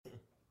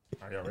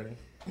Are y'all ready?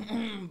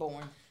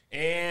 Born.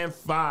 And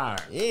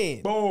 5,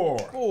 And 4,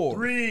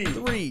 3.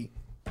 3.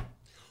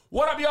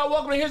 What up, y'all?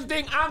 Welcome to Here's the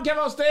Thing. I'm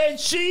Kevin on stage.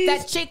 She's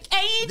That chick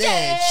AJ.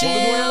 That chick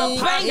Angel.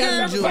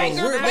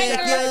 We're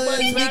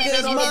back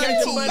because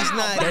Monty's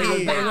not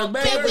here.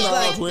 Kevin's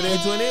like,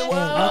 2021.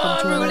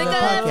 Welcome to another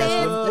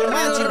podcast with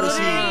Monty was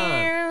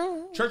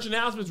here. Church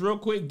announcements real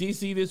quick.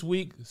 DC this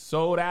week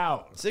sold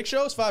out. 6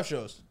 shows, 5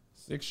 shows.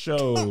 6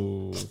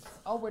 shows.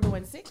 Oh, we're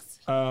doing 6?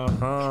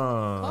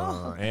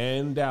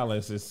 And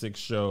Dallas is 6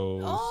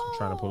 shows.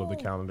 Trying to pull up the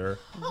calendar.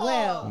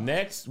 Well.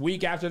 Next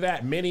week after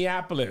that,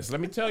 Minneapolis.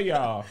 Let me tell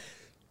y'all,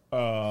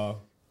 of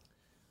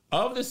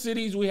the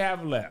cities we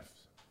have left,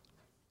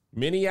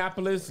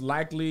 Minneapolis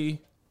likely.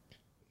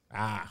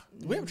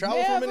 We have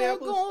travel from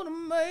Minneapolis. Gonna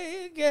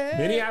make it.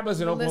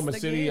 Minneapolis and Oklahoma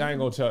List City. again. I ain't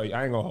gonna tell you.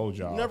 I ain't gonna hold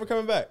y'all. Never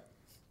coming back.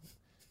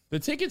 The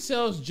ticket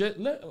sales.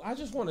 I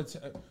just want to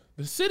tell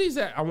the cities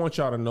that I want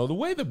y'all to know the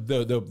way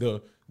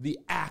the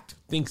act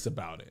thinks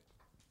about it.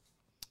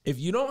 If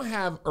you don't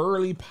have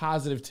early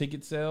positive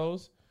ticket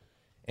sales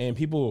and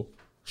people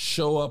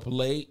show up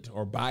late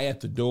or buy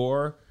at the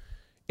door,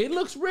 it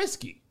looks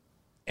risky.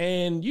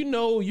 And you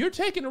know, you're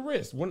taking a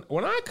risk. When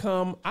I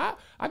come, I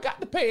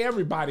got to pay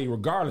everybody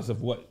regardless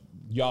of what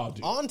y'all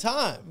do. On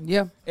time.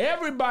 Yeah.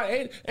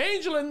 Everybody,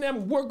 Angel and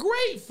them were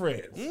great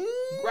friends.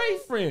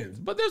 Great friends.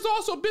 But there's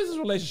also business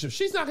relationships.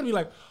 She's not going to be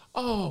like,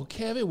 oh,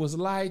 Kev, it was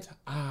light.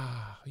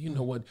 You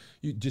know what?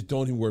 You just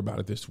don't even worry about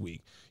it this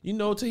week. You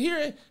know, to hear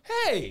it,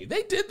 hey,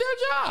 they did their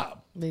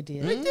job. They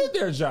did. They did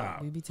their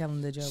job. We be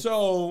telling the joke.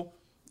 So,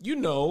 you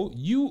know,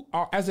 you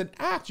are, as an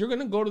act, you're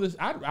going to go to this.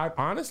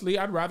 Honestly,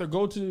 I'd rather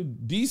go to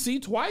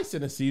DC twice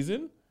in a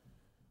season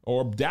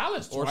or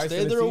Dallas twice Or in stay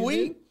a there season. a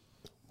week.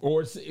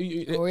 Or I'd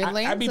be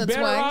Atlanta better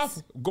twice.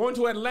 off going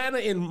to Atlanta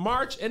in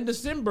March and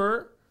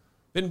December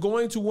than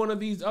going to one of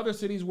these other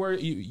cities where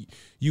you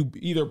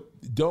either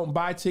don't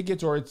buy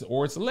tickets or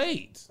it's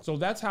late. So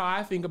that's how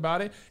I think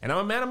about it. And I'm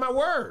a man of my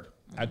word.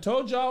 I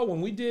told y'all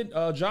when we did,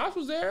 Josh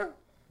was there.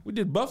 We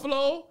did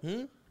Buffalo.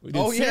 We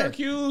did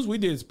Syracuse. We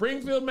did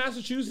Springfield,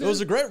 Massachusetts. It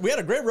was we had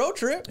a great road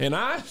trip. And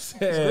I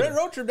said, Great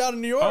road trip down to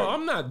New York. oh,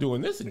 I'm not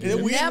doing this again.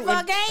 Have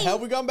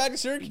we gone back to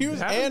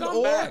Syracuse Haven't gone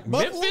or back.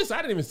 Buffalo? Memphis, I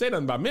didn't even say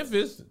nothing about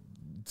Memphis.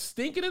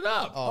 Stinking it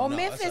up. Oh, no,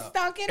 Memphis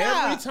stunk it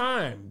Every up.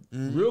 time.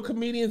 Real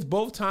comedians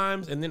both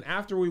times. And then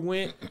after we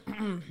went,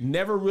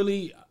 never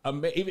really,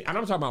 and I'm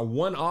talking about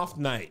one off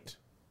night.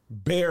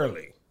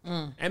 Barely.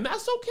 And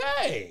that's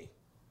okay.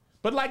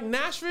 But like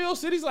Nashville,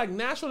 cities like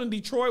Nashville and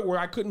Detroit where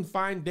I couldn't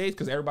find dates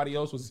because everybody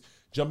else was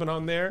jumping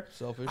on there.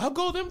 Selfish. I'll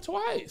go them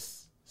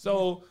twice.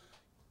 So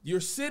your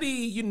city,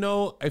 you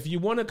know, if you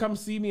want to come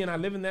see me and I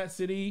live in that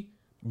city,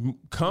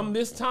 come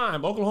this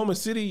time. Oklahoma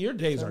City, your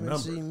days are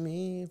numbered. See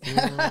me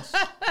Your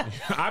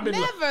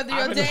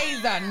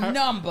days are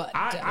numbered.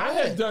 I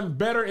have done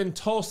better in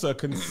Tulsa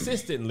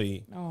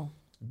consistently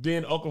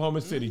than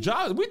Oklahoma City.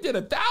 Josh, we did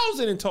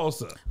 1,000 in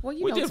Tulsa. Well,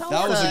 you we know, did Tulsa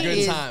That was a good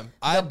is time.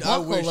 The I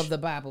buckle wish. of the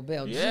Bible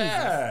Belt.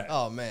 Yeah.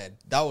 Oh man,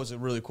 that was a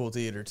really cool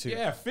theater too.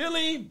 Yeah,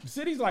 Philly,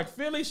 cities like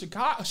Philly,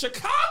 Chicago.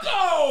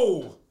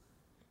 Chicago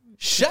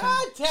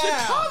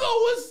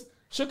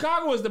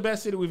was the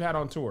best city we've had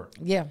on tour.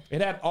 Yeah.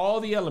 It had all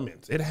the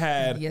elements. It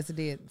had Yes, it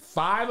did.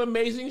 5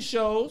 amazing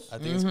shows. I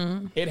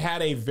think It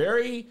had a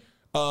very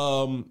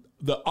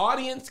the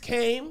audience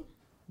came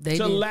They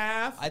to did.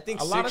 laugh. I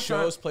think a lot 6 of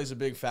shows times, plays a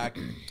big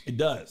factor it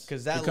does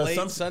because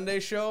late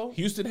Sunday show,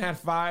 Houston had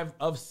 5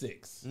 of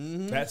 6.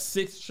 That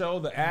 6th show,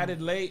 the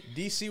added late.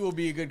 DC will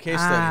be a good case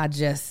I study.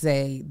 just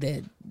say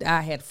that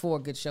I had 4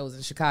 good shows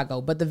in Chicago,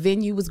 but the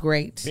venue was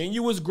great.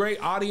 Venue was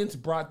great. Audience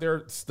brought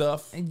their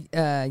stuff.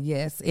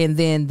 Yes, and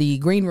then the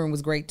green room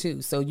was great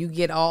too. So you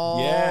get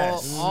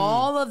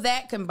all of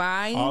that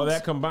combined. All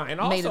that combined.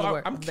 And Made it also,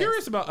 work I'm the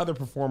curious best. about other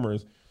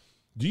performers.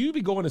 Do you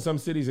be going to some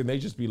cities and they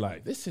just be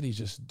like, this city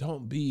just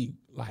don't be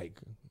like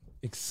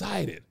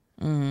excited?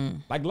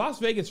 Like Las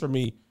Vegas for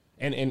me,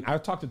 and I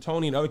talked to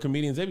Tony and other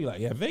comedians, they be like,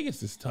 yeah,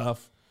 Vegas is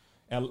tough.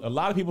 And a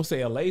lot of people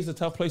say LA is a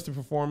tough place to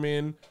perform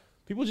in.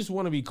 People just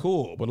want to be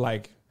cool. But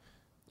like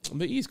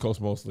the East Coast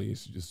mostly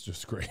is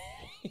just great.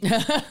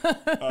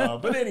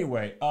 But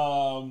anyway,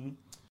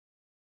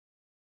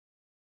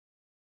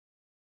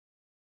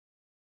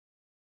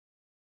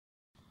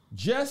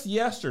 just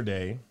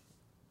yesterday,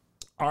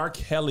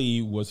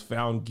 R.Kelly was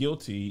found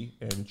guilty,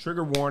 and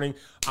trigger warning.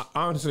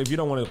 Honestly, if you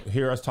don't want to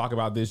hear us talk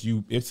about this,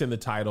 it's in the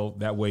title.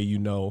 That way, you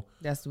know.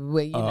 That's the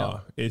way you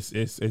know. It's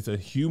a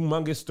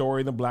humongous story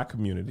in the Black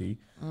community.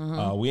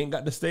 We ain't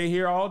got to stay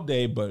here all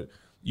day, but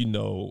you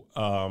know,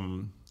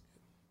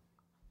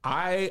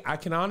 I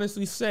can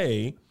honestly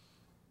say,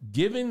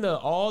 given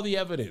all the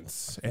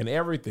evidence and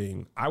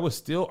everything, I was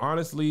still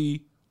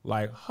honestly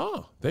like,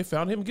 they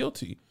found him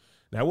guilty.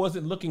 That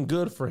wasn't looking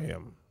good for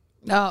him.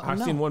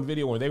 I've seen one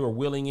video where they were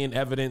wheeling in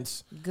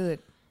evidence. Good.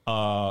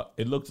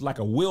 It looked like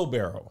a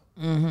wheelbarrow.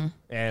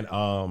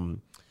 And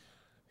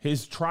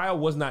his trial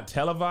was not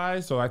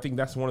televised, so I think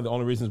that's one of the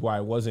only reasons why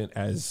it wasn't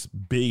as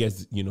big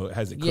as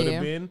as it could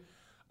have been.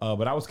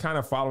 But I was kind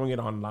of following it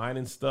online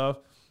and stuff.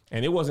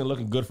 And it wasn't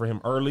looking good for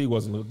him early,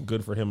 wasn't looking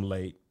good for him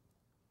late.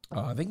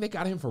 I think they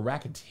got him for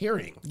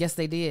racketeering. Yes,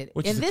 they did.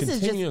 Which and is this a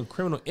continuing is just,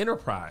 criminal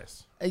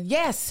enterprise.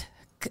 Yes.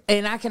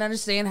 And I can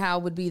understand how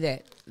it would be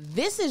that.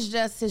 This is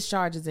just his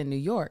charges in New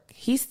York.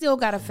 He's still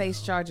got to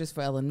face charges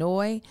for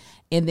Illinois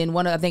and then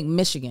I think,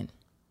 Michigan.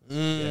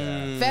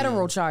 Yeah.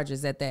 Federal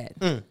charges at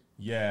that.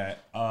 Yeah.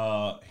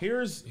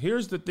 Here's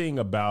the thing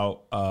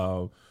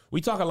about we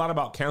talk a lot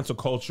about cancel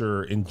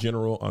culture in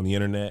general on the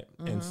internet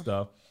and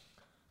stuff.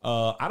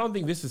 I don't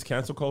think this is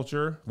cancel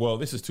culture. Well,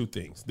 this is two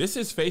things. This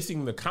is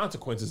facing the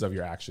consequences of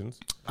your actions.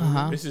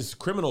 This is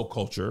criminal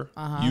culture.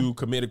 You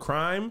commit a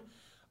crime.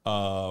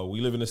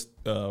 We live in this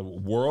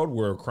world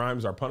where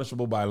crimes are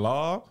punishable by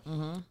law.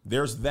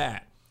 There's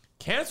that.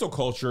 Cancel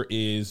culture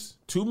is,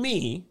 to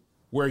me,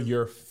 where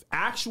your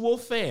actual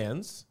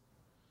fans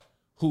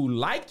who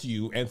liked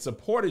you and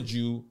supported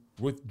you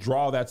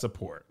withdraw that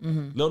support.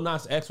 Lil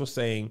Nas X was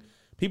saying,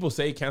 people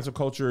say cancel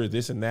culture is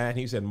this and that. And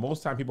he said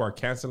most time people are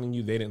canceling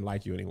you, they didn't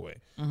like you anyway.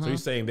 So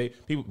he's saying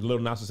Lil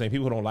Nas was saying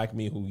people who don't like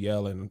me, who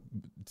yell and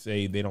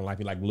say they don't like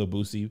me, like Lil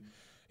Boosie.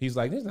 He's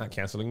like, he's not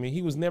canceling me.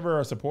 He was never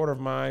a supporter of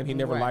mine. He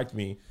never liked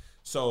me.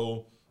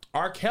 So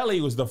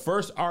R.Kelly was the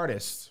first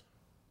artist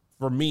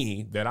for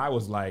me that I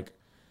was like,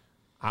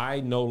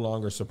 I no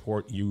longer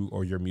support you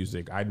or your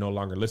music. I no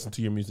longer listen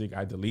to your music.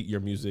 I delete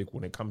your music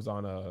when it comes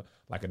on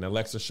like an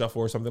Alexa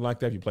shuffle or something like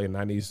that. If you play a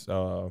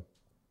 90s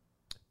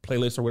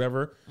playlist or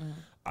whatever,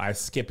 I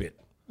skip it.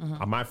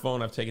 On my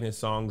phone, I've taken his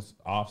songs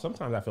off.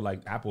 Sometimes I feel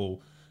like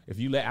Apple, if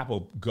you let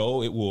Apple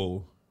go, it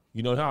will...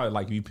 You know how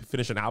like you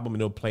finish an album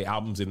and it'll play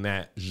albums in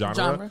that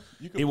genre?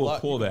 It will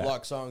pull that.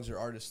 Block songs or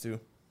artists too.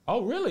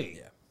 Oh, really?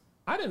 Yeah.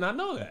 I did not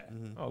know that.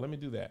 Oh, let me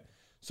do that.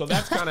 So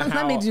that's kind of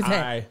how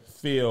I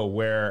feel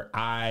where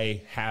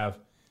I have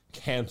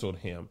canceled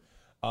him.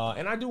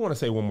 And I do want to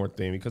say one more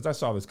thing because I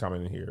saw this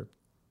comment in here.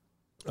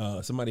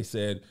 Somebody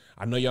said,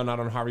 I know y'all not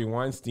on Harvey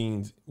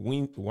Weinstein's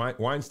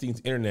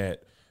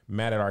internet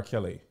mad at R.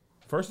 Kelly.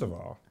 First of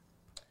all,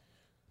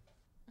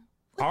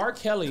 R.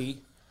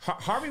 Kelly...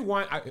 Harvey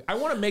Weinstein, I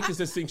want to make this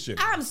distinction.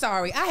 I'm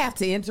sorry. I have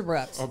to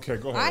interrupt. Okay,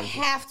 go ahead. I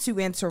have to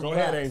interrupt. Go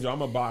ahead, Angel. I'm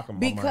going to block him.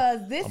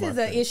 Because this is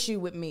an issue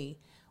with me.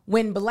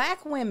 When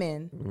black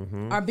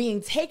women are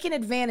being taken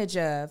advantage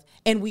of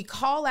and we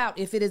call out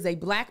if it is a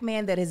black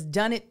man that has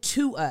done it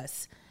to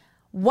us,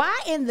 why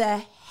in the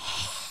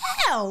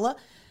hell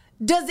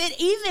does it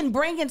even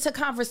bring into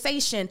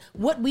conversation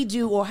what we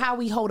do or how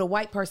we hold a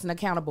white person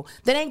accountable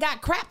that ain't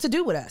got crap to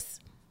do with us?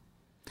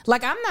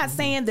 Like, I'm not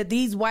saying that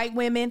these white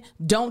women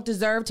don't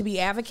deserve to be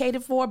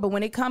advocated for, but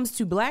when it comes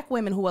to black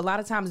women who a lot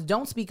of times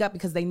don't speak up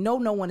because they know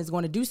no one is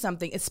going to do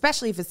something,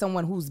 especially if it's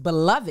someone who's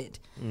beloved,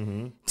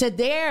 to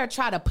dare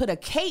try to put a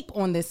cape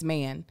on this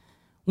man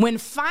when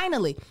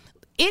finally,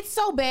 it's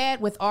so bad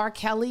with R.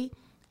 Kelly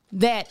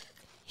that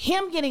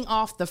him getting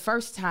off the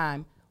first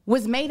time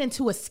was made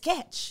into a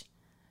sketch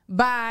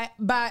by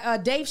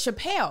Dave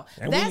Chappelle.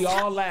 And we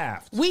all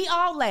laughed. We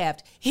all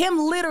laughed. Him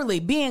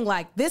literally being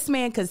like, this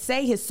man could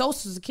say his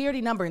social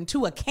security number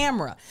into a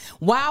camera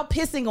while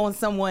pissing on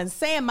someone,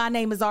 saying my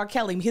name is R.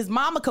 Kelly. His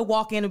mama could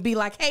walk in and be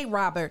like, hey,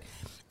 Robert.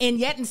 And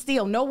yet and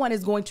still, no one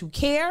is going to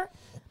care.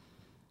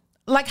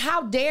 Like,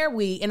 how dare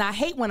we? And I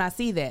hate when I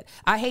see that.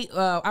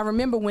 I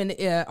remember when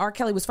R.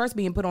 Kelly was first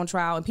being put on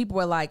trial and people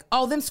were like,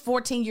 oh, them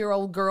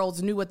 14-year-old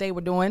girls knew what they were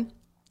doing.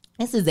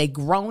 This is a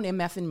grown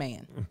MFing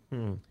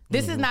man.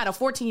 This is not a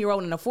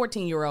 14-year-old and a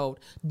 14-year-old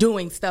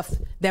doing stuff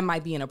that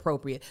might be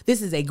inappropriate.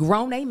 This is a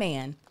grown A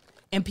man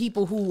and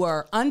people who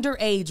are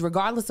underage,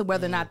 regardless of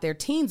whether or not they're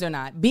teens or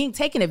not, being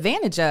taken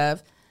advantage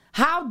of.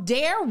 How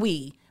dare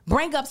we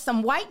bring up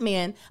some white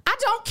men? I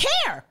don't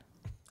care.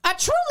 I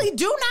truly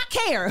do not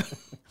care.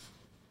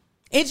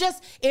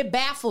 It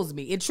baffles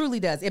me. It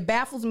truly does. It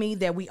baffles me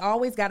that we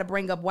always got to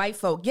bring up white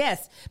folk.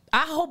 Yes,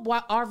 I hope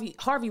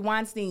Harvey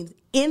Weinstein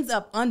ends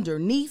up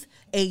underneath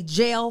a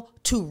jail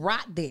to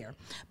rot there.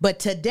 But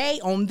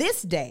today, on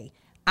this day,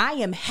 I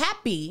am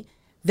happy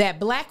that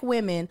black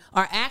women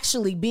are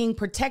actually being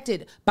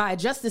protected by a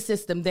justice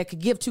system that could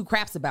give two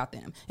craps about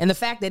them. And the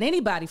fact that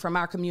anybody from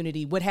our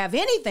community would have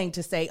anything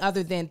to say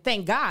other than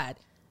thank God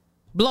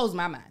blows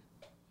my mind.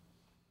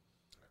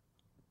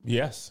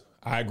 Yes,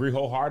 I agree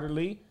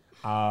wholeheartedly.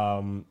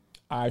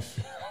 I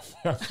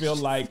feel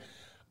like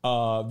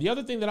the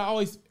other thing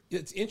that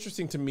it's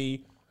interesting to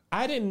me,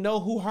 I didn't know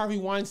who Harvey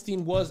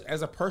Weinstein was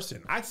as a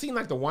person. I'd seen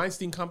like the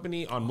Weinstein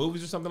Company on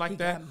movies or something like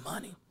that. Got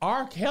money.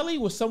 R. Kelly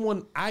was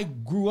someone I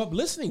grew up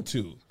listening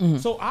to.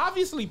 So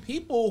obviously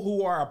people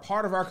who are a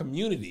part of our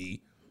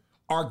community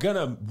are going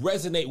to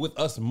resonate with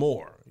us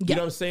more. You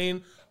know what I'm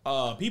saying?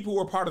 People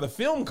who are part of the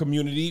film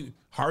community,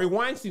 Harvey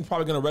Weinstein's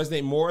probably going to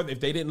resonate more if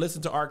they didn't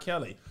listen to R.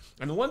 Kelly.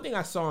 And the one thing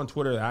I saw on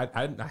Twitter that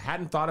I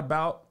hadn't thought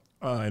about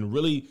and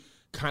really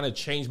kind of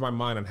changed my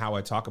mind on how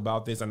I talk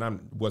about this, and I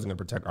wasn't going to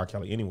protect R.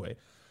 Kelly anyway,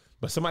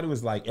 but somebody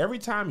was like, every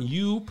time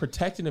you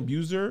protect an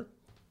abuser,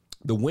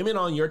 the women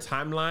on your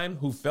timeline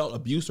who felt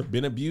abused or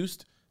been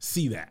abused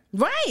see that.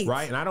 Right.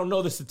 Right? And I don't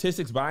know the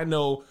statistics, but I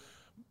know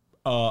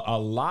a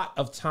lot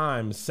of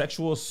times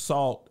sexual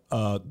assault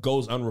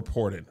goes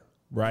unreported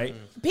right?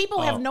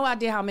 People have no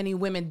idea how many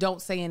women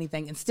don't say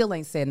anything and still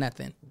ain't said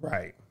nothing.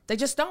 Right. They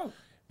just don't.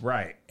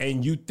 Right.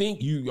 And you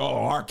think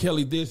R.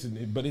 Kelly this,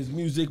 but his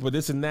music, but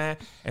this and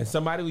that. And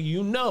somebody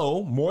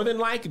more than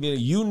likely,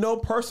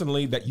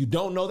 personally that you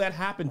don't know that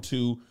happened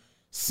to,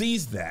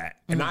 sees that.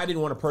 And I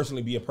didn't want to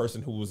personally be a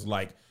person who was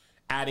like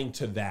adding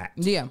to that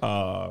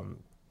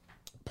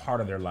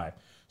part of their life.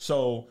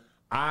 So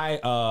I,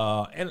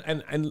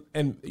 and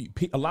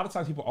a lot of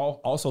times people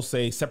also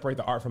say separate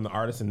the art from the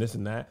artist and this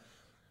and that.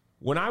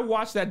 When I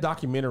watched that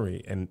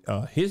documentary and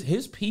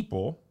his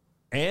people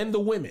and the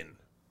women,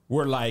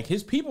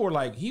 his people were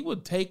like, he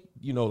would take,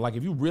 like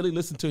if you really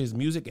listen to his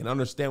music and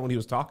understand what he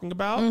was talking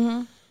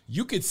about,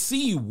 you could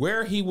see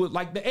where he would,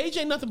 like the age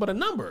ain't nothing but a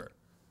number.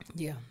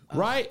 Yeah.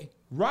 Right?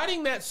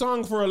 Writing that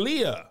song for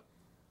Aaliyah,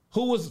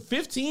 who was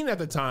 15 at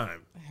the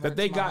time that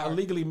they got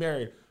illegally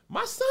married.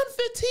 My son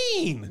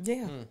 15.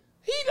 Yeah.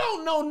 He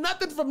don't know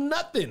nothing from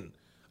nothing.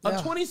 A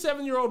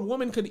 27-year-old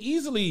woman could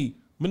easily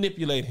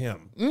manipulate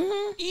him.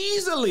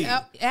 Easily.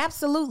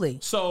 Absolutely.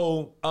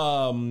 So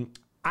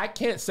I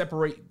can't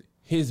separate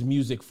his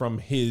music from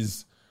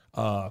his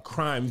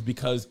crimes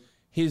because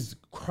his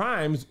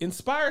crimes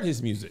inspired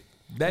his music.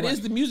 That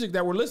is the music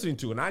that we're listening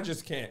to. And I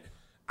just can't.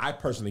 I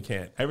personally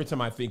can't. Every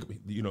time I think,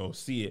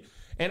 see it.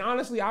 And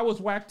honestly, I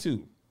was whack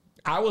too.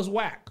 I was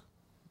whack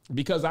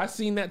because I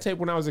seen that tape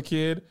when I was a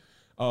kid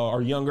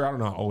or younger. I don't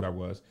know how old I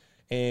was.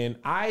 And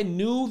I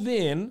knew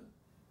then,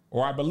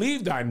 or I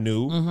believed I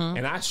knew,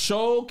 and I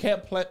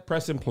kept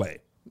pressing play.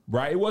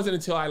 Right? It wasn't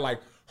until I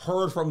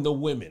heard from the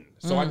women.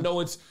 So I know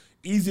it's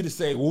easy to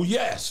say, well,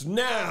 yes,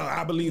 now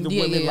I believe the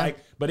women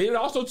but it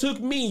also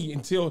took me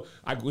until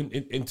I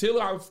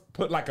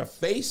put a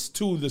face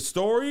to the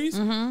stories.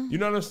 You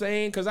know what I'm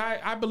saying? Because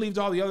I believed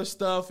all the other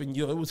stuff and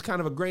it was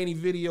kind of a grainy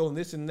video and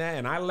this and that.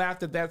 And I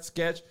laughed at that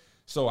sketch.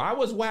 So I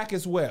was whack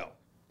as well.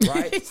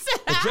 Right?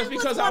 But just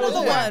because I was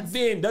whack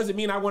then doesn't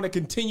mean I want to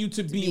continue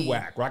to be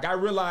whack. Like I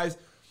realized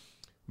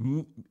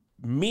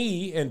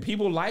me and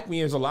people like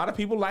me, there's a lot of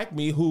people like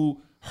me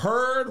who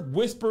heard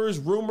whispers,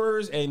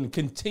 rumors, and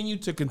continue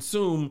to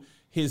consume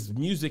his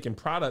music and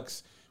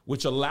products,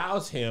 which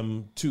allows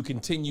him to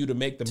continue to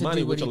make the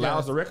money, which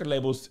allows the record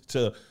labels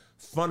to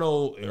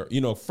funnel,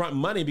 front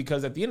money,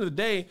 because at the end of the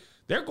day,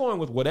 they're going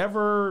with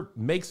whatever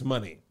makes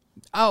money.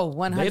 Oh,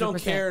 100%. They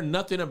don't care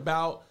nothing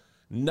about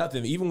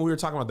nothing. Even when we were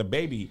talking about the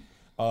baby,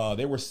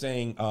 they were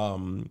saying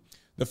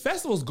the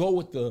festivals go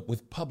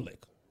with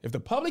public. If the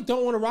public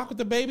don't want to rock with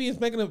the baby, it's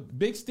making a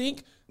big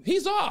stink,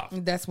 he's off.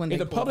 That's when if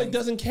the public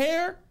doesn't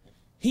care,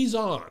 he's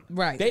on.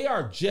 Right. They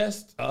are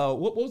just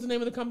what was the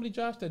name of the company,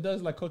 Josh, that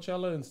does like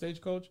Coachella and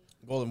Stagecoach?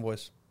 Golden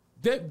Voice.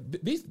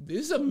 This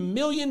is a $1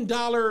 million,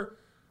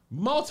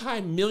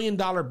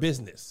 multi-million-dollar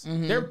business.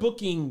 They're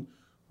booking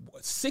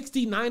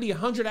 60, 90,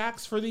 100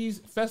 acts for these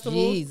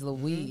festivals. Jeez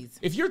Louise.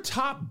 If you're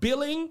top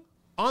billing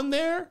on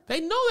there, they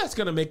know that's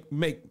going to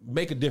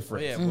make a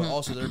difference. Yeah, but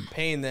also they're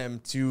paying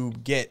them to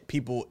get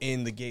people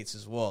in the gates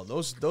as well.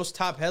 Those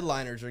top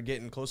headliners are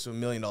getting close to $1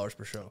 million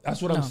per show.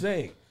 That's what I'm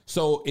saying.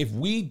 So if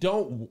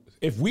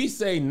we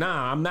say,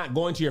 nah, I'm not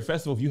going to your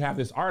festival if you have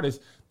this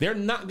artist, they're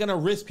not going to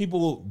risk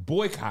people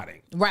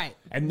boycotting. Right.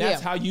 And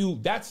that's how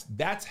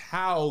that's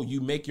how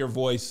you make your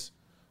voice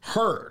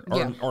heard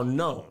or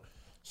known.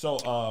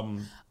 So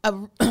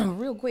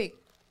real quick,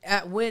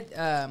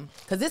 because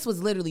this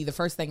was literally the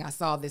first thing I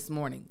saw this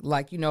morning.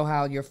 Like, you know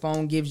how your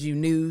phone gives you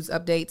news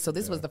updates? So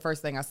this was the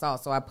first thing I saw.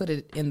 So I put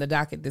it in the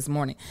docket this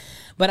morning.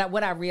 But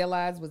what I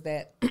realized was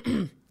that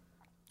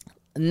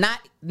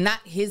not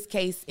his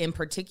case in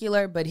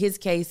particular, but his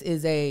case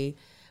is a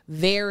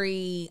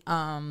very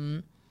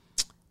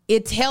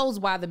it tells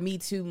why the Me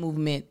Too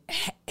movement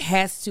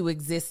has to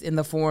exist in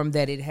the form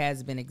that it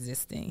has been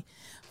existing.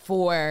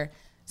 For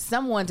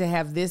someone to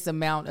have this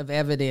amount of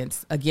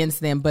evidence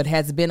against them, but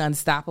has been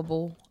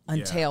unstoppable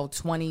until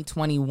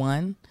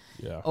 2021.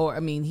 Yeah. Or, I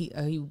mean,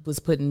 he was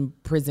put in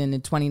prison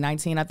in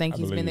 2019. I think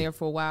he's been there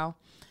for a while.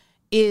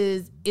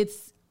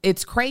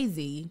 It's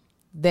crazy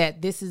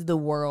that this is the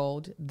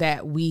world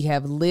that we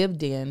have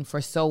lived in for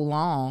so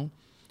long,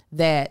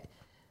 that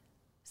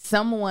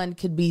someone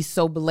could be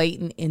so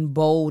blatant and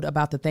bold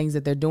about the things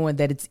that they're doing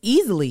that it's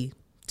easily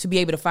to be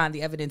able to find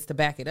the evidence to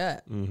back it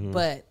up.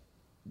 But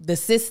the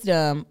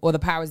system or the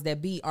powers that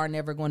be are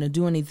never going to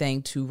do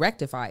anything to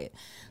rectify it.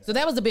 So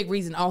that was a big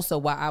reason also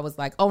why I was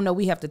like, oh no,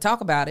 we have to talk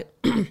about it.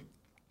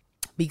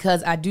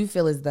 Because I do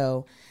feel as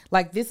though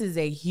like this is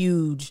a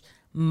huge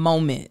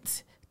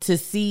moment to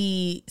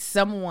see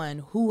someone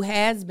who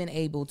has been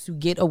able to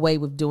get away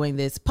with doing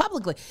this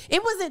publicly.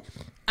 It wasn't,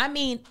 I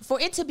mean,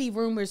 for it to be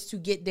rumors to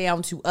get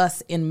down to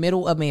us in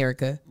middle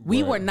America,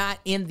 we were not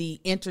in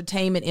the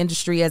entertainment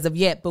industry as of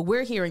yet, but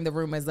we're hearing the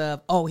rumors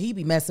of, oh, he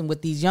be messing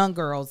with these young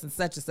girls and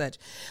such.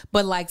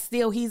 But like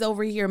still he's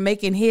over here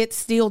making hits,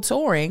 still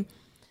touring.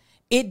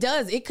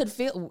 It could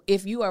feel,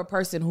 if you are a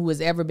person who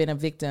has ever been a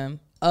victim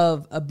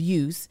of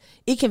abuse,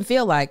 it can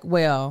feel like,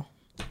 well,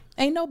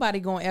 Ain't nobody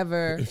gonna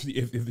ever.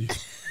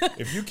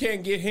 If you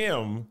can't get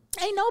him,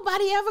 ain't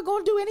nobody ever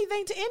gonna do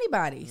anything to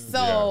anybody.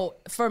 So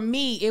for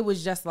me, it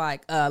was just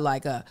like it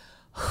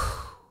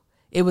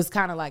was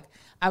kind of like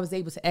I was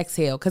able to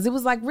exhale because it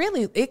was like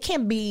really, it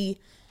can be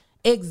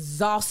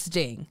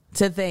exhausting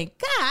to think,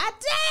 God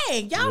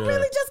dang, y'all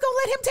really just gonna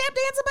let him tap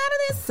dance up out of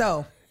this?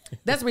 So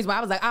that's the reason why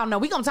I was like, I don't know,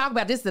 we're gonna talk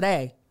about this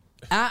today.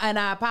 And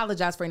I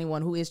apologize for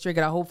anyone who is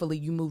triggered. Hopefully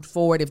you moved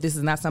forward if this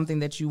is not something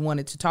that you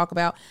wanted to talk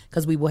about,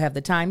 because we will have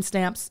the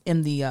timestamps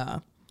in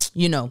the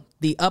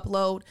the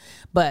upload.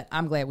 But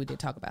I'm glad we did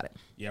talk about it.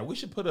 Yeah, we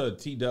should put a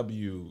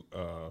TW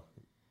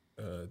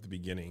at the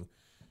beginning.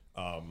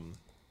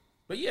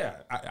 But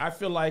yeah, I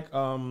feel like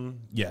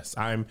yes,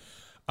 I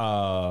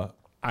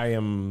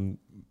am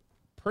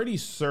pretty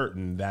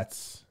certain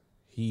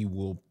he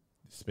will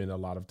spend a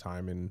lot of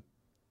time in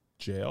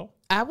jail.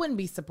 I wouldn't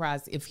be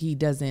surprised if he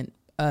doesn't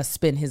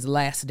spend his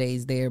last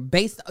days there,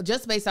 based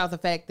off the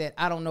fact that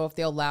I don't know if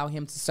they'll allow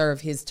him to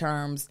serve his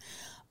terms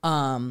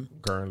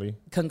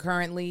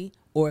concurrently,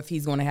 or if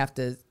he's going to have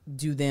to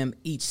do them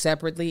each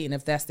separately. And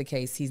if that's the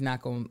case, he's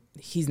not going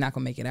to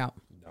make it out.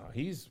 No,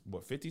 he's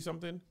what, 50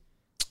 something?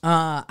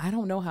 I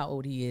don't know how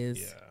old he is.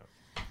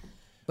 Yeah,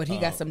 but he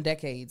got some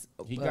decades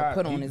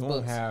put on his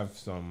books. Have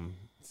some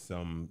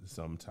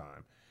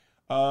time.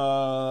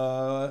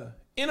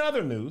 In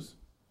other news.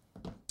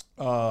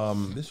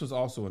 This was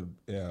also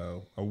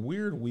a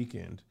weird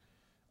weekend.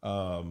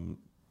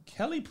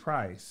 Kelly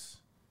Price,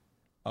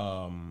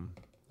 let me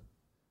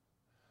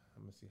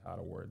see how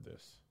to word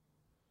this.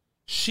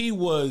 She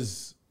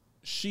was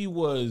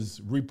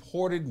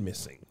reported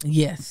missing.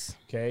 Yes.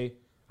 Okay.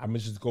 I'm gonna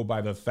just go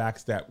by the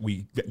facts that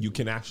you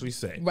can actually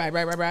say.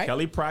 Right.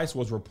 Kelly Price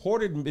was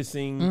reported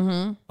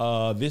missing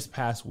this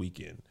past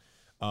weekend.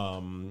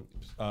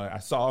 I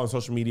saw on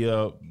social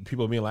media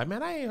people being like,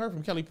 man, I ain't heard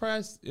from Kelly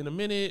Price in a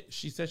minute.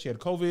 She said she had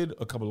COVID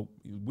a couple of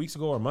weeks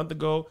ago or a month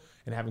ago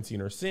and haven't seen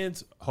her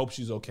since. Hope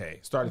she's okay.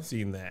 Started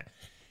seeing that.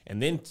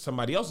 And then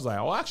somebody else was like,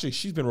 oh, actually,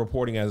 she's been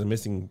reporting as a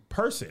missing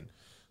person.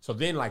 So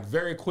then, like,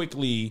 very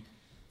quickly,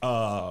 a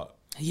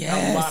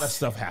lot of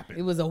stuff happened.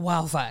 It was a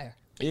wildfire.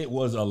 It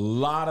was a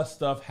lot of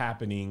stuff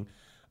happening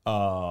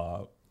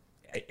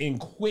in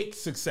quick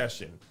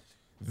succession.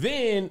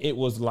 Then it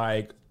was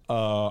like,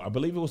 I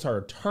believe it was her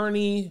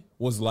attorney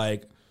was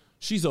like,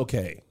 she's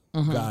okay,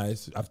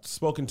 guys. I've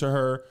spoken to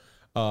her.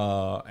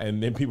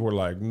 And then people were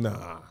like,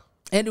 nah.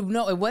 And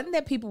no, it wasn't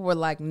that people were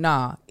like,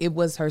 nah. It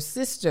was her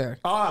sister.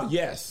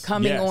 Yes.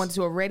 Coming on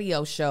to a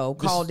radio show,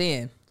 called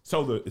in.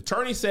 So the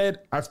attorney said,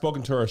 I've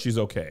spoken to her. She's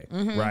okay.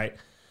 Right.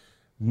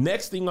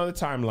 Next thing on the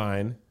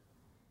timeline,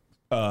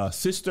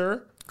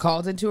 sister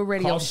called into a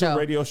radio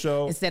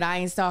show and said, I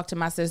ain't talked to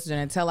my sister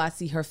until I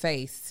see her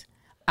face.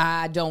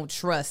 I don't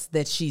trust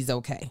that she's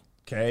okay.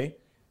 Okay.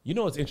 You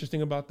know what's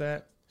interesting about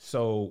that?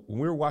 So when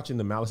we were watching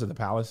the Malice at the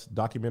Palace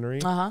documentary,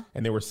 and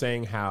they were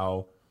saying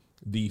how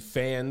the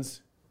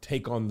fans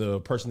take on the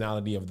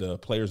personality of the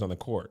players on the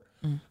court.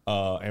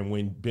 And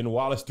when Ben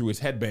Wallace threw his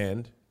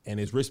headband and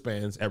his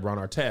wristbands at Ron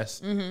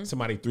Artest,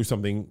 somebody threw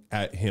something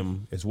at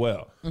him as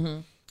well.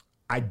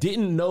 I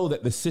didn't know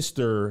that the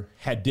sister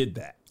had did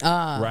that,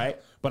 right?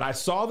 But I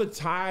saw the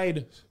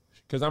tide,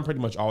 because I'm pretty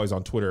much always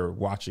on Twitter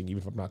watching,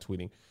 even if I'm not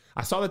tweeting.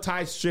 I saw the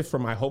tide shift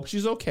from I hope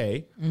she's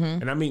okay.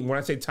 And I mean, when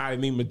I say tide, I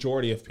mean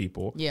majority of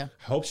people. Yeah.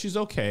 I hope she's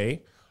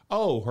okay.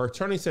 Oh, her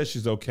attorney says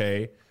she's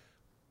okay.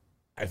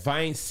 If I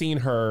ain't seen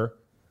her,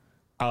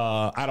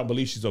 I don't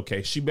believe she's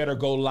okay. She better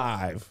go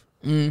live.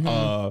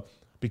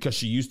 Because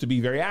she used to be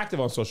very active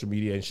on social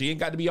media and she ain't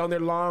got to be on there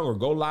long or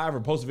go live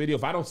or post a video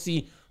if I don't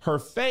see her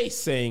face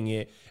saying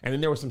it. And then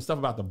there was some stuff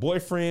about the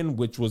boyfriend,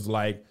 which was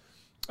like,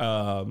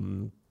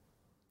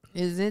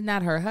 is it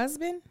not her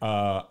husband?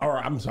 Or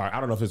I'm sorry, I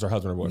don't know if it's her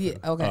husband or boyfriend.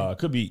 Yeah, okay.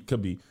 Could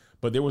be.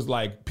 But there was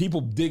like people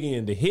digging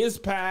into his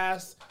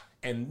past.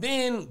 And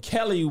then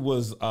Kelly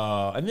was,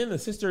 and then the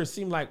sister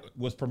seemed like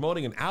was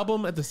promoting an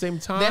album at the same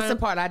time. That's the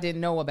part I didn't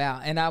know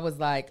about. And I was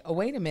like, oh,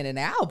 wait a minute, an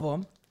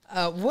album?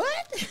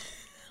 What?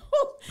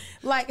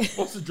 Like,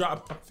 supposed to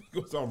drop, I think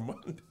it was on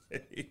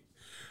Monday.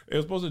 It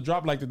was supposed to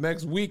drop like the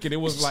next week, and it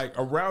was like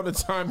around the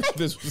time that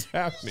this was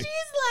happening. She's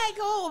like,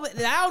 oh,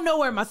 I don't know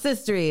where my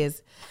sister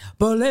is,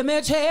 but let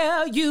me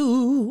tell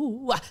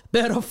you, I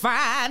better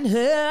find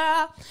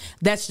her.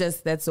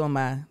 That's on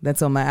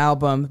my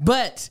album.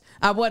 But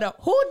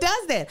who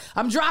does that?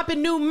 I'm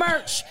dropping new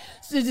merch.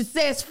 It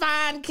says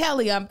 "Find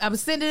Kelly." I'm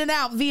sending it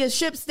out via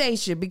ship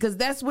station because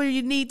that's where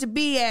you need to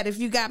be at if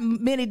you got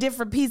many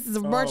different pieces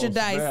of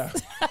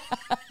merchandise.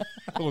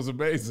 That was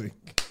amazing.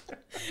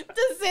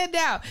 To send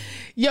out.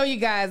 Yo, you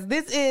guys,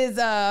 this is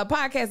a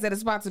podcast that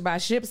is sponsored by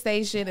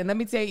ShipStation. And let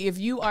me tell you, if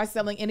you are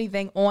selling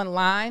anything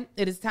online,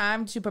 it is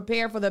time to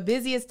prepare for the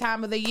busiest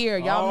time of the year.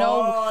 Y'all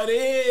know it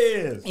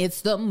is.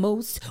 It's the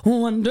most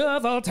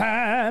wonderful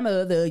time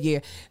of the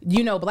year.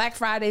 You know, Black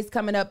Friday's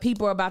coming up.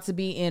 People are about to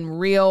be in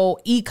real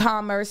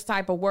e-commerce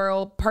type of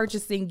world,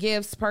 purchasing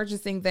gifts,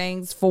 purchasing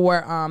things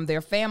for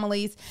their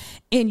families.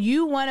 And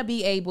you want to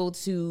be able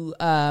to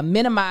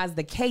minimize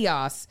the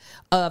chaos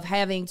of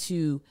having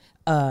to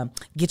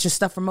get your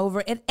stuff from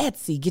over at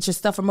Etsy, get your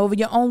stuff from over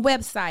your own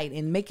website,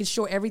 and making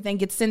sure everything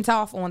gets sent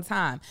off on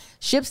time.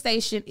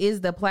 ShipStation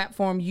is the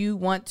platform you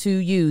want to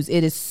use.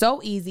 It is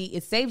so easy.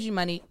 It saves you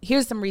money.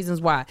 Here's some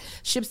reasons why.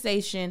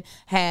 ShipStation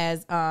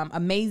has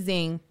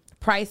amazing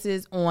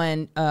prices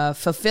on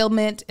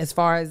fulfillment, as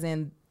far as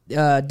in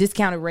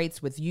discounted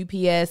rates with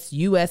UPS,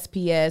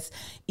 USPS,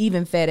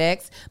 even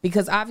FedEx,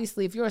 because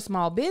obviously if you're a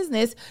small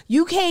business,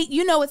 you can't,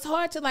 it's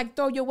hard to like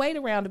throw your weight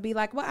around to be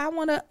like, well,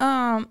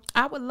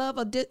 I would love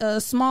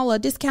a smaller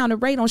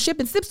discounted rate on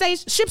shipping.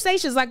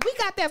 ShipStation's like, we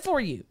got that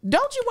for you.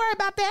 Don't you worry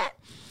about that.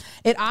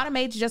 It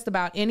automates just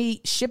about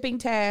any shipping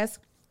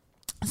task.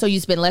 So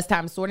you spend less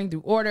time sorting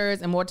through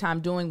orders and more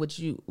time doing what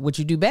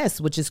you do best,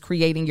 which is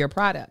creating your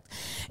product.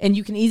 And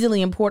you can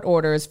easily import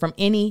orders from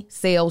any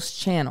sales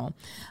channel.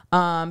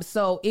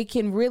 So it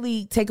can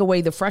really take away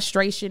the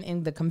frustration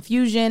and the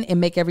confusion and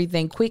make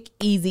everything quick,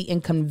 easy,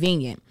 and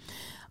convenient.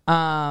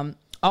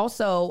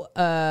 Also,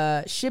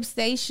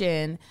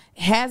 ShipStation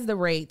has the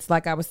rates,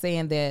 like I was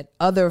saying, that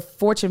other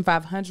Fortune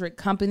 500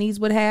 companies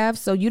would have.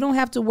 So you don't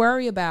have to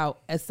worry about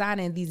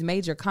assigning these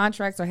major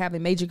contracts or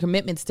having major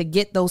commitments to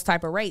get those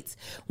type of rates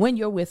when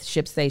you're with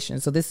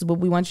ShipStation. So this is what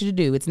we want you to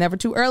do. It's never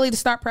too early to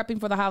start prepping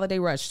for the holiday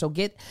rush. So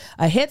get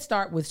a head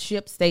start with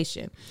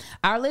ShipStation.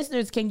 Our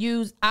listeners can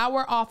use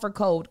our offer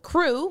code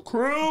CREW.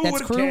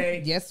 That's with a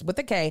K. Yes, with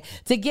a K,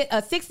 to get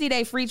a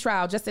 60-day free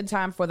trial just in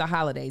time for the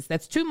holidays.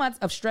 That's 2 months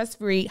of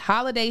stress-free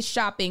holiday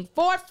shopping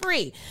for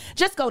free.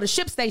 Just go to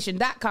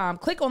ShipStation.com,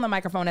 click on the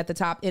microphone at the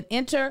top, and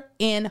enter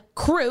in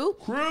CREW,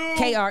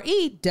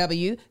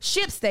 KREW,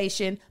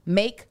 ShipStation.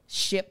 Make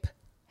ship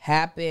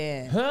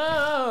happen.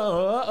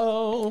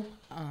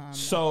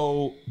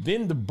 So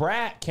then the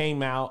brat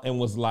came out and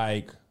was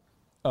like,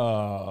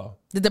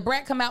 did the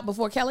brat come out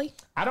before Kelly?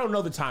 I don't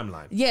know the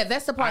timeline. Yeah,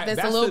 that's the part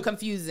that's a little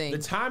confusing. The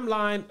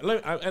timeline,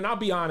 and I'll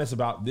be honest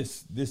about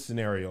this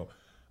scenario,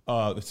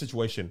 the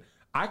situation.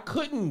 I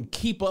couldn't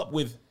keep up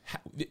with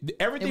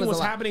everything was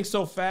happening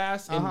so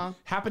fast and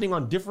happening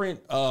on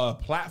different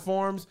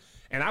platforms,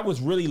 and I was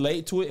really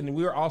late to it. And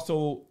we were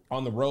also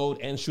on the road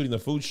and shooting the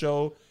food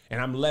show, and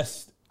I'm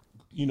less,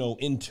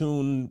 in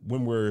tune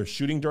when we're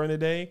shooting during the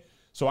day.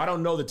 So I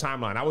don't know the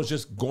timeline. I was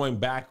just going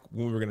back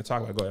when we were going to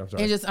talk about. Go ahead. I'm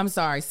sorry. I'm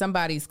sorry.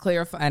 Somebody's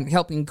clarifying,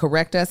 helping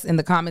correct us in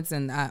the comments,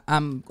 and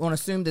I'm going to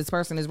assume this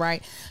person is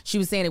right. She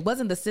was saying it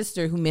wasn't the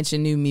sister who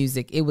mentioned new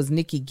music. It was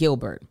Nikki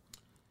Gilbert.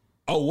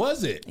 Oh,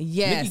 was it?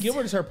 Yes. Nikki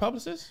Gilbert is her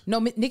publicist? No,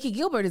 Nikki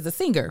Gilbert is a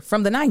singer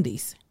from the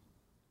 90s.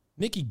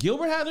 Nikki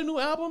Gilbert had a new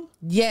album?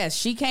 Yes,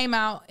 she came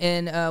out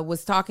and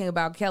was talking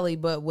about Kelly,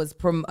 but was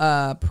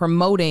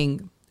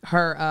promoting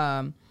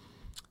her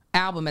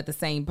album at the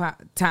same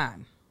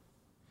time.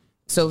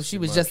 So she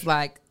was just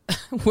like,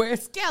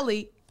 where's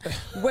Kelly?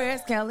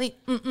 Where's Kelly?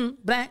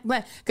 Black.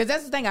 Because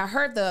that's the thing. I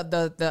heard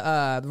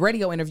the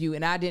radio interview,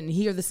 and I didn't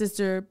hear the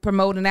sister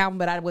promote an album,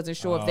 but I wasn't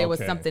sure if there was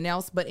something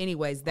else. But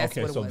anyways, that's what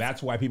it was. Okay, so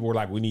that's why people were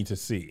like, we need to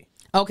see.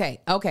 Okay.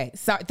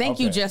 Sorry. Thank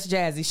you, Just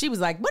Jazzy. She was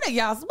like, what is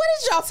y'all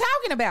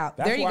talking about?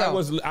 That's there you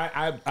go.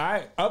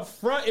 I up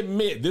front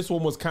admit this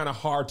one was kind of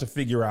hard to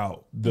figure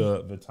out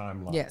the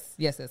timeline. Yes.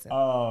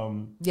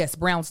 Yes,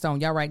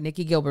 Brownstone. Y'all right.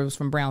 Nikki Gilbert was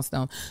from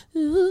Brownstone.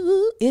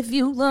 Ooh, if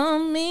you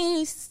love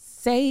me,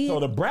 say it. So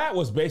the brat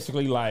was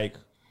basically like,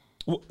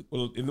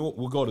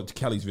 we'll go to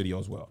Kelly's video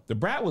as well. The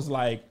brat was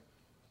like,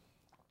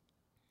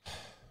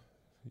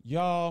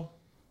 y'all,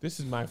 this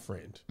is my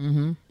friend.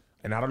 Mm-hmm.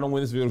 And I don't know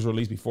when this video was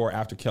released, before or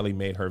after Kelly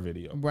made her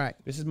video. Right.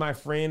 This is my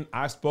friend.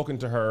 I've spoken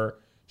to her.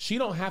 She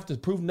don't have to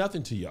prove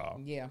nothing to y'all.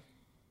 Yeah.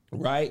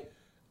 Right?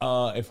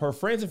 If her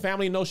friends and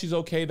family know she's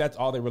okay, that's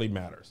all that really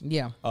matters.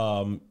 Yeah.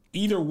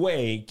 Either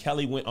way,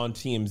 Kelly went on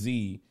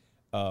TMZ.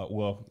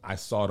 Well, I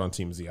saw it on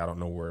TMZ. I don't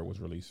know where it was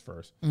released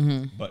first.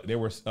 Mm-hmm. But there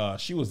was,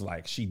 she was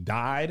like, she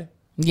died.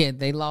 Yeah,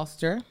 they lost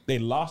her.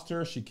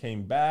 She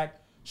came back.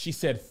 She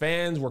said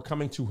fans were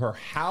coming to her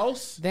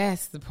house.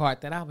 That's the part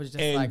that I was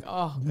just like,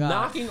 oh, God.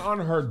 Knocking on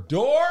her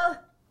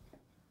door.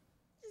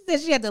 She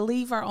said she had to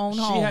leave her own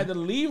home. She had to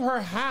leave her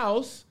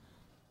house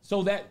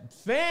so that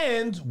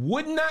fans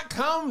would not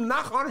come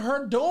knock on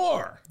her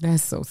door.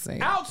 That's so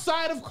sad.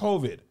 Outside of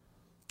COVID.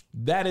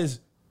 That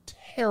is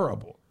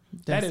terrible.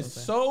 That is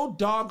so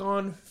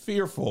doggone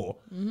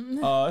fearful.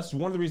 Mm-hmm. That's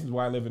one of the reasons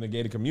why I live in a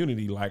gated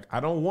community. Like, I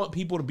don't want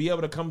people to be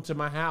able to come to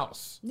my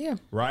house. Yeah.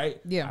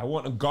 Right? Yeah. I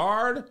want a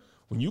guard.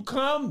 When you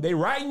come, they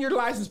writing your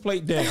license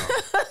plate down.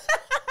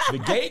 The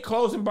gate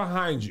closing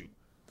behind you.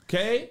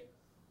 Okay?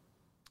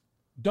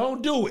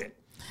 Don't do it.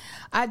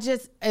 I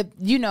just,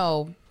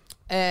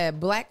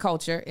 Black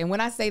culture, and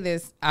when I say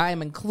this, I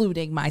am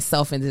including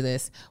myself into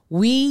this.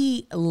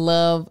 We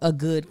love a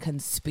good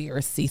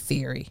conspiracy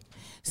theory.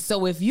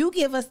 So if you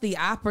give us the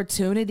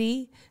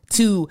opportunity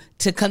to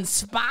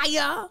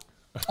conspire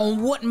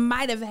on what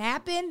might have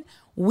happened,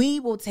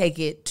 we will take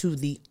it to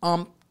the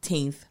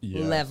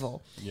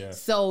level.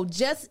 Yes. So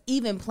just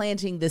even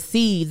planting the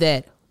seed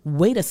that,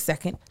 wait a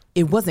second,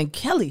 it wasn't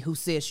Kelly who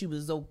said she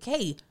was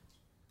okay.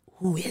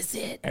 Who is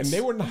it? And they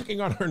were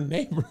knocking on her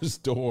neighbors'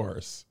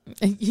 doors.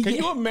 Can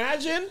you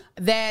imagine?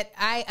 That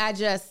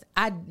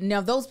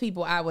now those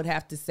people I would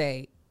have to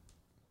say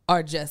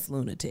are just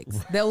lunatics.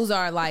 Those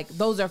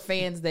are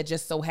fans that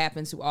just so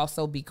happen to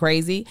also be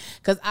crazy.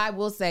 Because I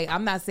will say,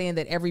 I'm not saying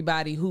that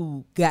everybody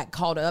who got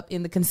caught up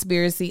in the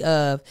conspiracy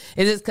of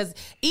it is, because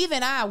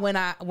even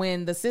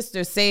when the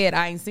sister said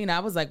I ain't seen it, I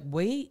was like,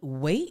 wait,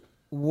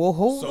 whoa,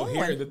 hold on. So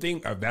here the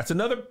thing, that's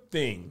another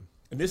thing.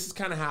 And this is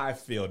kind of how I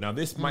feel. Now,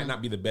 this might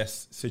not be the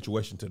best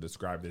situation to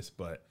describe this,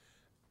 but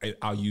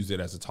I'll use it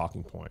as a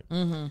talking point.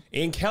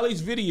 In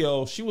Kelly's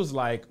video, she was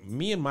like,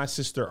 me and my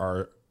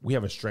sister we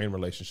have a strained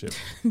relationship.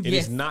 It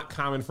is not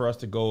common for us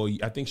to go.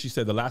 I think she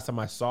said the last time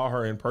I saw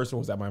her in person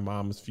was at my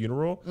mom's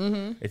funeral.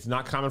 It's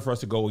not common for us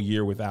to go a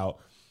year without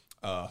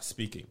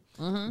speaking.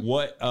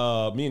 What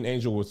me and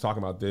Angel was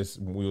talking about this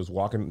when we was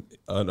walking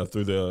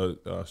through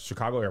the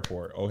Chicago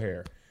airport,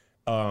 O'Hare.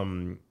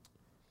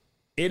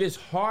 It is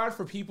hard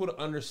for people to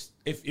understand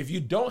if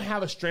you don't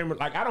have a strained,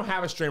 like I don't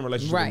have a strained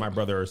relationship with my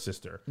brother or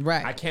sister.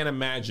 Right. I can't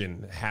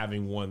imagine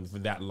having one for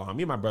that long.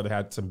 Me and my brother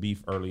had some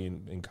beef early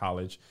in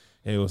college.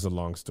 It was a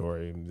long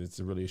story.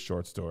 It's really a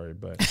short story,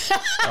 but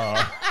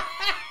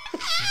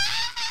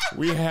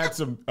we had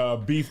some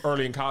beef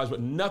early in college,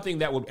 but nothing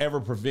that would ever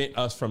prevent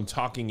us from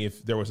talking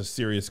if there was a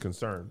serious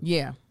concern.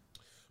 Yeah.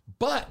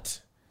 But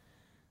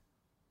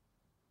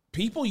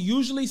people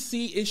usually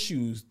see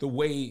issues the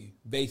way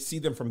they see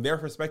them from their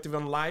perspective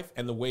on life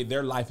and the way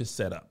their life is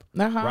set up,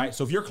 right?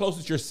 So if you're close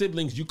with your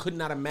siblings, you could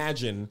not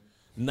imagine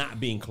not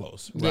being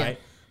close, right?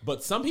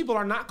 But some people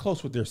are not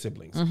close with their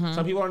siblings.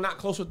 Some people are not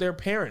close with their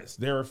parents,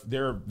 their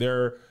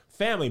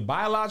family,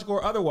 biological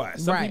or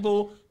otherwise. Some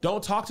people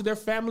don't talk to their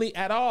family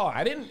at all.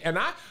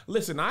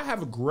 I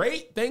have a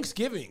great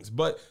Thanksgivings,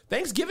 but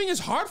Thanksgiving is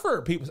hard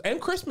for people,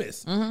 and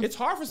Christmas. It's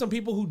hard for some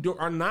people who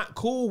are not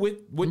cool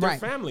with their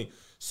family.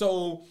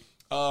 So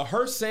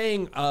her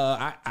saying,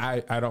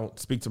 I don't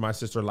speak to my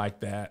sister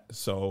like that.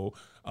 So,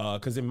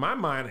 because in my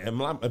mind,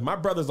 if my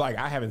brother's like,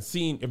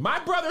 if my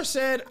brother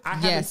said I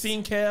haven't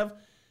seen Kev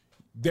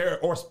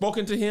or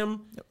spoken to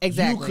him,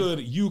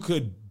 exactly, you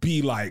could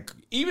be like,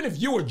 even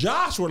if you or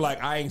Josh were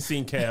like, I ain't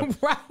seen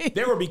Kev, right,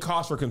 there would be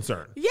cause for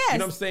concern. Yes. You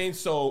know what I'm saying?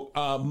 So,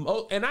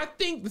 and I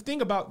think the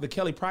thing about the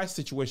Kelly Price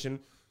situation,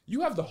 you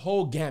have the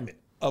whole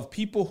gamut of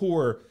people who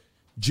are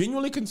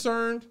genuinely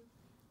concerned,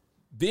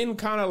 then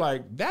kind of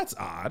like, that's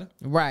odd.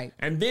 Right.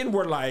 And then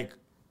we're like,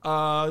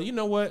 you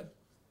know what?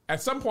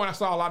 At some point, I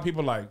saw a lot of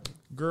people like,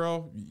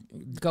 girl,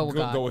 go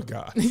with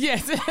God.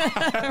 Yes.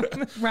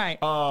 Right.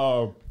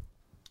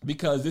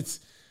 Because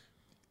it's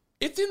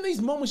in these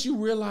moments you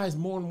realize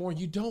more and more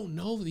you don't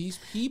know these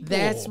people.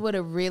 That's what it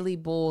really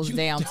boils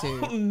down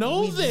to.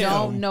 We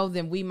don't know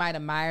them. We might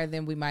admire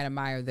them. We might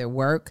admire their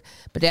work.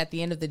 But at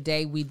the end of the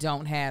day, we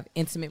don't have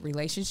intimate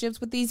relationships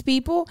with these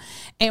people.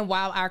 And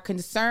while our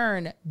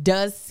concern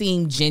does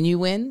seem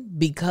genuine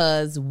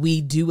because we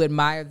do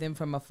admire them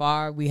from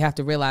afar, we have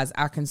to realize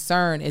our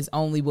concern is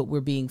only what we're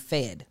being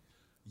fed.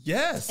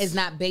 Yes. It's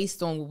not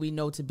based on what we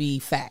know to be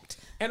fact.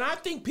 And I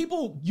think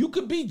you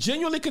could be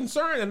genuinely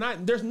concerned,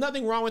 and there's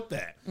nothing wrong with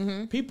that.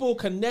 People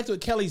connect with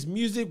Kelly's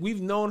music.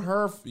 We've known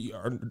her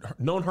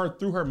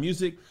through her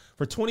music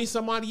for 20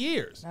 some odd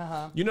years.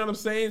 You know what I'm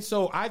saying?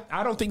 So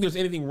I don't think there's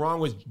anything wrong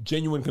with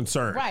genuine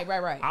concern. Right.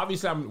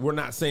 Obviously, we're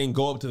not saying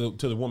go up to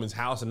the woman's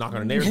house and knock on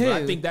her neighbors, but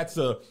I think that's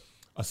a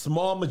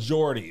small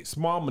majority,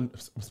 small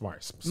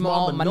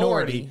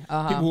minority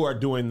people who are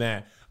doing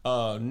that.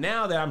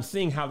 Now that I'm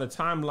seeing how the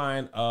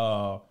timeline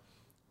of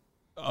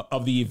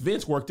the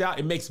events worked out,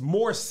 it makes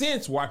more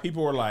sense why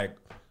people were like,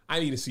 I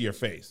need to see your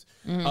face.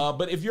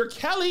 But if you're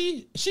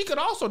Kelly, she could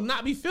also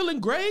not be feeling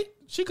great.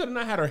 She could have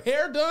not had her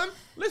hair done.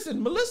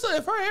 Listen, Melissa,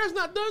 if her hair's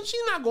not done, she's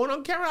not going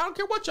on camera. I don't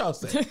care what y'all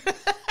say.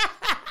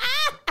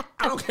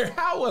 I don't care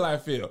how well I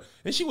feel.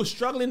 And she was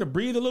struggling to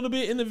breathe a little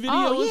bit in the video.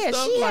 Oh, yeah, and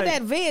stuff. She had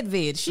that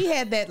vid. She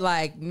had that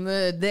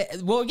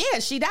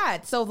she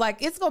died. So,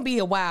 it's going to be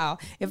a while.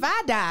 If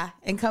I die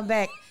and come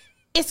back,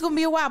 it's going to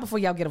be a while before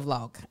y'all get a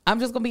vlog.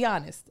 I'm just going to be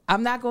honest.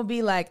 I'm not going to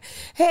be like,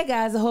 hey,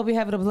 guys, I hope you're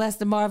having a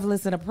blessed and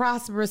marvelous and a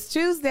prosperous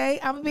Tuesday.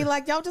 I'm going to be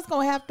like, y'all just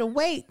going to have to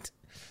wait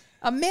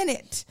a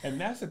minute. And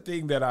that's the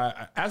thing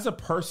that as a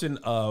person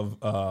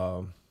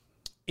of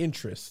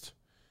interest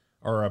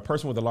or a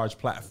person with a large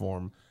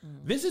platform,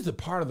 this is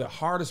the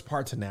hardest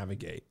part to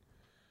navigate.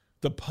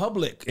 The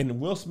public, and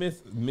Will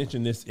Smith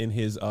mentioned this in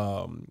his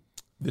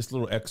this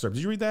little excerpt.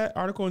 Did you read that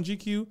article in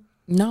GQ?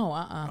 No,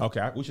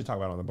 Okay, we should talk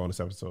about it on the bonus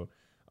episode.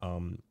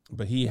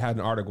 But he had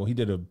an article. He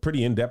did a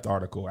pretty in-depth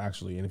article,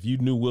 actually. And if you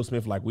knew Will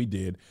Smith like we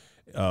did,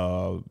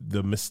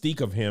 the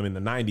mystique of him in the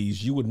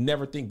 90s, you would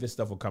never think this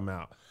stuff would come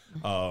out.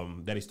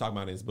 That he's talking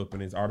about in his book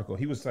and his article.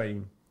 He was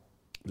saying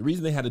the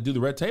reason they had to do the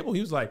red table,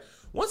 he was like,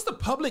 once the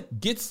public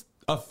gets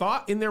a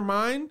thought in their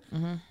mind,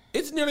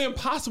 it's nearly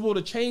impossible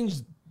to change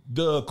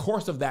the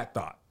course of that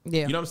thought.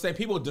 Yeah. You know what I'm saying?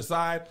 People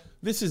decide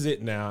this is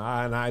it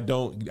now. And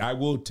I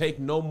will take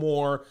no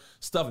more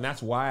stuff. And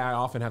that's why I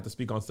often have to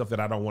speak on stuff that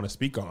I don't want to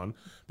speak on,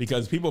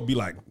 because people be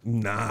like,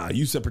 nah,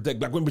 you said protect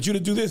black women, but you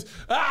didn't do this.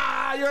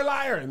 You're a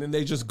liar. And then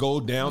they just go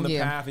down the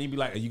path, and you be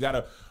like, you got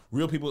to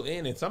reel people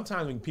in. And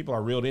sometimes when people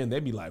are reeled in, they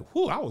be like,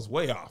 whew, I was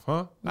way off,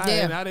 huh? I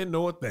didn't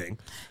know a thing.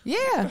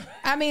 Yeah.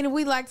 I mean,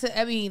 we like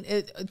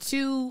to,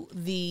 to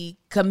the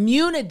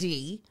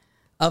community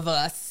of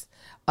us,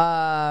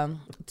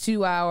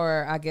 to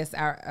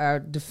our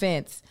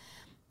defense,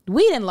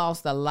 we done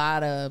lost a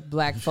lot of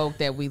black folk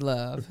that we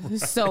love.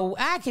 So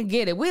I can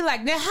get it. We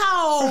like, now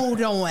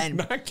hold on.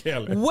 Not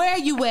Kelly. Where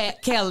you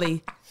at,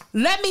 Kelly?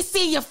 Let me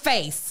see your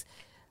face.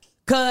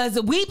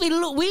 Cause we been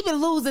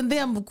losing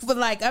them for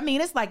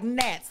it's like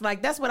gnats.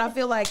 Like that's what I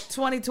feel like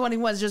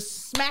 2021 is,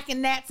 just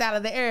smacking gnats out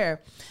of the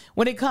air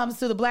when it comes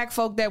to the black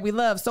folk that we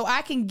love. So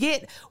I can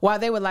get why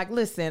they were like,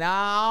 listen,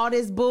 all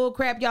this bull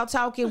crap y'all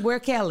talking, where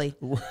Kelly?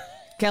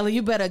 Kelly,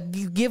 you better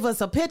give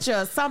us a picture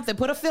or something.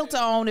 Put a filter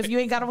on if you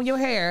ain't got on your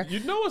hair.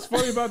 You know what's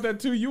funny about that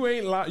too? You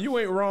ain't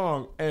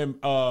wrong.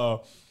 And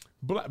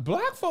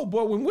black folk,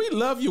 boy, when we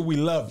love you, we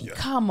love you.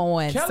 Come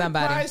on, Kelly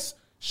somebody. Price,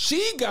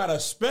 she got a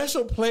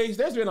special place.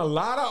 There's been a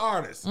lot of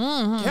artists.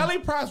 Mm-hmm. Kelly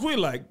Price, we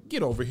like,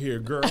 get over here,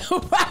 girl.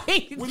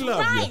 Right. We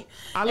love you.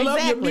 I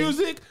love your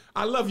music.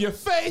 I love your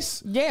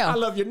face. Yeah. I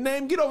love your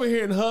name. Get over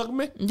here and hug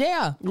me.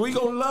 Yeah. We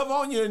gonna love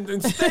on you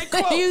and stay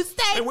close. You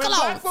stay and when close.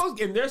 Black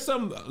folks, and there's a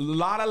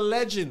lot of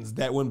legends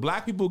that when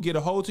black people get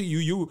a hold to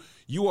you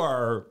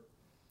are,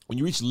 when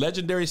you reach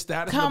legendary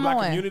status in the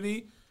black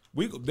community,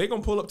 they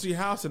gonna pull up to your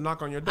house and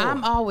knock on your door.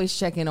 I'm always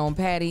checking on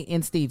Patty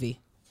and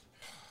Stevie.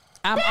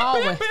 I'm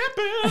always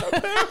stop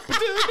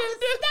doing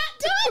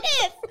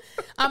it.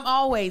 I'm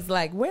always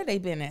like, where they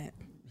been at?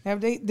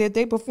 Did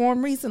they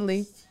perform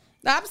recently?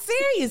 I'm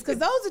serious, because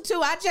those are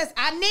two.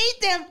 I need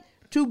them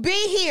to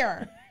be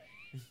here.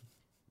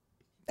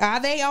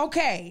 Are they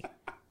okay?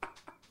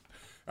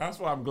 That's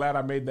why I'm glad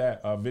I made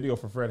that video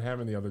for Fred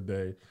Hammond the other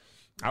day.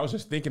 I was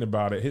just thinking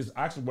about it.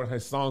 When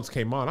his songs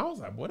came on, I was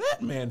like, well,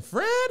 that man,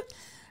 Fred,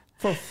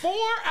 for 4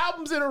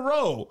 albums in a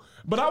row.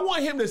 But I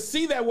want him to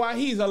see that while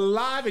he's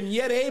alive and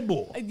yet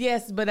able.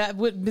 Yes, but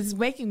what's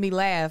making me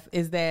laugh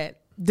is that,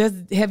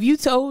 have you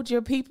told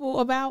your people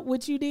about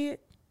what you did?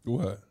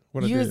 What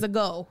years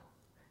ago?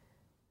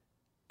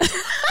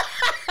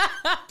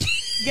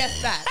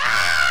 Guess not.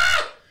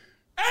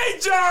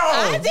 Angel!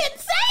 I didn't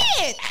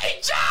say it.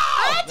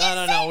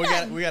 Angel!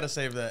 No. We gotta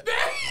save that.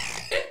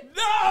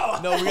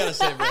 No, we gotta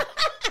save that.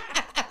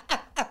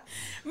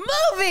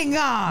 Moving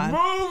on.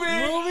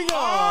 Moving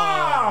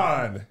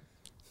on.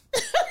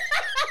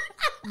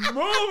 You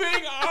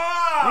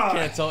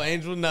can't tell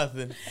Angel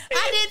nothing.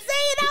 I didn't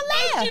say it out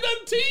loud. She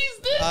done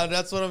teased it.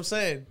 That's what I'm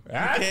saying.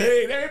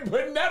 They ain't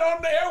putting that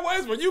on the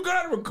airways, but you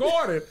got it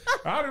recorded.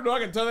 I don't even know I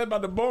can tell that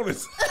about the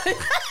bonus.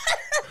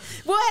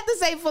 We'll have to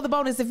save for the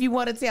bonus if you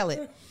want to tell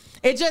it.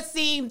 It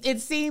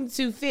seemed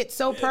to fit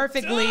so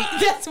perfectly.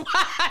 That's why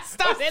I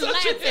started laughing. I'm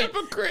such a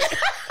hypocrite.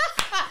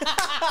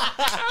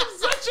 I'm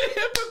such a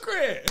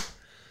hypocrite.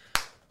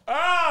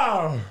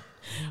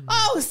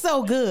 Oh,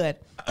 so good.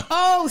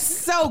 Oh,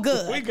 so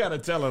good. We gotta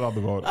tell it on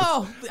the bonus.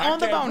 Oh, on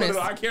the bonus.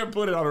 I can't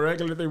put it on a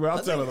regular thing, but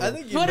I'll tell it. I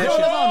think you put it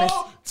on the bonus.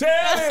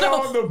 Tell it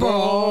on the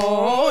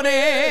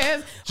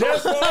bonus.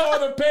 Just for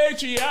the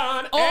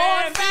Patreon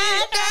and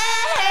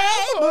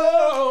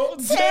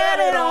tell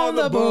it on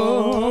the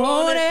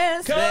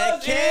bonus.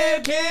 Cause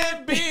it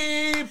can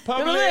be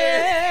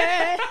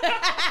public.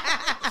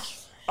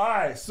 All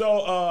right,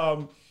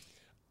 so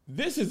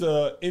this is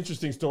an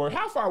interesting story.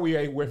 How far are we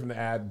away from the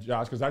ad,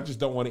 Josh? Because I just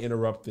don't want to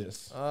interrupt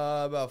this.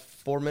 About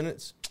 4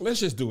 minutes. Let's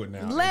just do it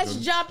now. Let's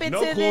jump into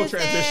this. No cool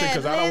transition,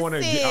 because I don't want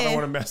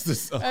to mess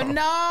this up.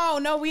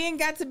 No, we ain't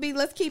got to be.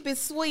 Let's keep it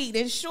sweet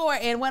and short.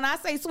 And when I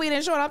say sweet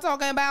and short, I'm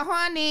talking about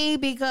honey,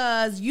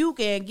 because you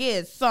can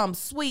get some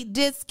sweet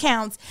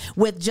discounts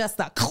with just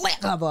a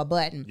click of a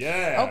button.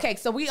 Yeah. Okay,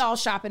 so we all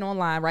shopping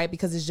online, right?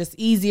 Because it's just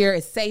easier,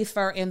 it's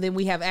safer, and then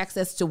we have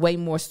access to way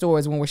more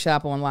stores when we're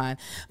shopping online.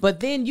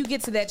 But then you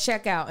get to that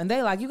checkout, and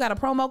they like, you got a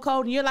promo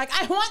code, and you're like,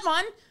 I want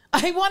one.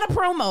 I want a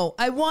promo.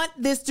 I want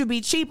this to be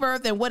cheaper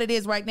than what it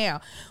is right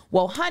now.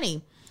 Well,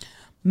 Honey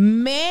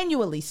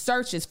manually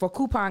searches for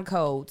coupon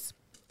codes.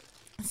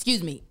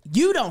 Excuse me.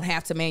 You don't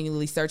have to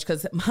manually search,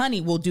 because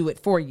Honey will do it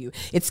for you.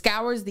 It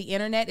scours the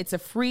internet. It's a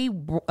free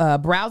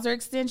browser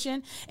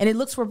extension, and it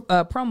looks for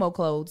promo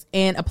codes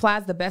and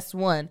applies the best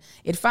one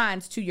it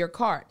finds to your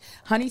cart.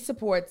 Honey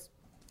supports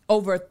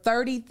over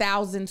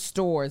 30,000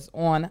 stores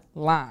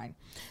online.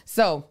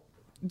 So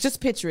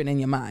just picture it in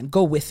your mind.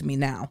 Go with me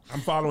now.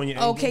 I'm following you,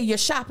 Angel. Okay, you're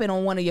shopping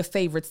on one of your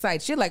favorite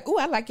sites. You're like, ooh,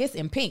 I like this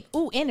in pink.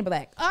 Ooh, in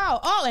black.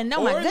 Oh, and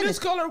no, my goodness. In this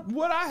color,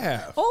 what I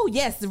have. Oh,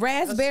 yes,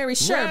 raspberry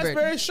sherbet.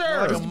 Raspberry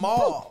sherbet. Like a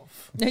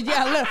mauve.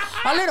 Yeah,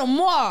 a little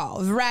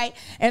mauve, right?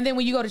 And then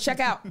when you go to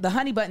check out, the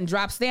Honey button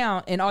drops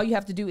down, and all you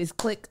have to do is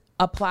click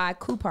apply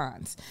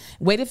coupons.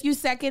 Wait a few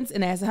seconds,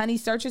 and as Honey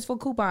searches for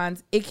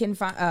coupons, it can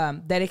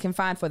find that it can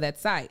find for that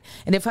site.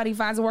 And if Honey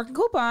finds a working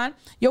coupon,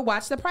 you'll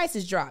watch the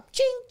prices drop.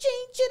 Ching,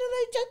 ching, ching,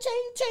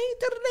 ching, ching.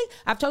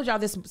 I've told y'all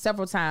this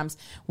several times.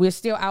 We're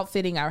still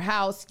outfitting our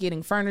house,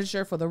 getting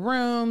furniture for the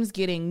rooms,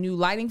 getting new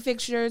lighting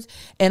fixtures,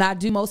 and I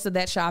do most of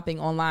that shopping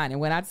online. And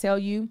when I tell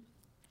you,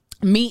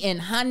 me and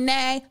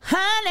Honey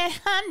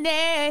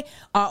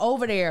are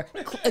over there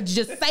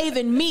just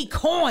saving me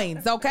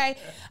coins, okay?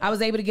 I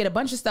was able to get a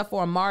bunch of stuff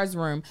for a Mars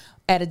room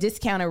at a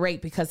discounted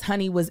rate because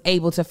Honey was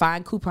able to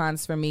find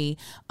coupons for me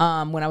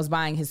when I was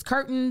buying his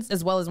curtains,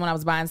 as well as when I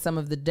was buying some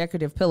of the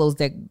decorative pillows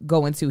that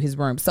go into his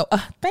room. So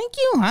thank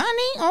you,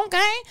 Honey,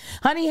 okay?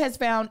 Honey has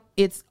found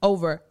its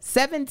over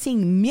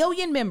 17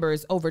 million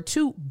members, over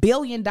 $2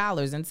 billion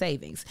in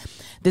savings.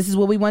 This is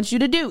what we want you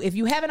to do. If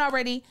you haven't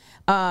already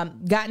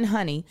gotten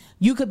Honey,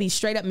 you could be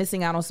straight up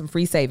missing out on some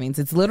free savings.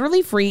 It's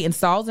literally free,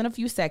 installs in a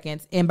few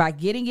seconds, and by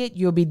getting it,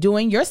 you'll be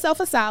doing yourself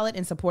a solid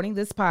and supporting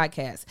this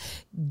podcast.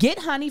 Get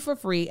Honey for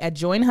free at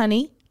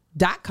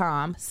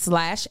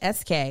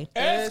joinhoney.com/SK.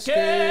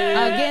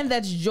 Again,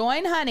 that's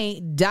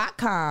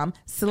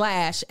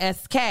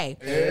joinhoney.com/SK.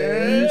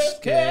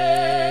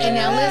 And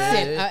now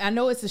listen, I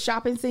know it's the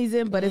shopping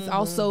season, but it's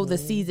also the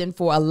season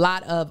for a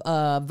lot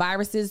of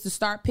viruses to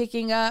start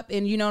picking up.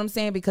 And you know what I'm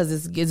saying? Because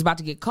it's about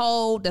to get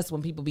cold. That's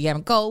when people be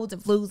having colds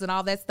and flus and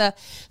all that stuff.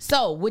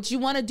 So what you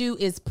want to do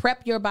is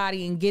prep your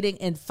body and getting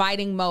in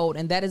fighting mode.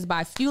 And that is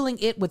by fueling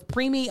it with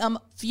premium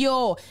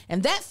fuel.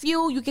 And that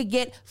fuel you could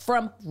get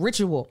from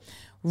Ritual.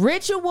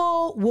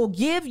 Ritual will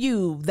give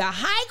you the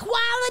high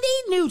quality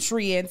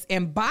nutrients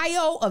in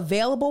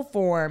bioavailable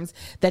forms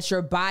that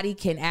your body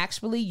can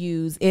actually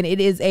use. And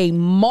it is a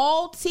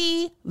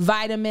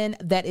multivitamin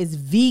that is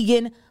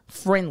vegan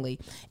friendly.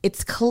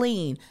 It's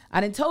clean.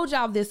 I done told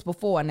y'all this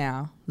before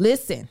now.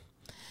 Listen.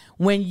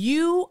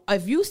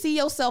 If you see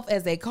yourself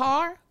as a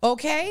car,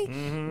 okay,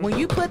 when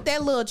you put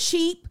that little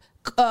cheap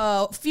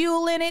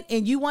fuel in it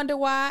and you wonder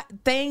why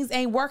things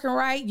ain't working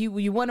right,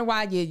 you wonder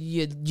why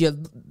you're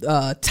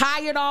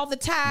tired all the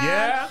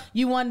time,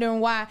 you wondering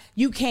why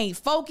you can't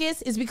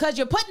focus, it's because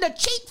you're putting the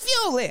cheap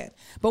fuel in.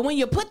 But when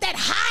you put that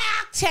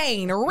high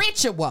octane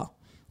Ritual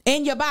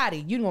in your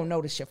body, you're going to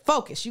notice your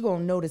focus. You're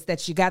going to notice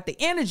that you got the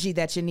energy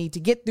that you need to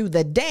get through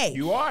the day.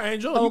 You are,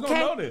 Angel. You're going to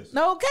notice. Okay,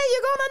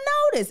 you're going to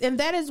notice. And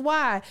that is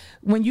why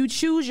when you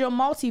choose your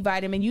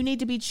multivitamin, you need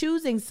to be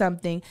choosing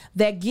something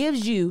that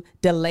gives you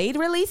delayed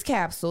release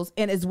capsules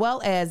and as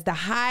well as the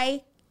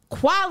high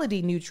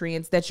quality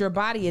nutrients that your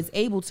body is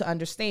able to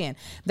understand.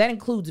 That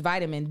includes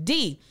vitamin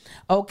D.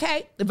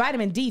 Okay,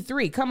 vitamin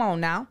D3. Come on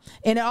now.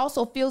 And it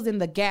also fills in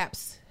the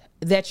gaps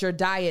that your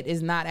diet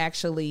is not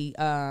actually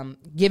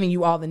giving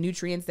you all the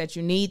nutrients that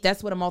you need.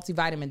 That's what a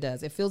multivitamin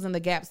does. It fills in the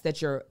gaps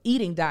that your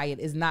eating diet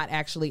is not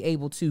actually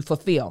able to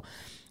fulfill.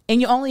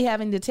 And you're only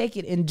having to take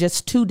it in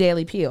just 2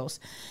 daily pills.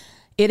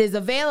 It is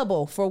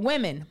available for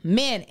women,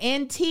 men,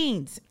 and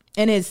teens,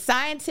 and is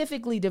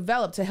scientifically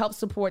developed to help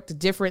support the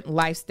different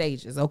life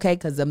stages, okay?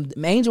 Because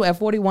Angel at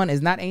 41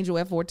 is not Angel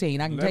at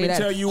 14. I can tell you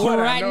that. Let me tell you what,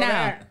 right I know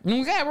now. that.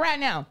 Okay, right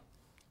now.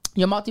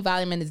 Your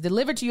multivitamin is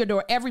delivered to your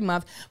door every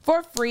month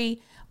for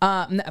free.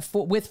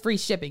 With free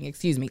shipping,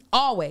 excuse me.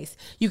 Always.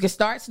 You can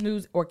start,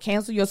 snooze, or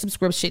cancel your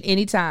subscription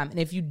anytime. And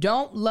if you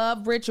don't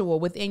love Ritual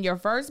within your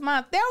first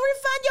month, they'll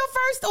refund your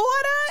first order.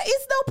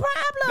 It's no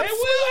problem. They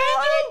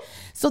will.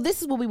 So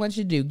this is what we want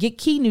you to do. Get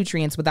key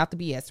nutrients without the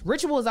BS.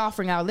 Ritual is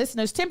offering our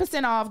listeners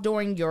 10% off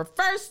during your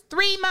first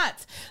 3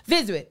 months.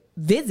 Visit,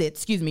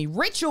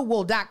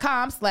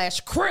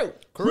 ritual.com/crew.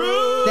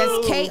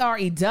 That's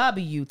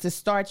KREW to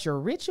start your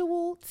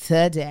ritual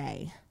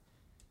today.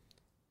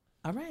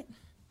 All right.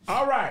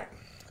 All right.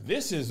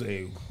 This is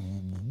a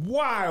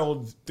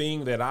wild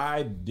thing that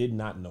I did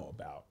not know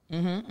about.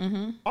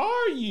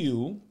 Are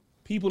you,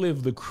 people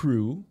of the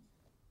crew,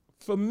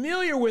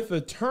 familiar with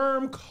a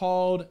term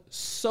called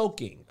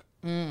soaking?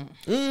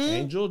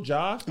 Angel,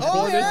 Josh,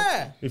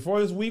 before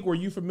this week, were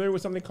you familiar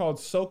with something called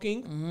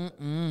soaking?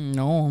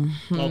 No.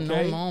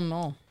 Okay.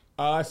 No.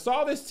 I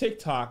saw this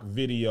TikTok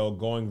video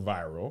going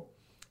viral.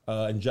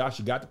 And Josh,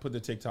 you got to put the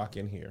TikTok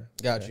in here.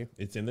 Got you.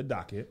 It's in the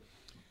docket.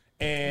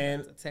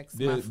 And Text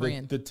my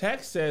friend. The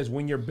text says,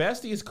 when your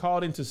bestie is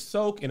called in to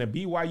soak in a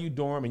BYU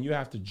dorm and you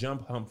have to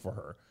jump hump for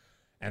her.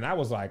 And I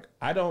was like,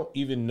 I don't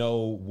even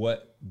know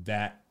what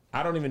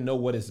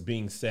is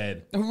being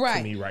said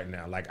to me right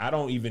now. Like, I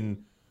don't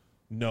even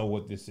know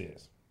what this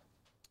is.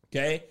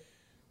 Okay?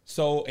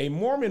 So a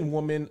Mormon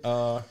woman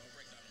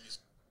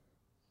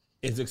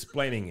is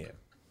explaining it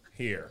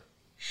here.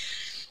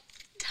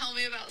 Tell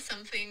me about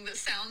something that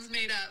sounds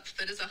made up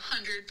but is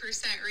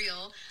 100%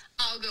 real.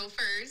 I'll go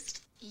first.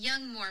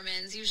 Young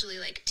Mormons, usually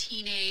like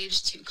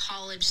teenage to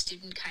college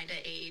student kind of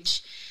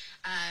age,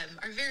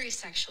 are very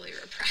sexually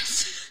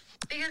repressed.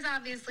 Because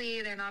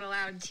obviously they're not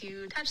allowed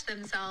to touch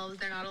themselves.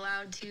 They're not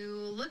allowed to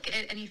look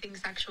at anything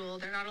sexual.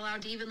 They're not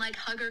allowed to even like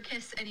hug or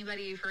kiss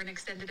anybody for an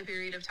extended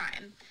period of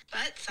time.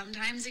 But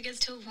sometimes it gets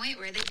to a point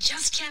where they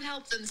just can't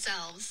help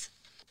themselves.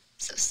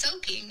 So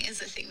soaking is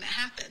a thing that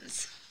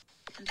happens.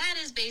 That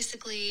is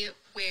basically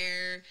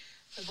where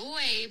the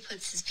boy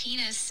puts his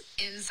penis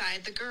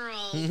inside the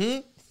girl,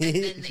 and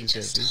then they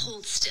just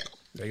hold still.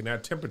 Taking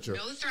that temperature.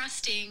 No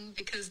thrusting,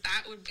 because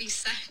that would be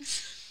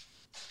sex.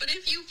 But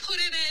if you put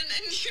it in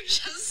and you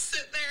just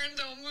sit there and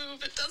don't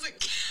move, it doesn't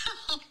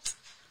count.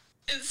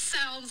 It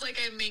sounds like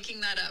I'm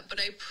making that up, but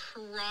I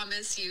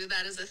promise you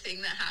that is a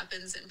thing that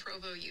happens in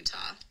Provo,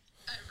 Utah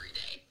every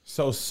day.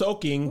 So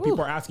soaking,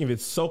 people are asking if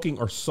it's soaking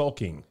or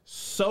sulking.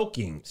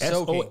 Soaking.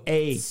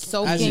 S-O-A.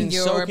 As in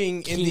your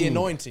soaking in the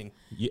anointing.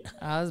 Yeah.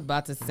 I was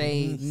about to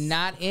say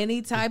not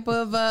any type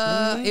of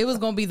it was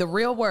gonna be the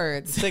real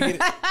words.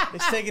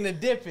 It's taking a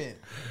dip in.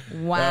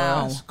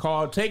 Wow. It's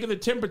called taking the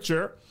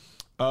temperature.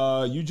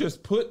 You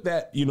just put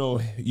that, you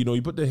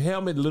put the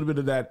helmet, a little bit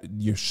of that,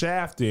 your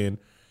shaft in,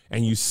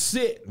 and you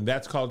sit. And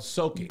that's called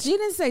soaking. She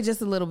didn't say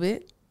just a little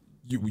bit.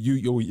 You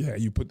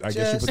put. I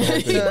guess you put the whole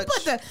You thing.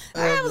 put the.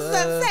 I was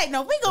gonna say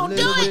no. We gonna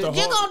do it.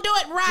 You're gonna do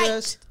it right.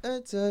 Just a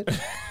touch.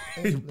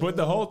 You put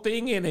the whole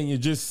thing in and you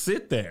just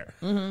sit there.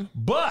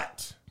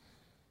 But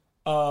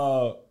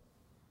the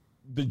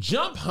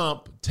jump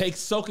hump takes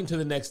soaking to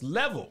the next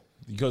level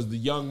because the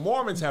young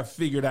Mormons have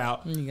figured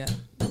out You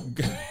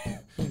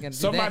gotta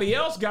somebody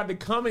else got to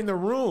come in the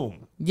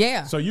room.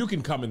 Yeah. So you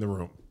can come in the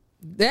room.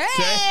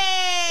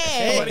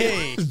 Hey. Somebody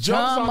else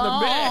jumps Come on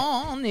the bed.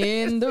 on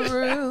in the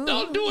room.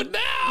 Don't do it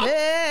now.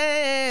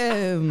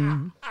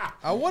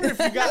 I wonder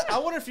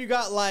if you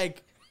got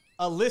like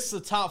a list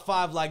of top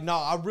 5. Like, no,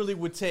 I really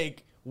would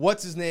take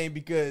what's his name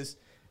because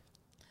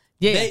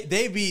Yeah.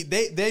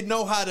 they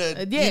know how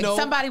to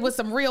Somebody with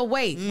some real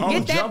weight. Oh,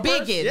 Get that jumpers?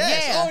 biggin.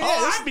 Yes. Yeah.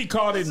 Oh, I'd be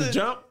called in to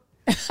jump.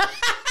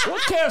 What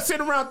Kev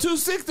sitting around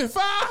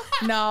 265?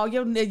 No,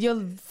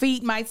 your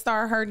feet might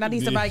start hurting. I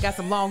need somebody got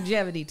some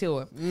longevity to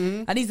it.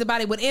 I need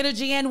somebody with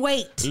energy and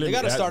weight. They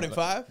got a starting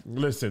 5.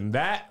 Listen,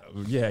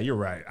 you're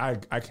right.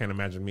 I can't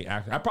imagine me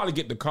acting. I probably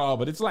get the call,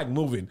 but it's like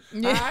moving.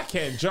 I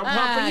can't jump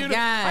hump for you.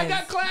 I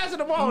got class in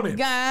the morning.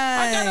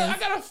 Guys. I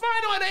got a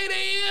final at 8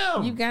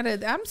 a.m. You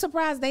gotta. I'm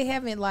surprised they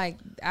haven't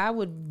I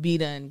would be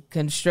done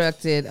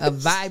constructed a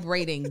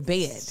vibrating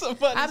bed.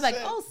 I'm like,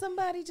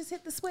 somebody just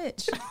hit the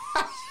switch.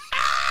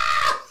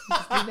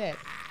 Let's do that.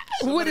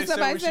 What did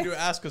somebody say? We should do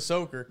Ask a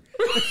Soaker.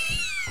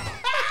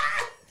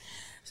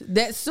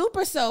 That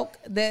super soak,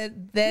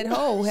 that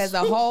hole has a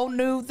whole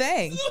new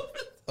thing.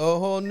 A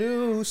whole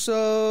new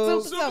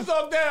soak. Super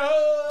soak that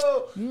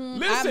hole.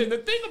 Listen, the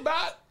thing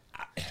about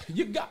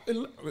you got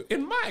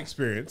in my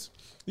experience,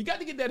 you got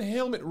to get that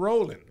helmet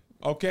rolling.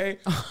 Okay,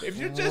 if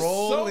you're just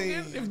soaking,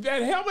 if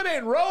that helmet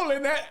ain't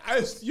rolling,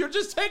 you're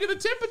just taking the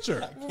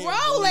temperature.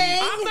 Rolling.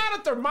 I'm not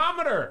a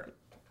thermometer.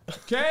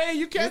 Okay,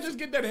 you can't just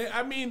get that.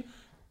 I mean,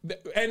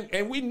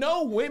 and we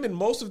know women.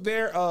 Most of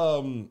their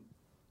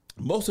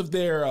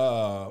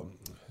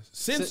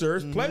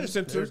sensors,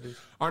 pleasure sensors,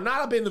 are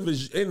not up in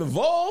the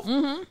vulve.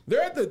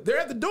 They're at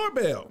the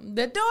doorbell.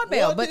 The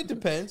doorbell, but it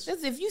depends.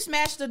 If you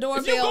smash the If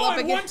doorbell you go up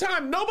in against, one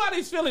time,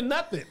 nobody's feeling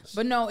nothing.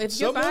 but no, if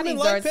your Some women bodies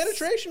like are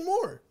penetration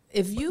more.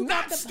 if you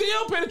got Not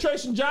still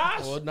penetration,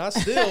 Josh. Well, not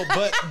still,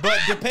 but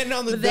depending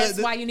on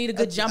that's why you need a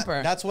good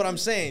jumper. That's what I'm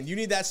saying. You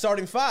need that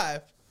starting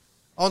 5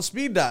 on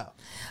speed dial.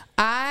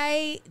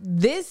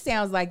 This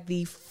sounds like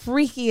the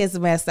freakiest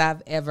mess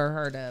I've ever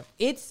heard of.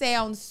 It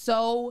sounds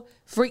so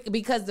freak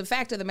because the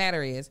fact of the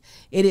matter is,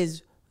 it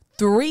is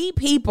 3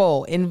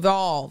 people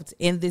involved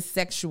in this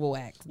sexual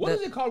act. What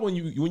is it called when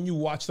you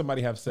watch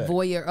somebody have sex?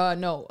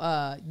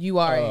 Voyeur. You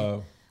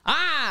are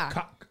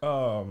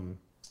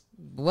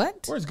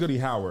what? Where's Goody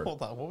Howard?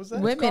 Hold on, what was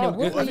that? Wait a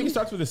minute. I think it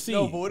starts with a C.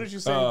 No, but what did you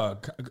say?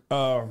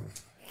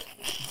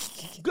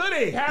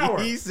 Goody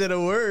Howard. He said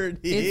a word.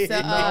 It's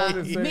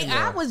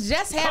I was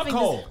just having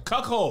this.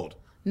 Cuckold.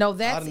 No,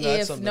 that's I know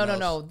that's if something no.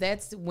 else.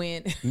 That's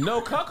when.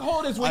 No,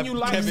 cuckold is when you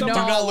like Kevin, somebody.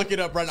 do not look it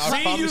up right now.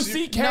 I promise you.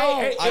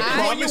 C-U-C-K. I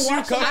promise you,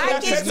 cuckold I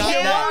is can not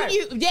tell that.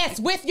 you. Yes,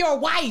 with your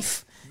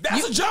wife.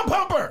 That's a jump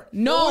humper.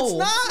 No, it's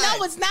not.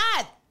 No, it's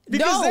not.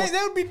 Because no.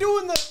 they would be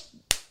doing the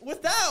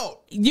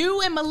without.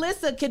 You and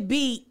Melissa could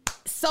be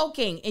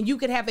soaking, and you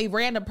could have a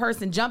random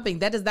person jumping.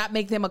 That does not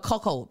make them a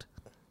cuckold.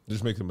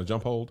 Just makes him a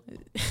jump hold.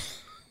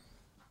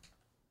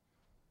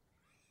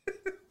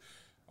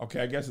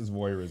 Okay, I guess it's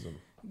voyeurism.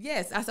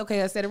 Yes, that's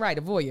okay. I said it right.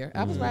 A voyeur.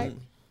 I was right.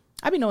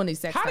 I be knowing these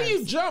sex How do terms.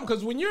 you jump?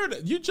 Because when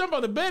you jump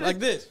on the bed Like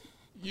this.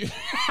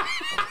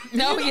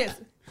 No, yes.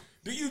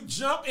 Do you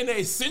jump in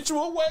a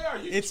sensual way? Or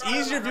you It's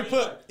easier if you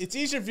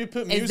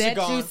put Is music that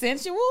on. too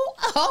sensual?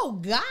 Oh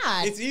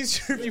God. It's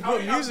easier if you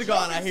put music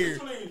on, I hear.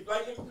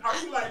 Are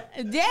you like?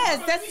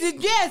 Yes,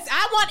 yes.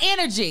 I want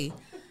energy.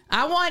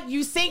 I want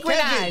you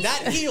synchronized. Kevin,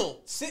 that heel.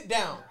 Sit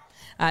down.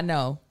 I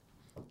know.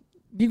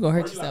 You gonna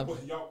hurt Are you yourself.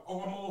 like, I'm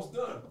almost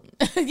done.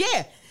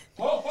 Yeah.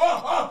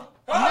 Oh.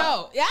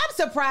 No, I'm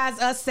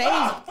surprised us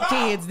saved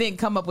kids didn't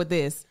come up with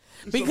this.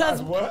 Because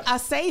Surprised what? our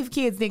saved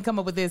kids didn't come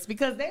up with this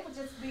because they would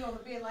just be on the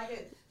bed like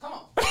this. Come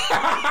on.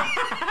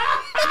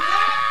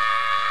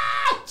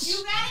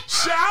 You got it?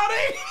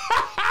 Shouting?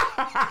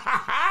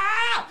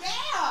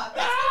 Yeah,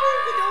 that's what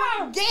we were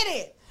doing. Get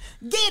it.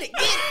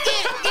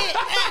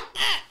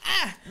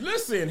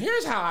 Listen,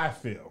 here's how I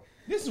feel.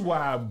 This is why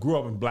I grew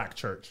up in black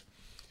church.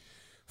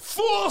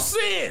 Full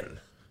sin.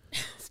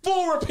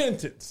 Full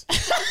repentance.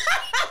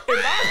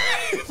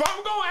 if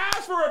I'm going to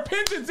ask for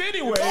repentance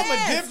anyway, I'm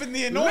a dip in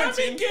the anointing. let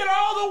me get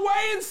all the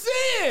way in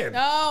sin.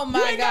 Oh, my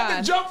You ain't got God.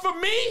 to jump for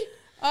me.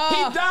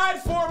 He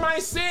died for my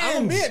sins. I'm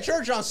going to be at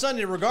church on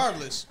Sunday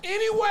regardless.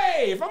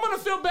 Anyway, if I'm going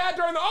to feel bad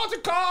during the altar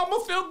call, I'm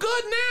going to feel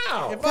good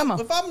now.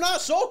 If I'm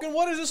not soaking,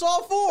 what is this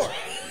all for?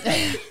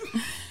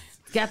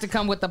 Got to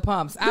come with the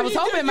pumps. I was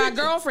hoping my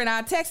girlfriend,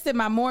 I texted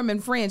my Mormon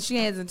friend, she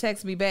hasn't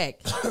texted me back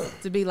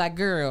to be like,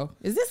 girl,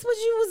 is this what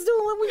you was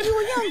doing when you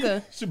were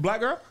younger? She a black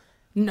girl?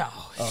 No,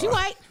 she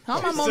white.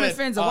 All my Mormon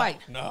friends are white.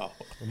 No.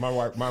 My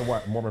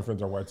Mormon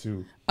friends are white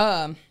too.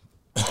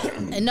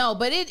 No,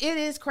 but it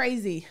is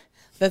crazy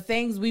the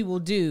things we will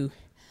do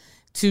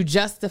to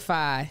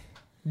justify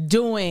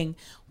doing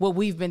what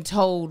we've been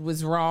told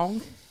was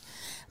wrong.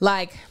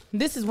 Like,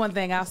 this is one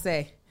thing I'll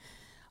say.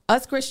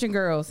 Us Christian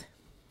girls,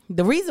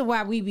 the reason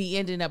why we be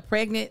ending up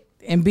pregnant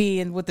and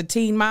being with the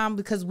teen mom,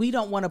 because we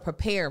don't want to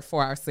prepare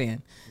for our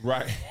sin.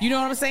 Right. You know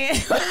what I'm saying?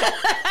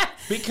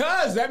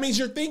 Because that means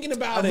you're thinking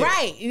about it.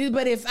 Right.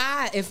 But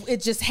if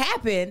it just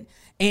happened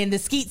and the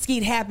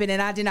skeet happened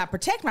and I did not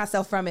protect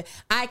myself from it,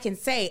 I can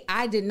say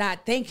I did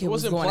not think it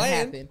was wasn't going to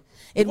planned. happen.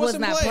 It was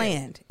wasn't not planned.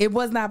 planned. It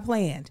was not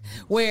planned.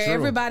 Where True.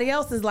 everybody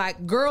else is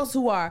like, girls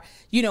who are,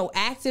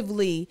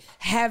 actively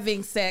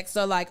having sex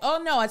are like,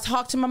 oh no, I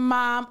talked to my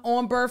mom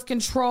on birth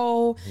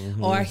control,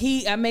 or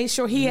I made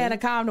sure he had a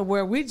condom.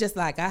 Where we just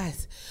like,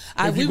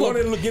 If you want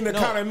to look in the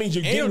condom, it means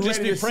you're getting Ain't just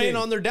ready be to praying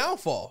sin. on their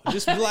downfall.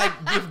 Just be like,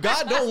 if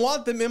God don't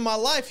want them in my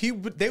life, they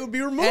would be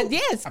removed.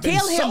 yes, I've been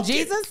kill him, soaking.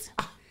 Jesus.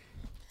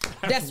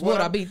 That's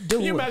what I be doing.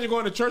 Can you imagine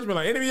going to church and be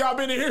like, any of y'all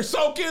been in here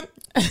soaking?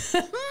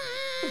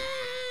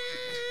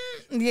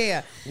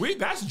 Yeah.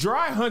 That's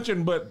dry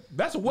hunching, but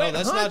that's wet No,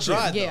 that's hunching.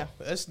 not dry. Yeah.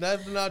 Though. That's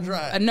not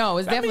dry. No,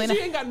 it's That definitely means not.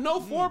 you ain't got no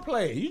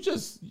foreplay. You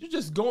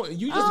just going.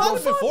 You just Oh,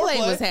 going. been foreplay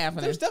foreplay. was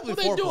happening. There's What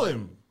definitely they foreplay.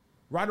 doing?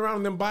 Riding around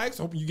on them bikes,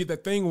 hoping you get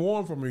that thing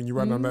warm from when you're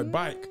riding on that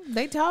bike.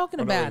 They talking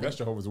Oh, no, about that's it.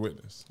 Jehovah's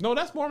Witness. No,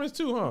 that's Mormons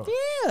too, huh?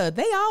 Yeah,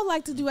 they all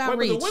like to do Wait, but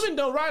outreach. the women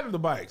don't ride on the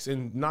bikes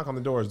and knock on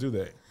the doors, do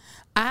they? You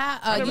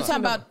talking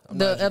about I'm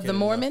the not of the educated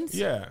Mormons?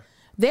 Yeah.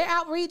 Their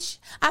outreach.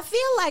 I feel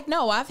like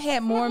no. I've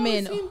had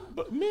Mormon I've seen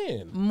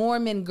men.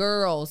 Mormon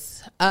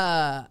girls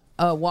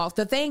walk.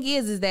 The thing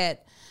is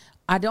that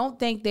I don't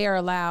think they're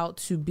allowed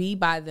to be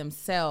by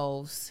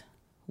themselves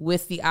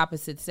with the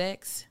opposite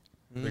sex.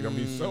 They're gonna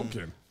be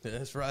soaking.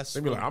 That's right.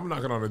 They be like, I'm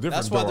knocking on a different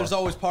That's door. why there's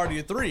always party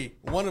of three.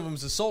 One of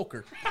them's a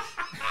sulker.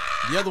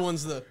 The other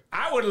one's the.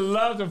 I would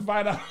love to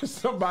find out if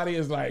somebody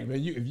is like,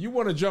 man, if you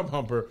want to jump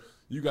humper,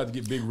 you got to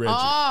get Big Reggie.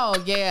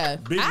 Oh yeah,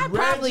 Big I Reggie.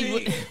 probably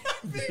would.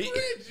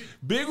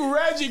 Big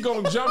Reggie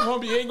gonna jump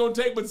hump. He ain't gonna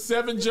take but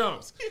 7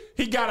 jumps.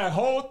 He got a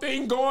whole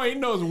thing going. He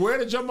knows where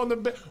to jump on the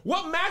bed.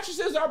 What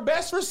mattresses are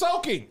best for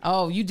soaking?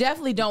 Oh, you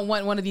definitely don't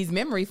want one of these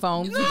memory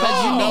foams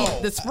because you No.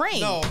 need the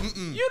spring. No.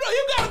 You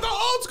gotta go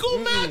old school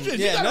mattress.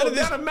 Yeah, you gotta none go of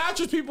this- down to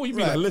mattress people. You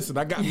be Right. like, listen,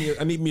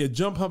 I need me a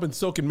jump hump and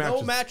soaking mattress.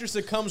 No mattress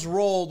that comes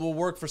rolled will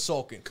work for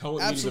soaking. Come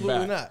with me to the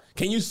Absolutely back. not.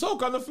 Can you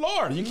soak on the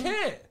floor? You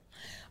can't.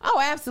 Oh,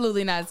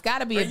 absolutely not. It's got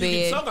to be a You can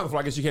bed. soak on the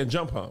floor. I guess you can't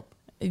jump hump.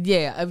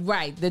 Yeah,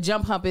 right. The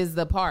jump hump is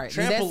the part.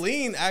 And that's-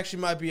 Trampoline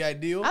actually might be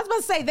ideal. I was about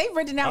to say they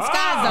renting out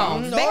sky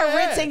zones. oh, They are yeah.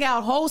 renting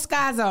out whole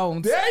sky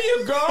zones There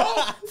you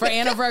go. for They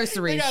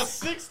anniversaries. got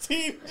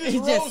 16 Just-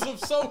 rows of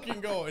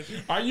soaking going.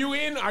 Are you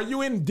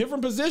in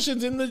different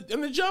positions in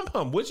the jump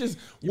hump? Which You're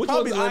was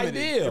probably limited.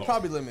 ideal? You're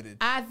probably limited.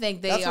 I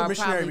think they That's where are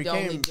missionary probably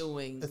only became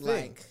doing a thing.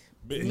 like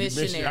Missionary.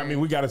 I missionary. mean,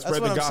 we got to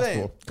spread That's the what I'm saying.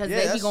 gospel. because Yeah,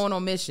 they be that's- going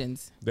on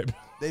missions.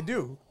 They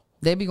do.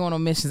 They be going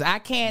on missions. I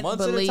can't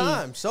Months believe at a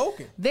time,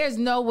 soaking. there's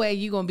no way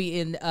you're gonna be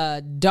in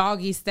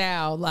doggy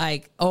style.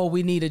 Like, oh,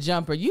 we need a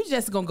jumper. You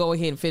just gonna go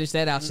ahead and finish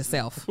that out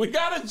yourself. We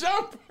got a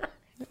jumper.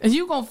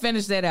 You gonna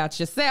finish that out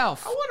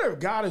yourself. I wonder if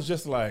God is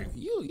just like,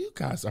 you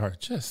guys are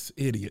just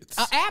idiots.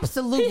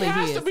 Absolutely, He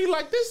has is. to be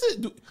like,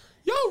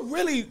 y'all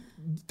really,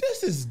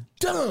 this is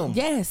dumb.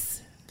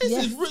 Yes. This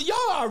Yes. is y'all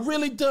are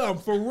really dumb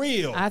for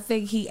real. I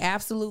think he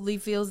absolutely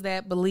feels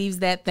that, believes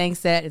that, thinks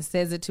that, and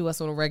says it to us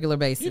on a regular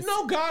basis. You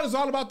know, God is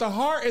all about the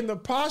heart and the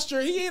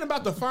posture. He ain't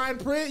about the fine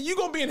print. You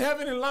gonna be in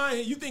heaven and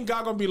lying. You think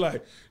God gonna be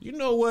like, you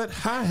know what?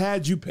 I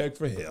had you pegged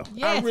for hell.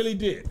 I Yes. really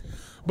did.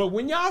 But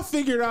when y'all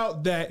figured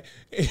out that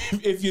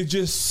if you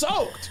just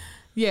soaked,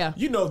 yeah.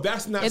 you know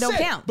that's not It don't safe.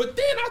 count. But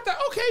then I thought,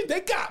 okay, they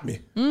got me.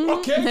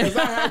 Okay, because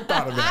I hadn't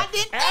thought of that. I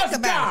didn't As think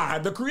about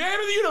God, the creator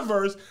of the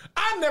universe,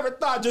 I never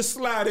thought just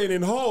slide in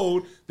and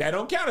hold. That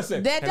don't count as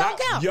safe. That And don't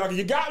count.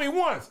 You got me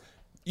once.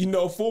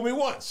 Fool me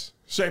once.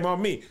 Shame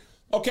on me.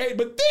 Okay,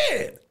 but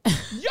then,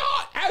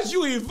 y'all, as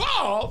you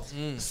evolve,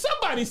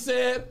 somebody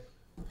said,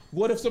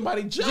 what if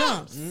somebody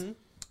jumps?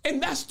 And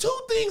that's 2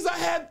 things I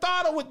hadn't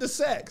thought of with the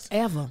sex.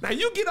 Ever. Now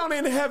you get on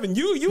into heaven.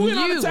 You in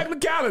on the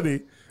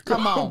technicality.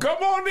 Come on.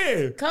 Come on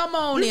in. Come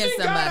on you in,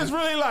 think somebody. God is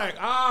really like,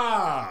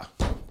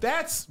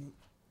 that's,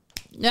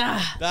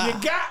 Ah.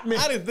 you got me.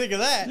 I didn't think of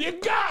that. You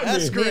got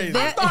That's me. crazy.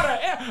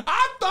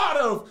 I thought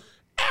of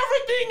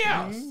everything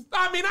else.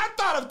 I mean, I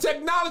thought of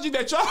technology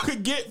that y'all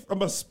could get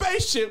from a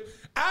spaceship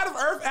out of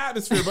Earth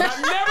atmosphere, but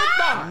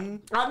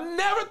I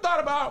never thought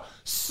about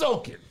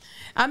soaking.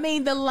 I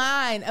mean, the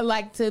line,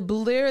 like to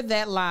blur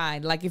that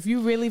line, like if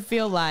you really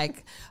feel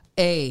like,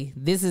 hey,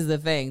 this is the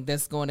thing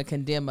that's going to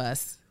condemn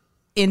us,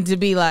 and to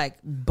be like,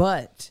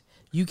 but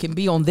you can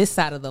be on this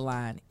side of the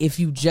line if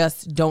you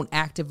just don't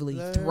actively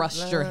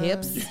thrust your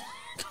hips.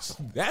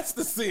 That's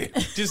the sin.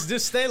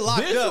 Just stay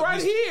locked This up.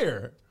 right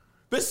here.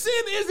 The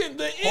sin isn't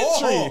the entry.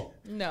 Oh.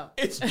 No.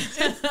 It's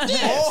this.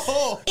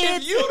 Oh.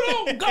 If you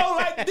don't go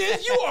like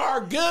this, you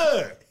are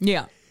good.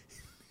 Yeah.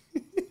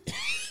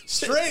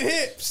 Straight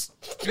hips.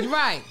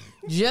 Right.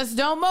 Just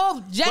don't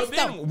move. Just But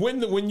don't.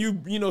 then when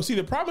you see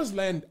the promised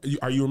land,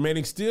 are you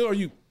remaining still? Or are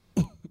you?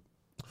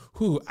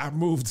 I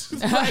moved.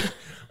 Like,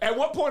 at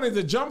what point is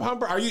the jump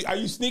humper? Are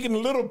you sneaking a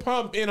little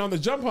pump in on the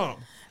jump hump?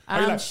 Are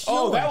you I'm like, sure.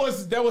 oh,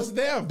 that was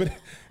them, but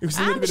it was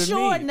a little I'm bit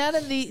sure of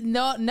me.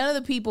 none of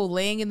the people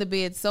laying in the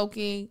bed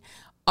soaking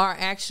are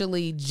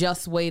actually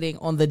just waiting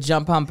on the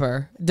jump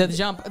humper. The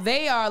jump.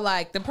 They are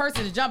like the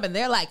person is jumping.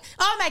 They're like,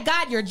 oh my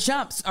God, your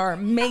jumps are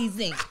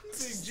amazing.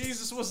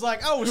 Jesus was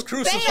like, I was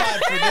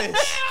crucified for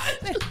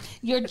this.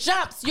 Your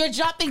jumps, you're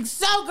jumping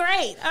so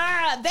great.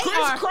 They Chris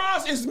are.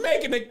 Cross is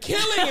making a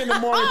killing in the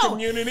Mormon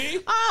community.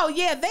 Oh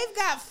yeah, they've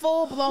got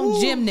full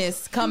blown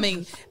gymnasts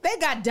coming. They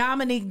got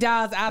Dominique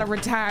Dawes out of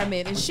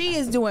retirement, and she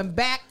is doing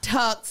back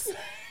tucks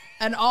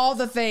and all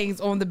the things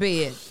on the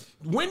bed.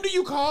 When do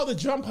you call the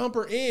jump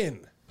humper in?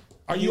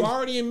 Are you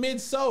already in mid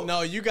soak?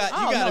 No, you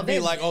got to be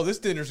like, oh, this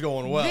dinner's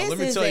going well. Let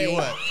me tell you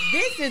what.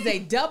 This is a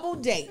double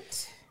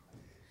date.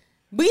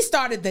 We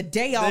started the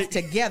day off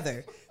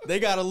together. They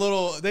got a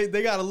little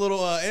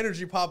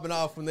energy popping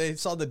off when they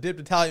saw the dipped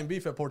Italian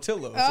beef at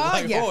Portillo's. So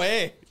like, yeah. oh,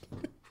 hey.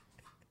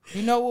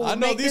 You know what? I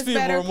know these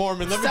people are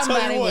Mormon. Let me tell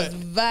Somebody you what. was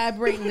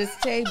vibrating this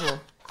table.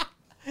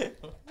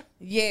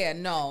 Yeah,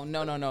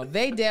 no.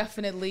 They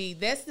definitely.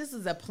 This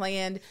is a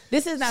planned.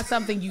 This is not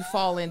something you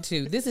fall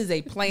into. This is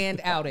a planned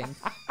outing.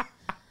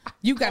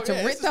 You got to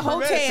rent the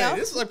hotel.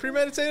 This is like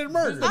premeditated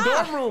murder. The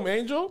dorm room,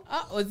 Angel.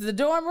 Oh, it's the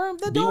dorm room.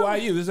 The dorm.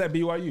 BYU. This is at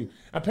BYU.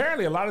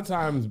 Apparently, a lot of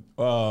times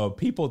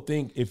people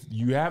think if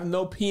you have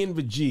no P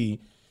and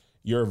G,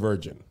 you're a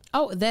virgin.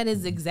 Oh, that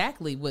is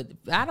exactly what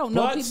I don't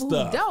know. Butt People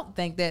stuff. who don't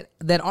think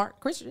that aren't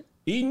Christian.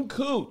 Eating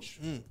cooch,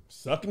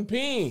 sucking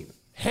peen,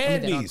 they're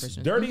not handies,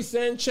 Christian. dirty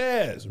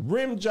Sanchez,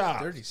 rim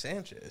job. Dirty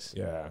Sanchez.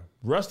 Yeah.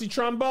 Rusty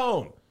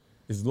trombone.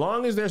 As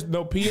long as there's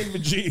no P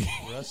and G.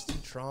 Rusty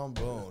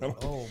trombone.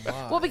 Oh,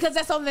 my. Well, because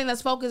that's the only thing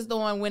that's focused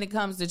on when it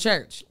comes to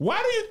church.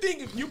 Why do you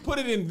think if you put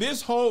it in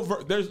this whole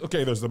there's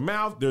the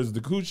mouth, there's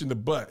the cooch and the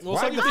butt. Well,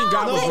 Why it's do you think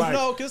God was like,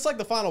 no, because it's like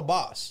the final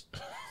boss.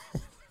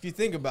 If you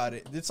think about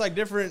it, it's like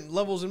different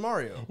levels in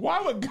Mario.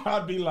 why would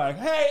God be like,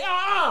 hey,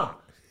 not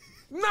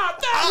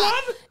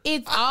that one,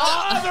 It's the all.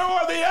 other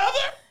or the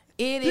other?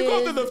 It You go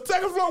is. through the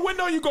second floor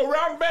window, you go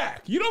round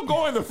back. You don't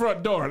go in the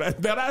front door.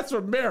 That's for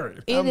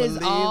married. It is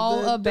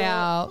all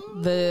about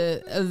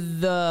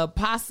the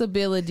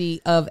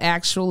possibility of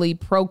actually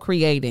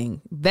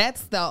procreating.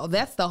 That's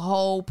the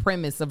whole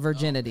premise of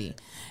virginity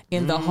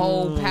and the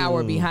whole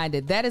power behind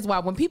it. That is why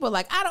when people are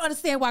like, I don't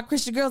understand why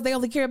Christian girls, they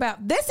only care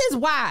about, this is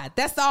why.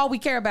 That's all we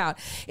care about.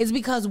 It's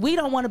because we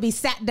don't want to be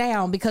sat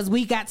down because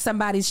we got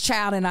somebody's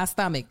child in our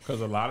stomach.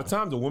 Because a lot of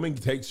times the woman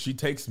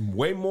takes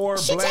way more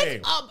She blame.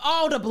 takes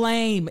all the blame.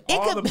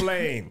 All the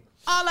blame.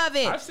 All of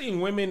it. I've seen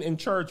women in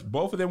church.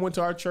 Both of them went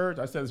to our church.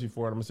 I said this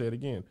before, and I'm going to say it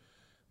again.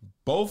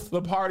 Both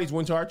the parties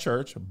went to our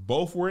church.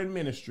 Both were in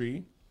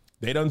ministry.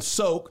 They done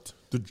soaked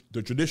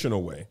the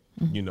traditional way.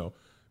 You know,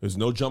 there's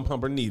no jump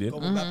humper needed.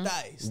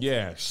 Baptized.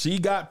 Yeah, she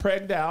got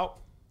pregged out.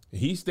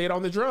 He stayed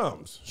on the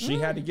drums. She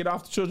had to get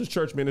off the children's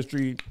church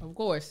ministry Of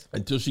course.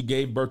 until she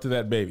gave birth to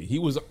that baby. He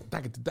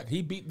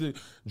beat the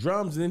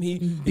drums and then he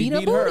Beat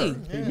her her. booty.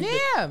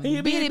 Yeah. He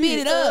Beat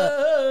it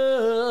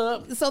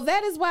up. So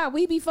that is why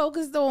we be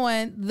focused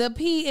on the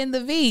P and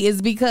the V,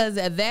 is because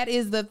that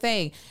is the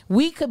thing.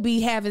 We could be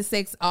having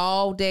sex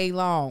all day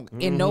long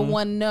and no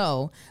one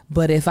know.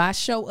 But if I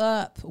show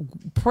up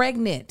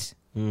pregnant,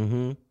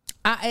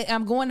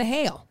 I'm going to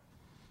hell.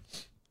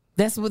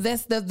 That's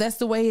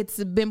the way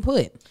it's been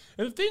put.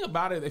 And the thing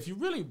about it, if you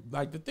really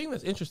like, the thing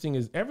that's interesting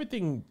is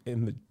everything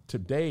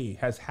today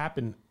has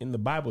happened in the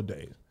Bible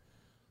days.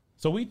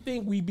 So we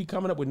think we be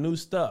coming up with new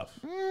stuff.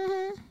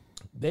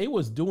 They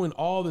was doing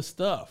all the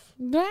stuff.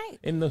 Right.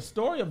 In the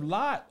story of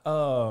Lot,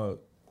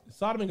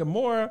 Sodom and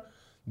Gomorrah,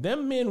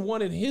 them men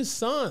wanted his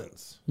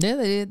sons. They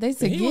said,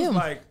 And he was give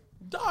like,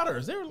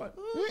 daughters. They were like,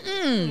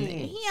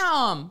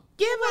 him.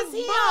 Give us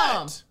him.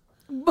 butt.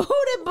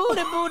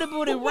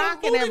 Booty,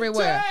 rocking Booty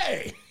everywhere.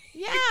 tay.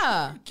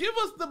 Yeah, Give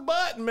us the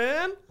butt,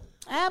 man. We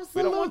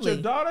absolutely. don't want your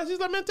daughter. She's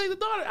like, man, take the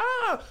daughter.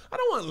 I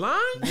don't want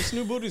lines. This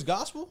new booty's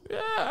gospel? Yeah,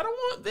 I don't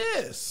want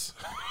this.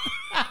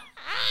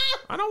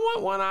 I don't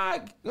want one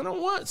eye. I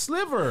don't want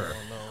sliver.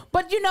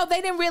 But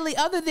they didn't really,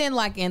 other than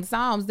like in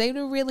Psalms, they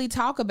didn't really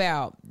talk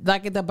about,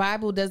 like the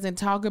Bible doesn't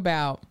talk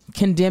about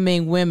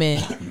condemning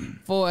women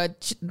for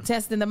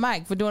testing the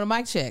mic, for doing a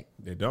mic check.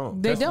 They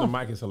don't. They Testing don't. the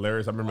mic is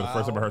hilarious. I remember the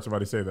first time I heard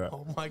somebody say that.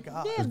 Oh my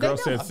god. Yeah, This they girl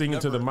don't. said singing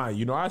to the mic.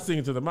 You know, I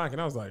sing to the mic,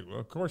 and I was like, well,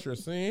 of course you're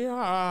singing.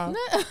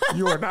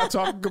 You are not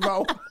talking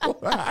about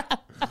The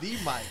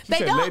mic. She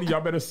said, don't. lady,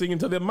 y'all better sing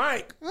into the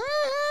mic.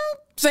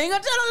 Sing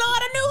unto the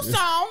Lord a new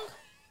song.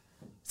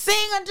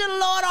 Sing unto the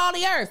Lord all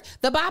the earth.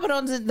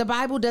 The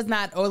Bible does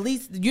not, or at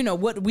least, you know,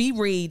 what we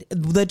read,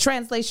 the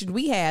translation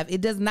we have,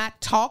 it does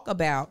not talk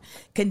about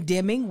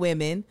condemning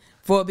women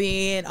for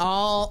being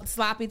all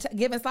sloppy,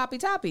 giving sloppy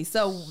toppy.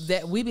 So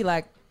that we be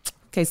like,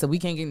 okay, so we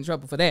can't get in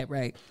trouble for that,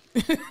 right?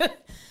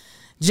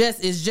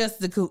 It's just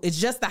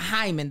the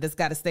hymen that's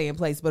got to stay in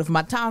place. But if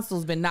my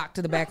tonsil's been knocked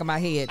to the back of my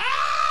head,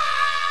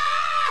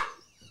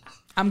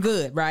 I'm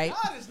good, right?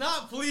 God is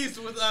not pleased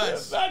with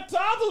us. That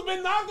tonsil's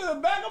been knocked to the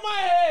back of my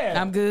head.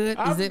 I'm good.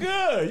 I'm Is it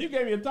good. You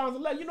gave me a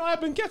tonsil. You know, I've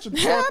been catching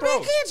I've been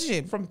throats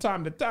catching. from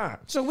time to time.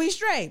 So we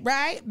straight,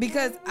 right?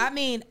 Because I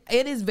mean,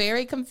 it is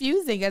very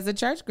confusing as a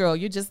church girl.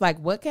 You're just like,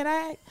 what can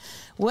I?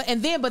 What?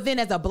 But then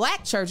as a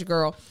black church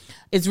girl,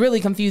 it's really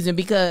confusing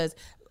because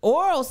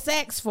oral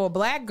sex for a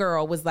black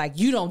girl was like,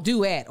 you don't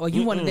do that, or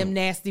you one of them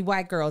nasty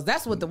white girls.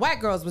 That's what the white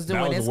girls was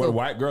doing. That in was what school.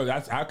 white girl.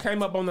 I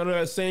came up under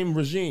that same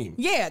regime.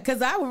 Yeah,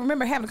 because I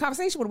remember having a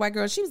conversation with a white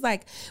girl. She was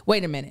like,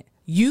 wait a minute.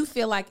 You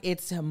feel like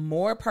it's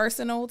more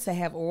personal to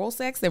have oral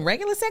sex than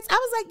regular sex? I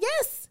was like,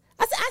 yes.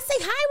 I said, I say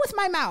hi with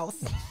my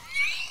mouth.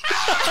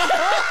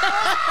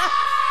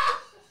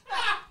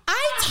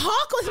 I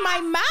talk with my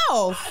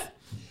mouth.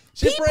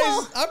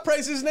 I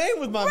praise his name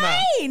with my mouth.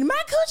 Right.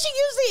 My coochie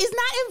usually is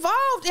not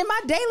involved in my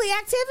daily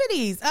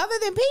activities other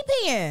than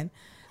pee-peeing.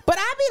 But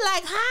I be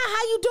like, hi,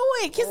 how you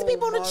doing? Kissing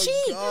people on the my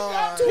cheek.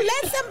 God. To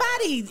let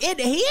somebody in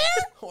here?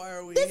 Why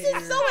are we This here?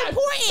 is so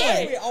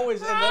important. We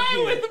always end up Hi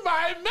here. with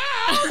my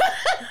mouth.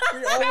 We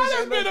Now always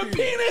there's end been a up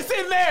here. penis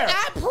in there.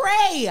 I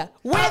pray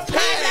with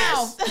my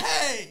mouth.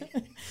 Hey.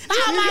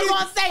 How am I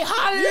going to say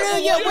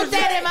hallelujah with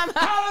that in my mouth?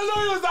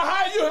 Hallelujah is the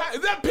high.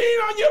 Is that peeing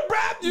on your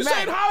breath? You Right.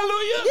 saying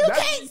hallelujah? You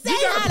can't say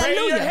You gotta pray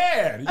in your hallelujah.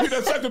 head. You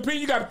done sucked the pee.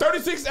 You got a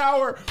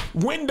 36-hour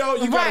window.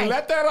 You gotta Right.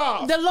 let that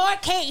off. The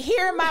Lord can't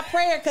hear my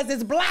prayer because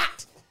it's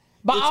blocked.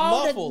 By It's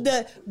all muffled.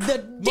 the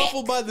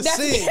Muffled by the that's-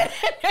 sin.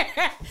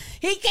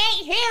 He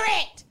can't hear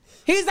it.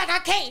 He's like, I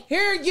can't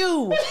hear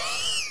you.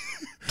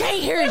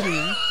 Can't hear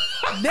you.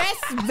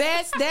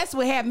 That's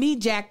what had me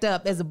jacked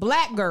up as a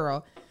black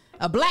girl,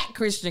 a black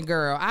Christian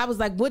girl. I was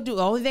like, the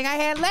only thing I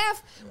had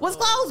left was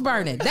clothes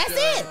burning. That's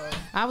it.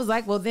 I was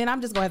like, well, then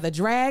I'm just gonna have to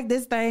drag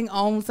this thing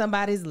on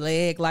somebody's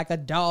leg like a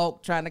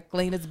dog trying to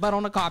clean its butt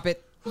on the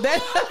carpet.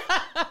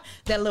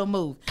 That little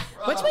move.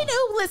 But we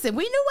knew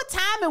what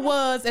time it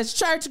was as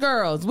church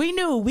girls. We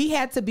knew we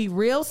had to be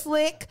real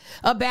slick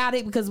about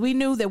it because we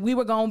knew that we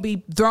were going to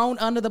be thrown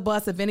under the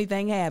bus if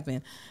anything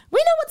happened. We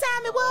knew what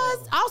time it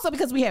was. Also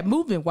because we had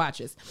movement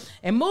watches.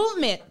 And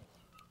movement,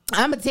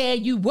 I'm going to tell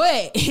you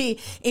what,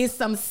 is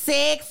some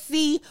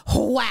sexy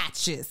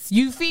watches.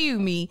 You feel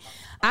me?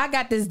 I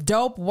got this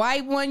dope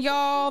white one,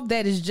 y'all,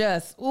 that is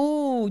just,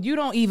 ooh, you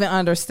don't even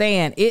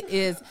understand. It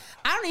is,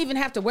 I don't even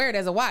have to wear it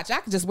as a watch. I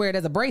could just wear it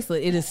as a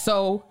bracelet. It is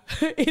so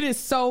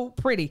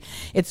pretty.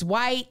 It's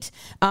white.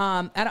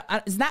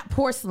 It's not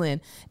porcelain.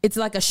 It's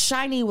like a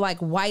shiny, like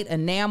white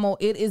enamel.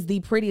 It is the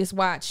prettiest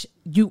watch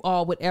you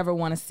all would ever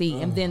want to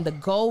see. And then the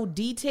gold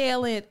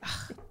detailing,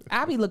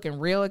 I'll be looking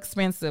real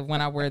expensive when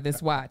I wear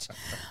this watch.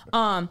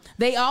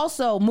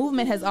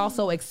 Movement has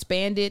also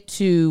expanded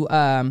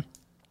to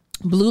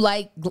blue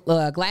light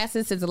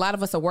glasses. Since a lot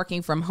of us are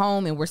working from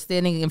home and we're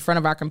sitting in front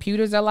of our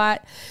computers a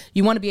lot,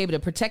 you want to be able to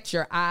protect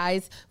your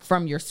eyes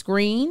from your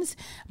screens.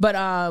 But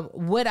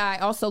what I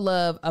also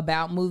love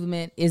about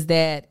Movement is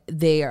that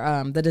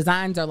the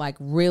designs are like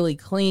really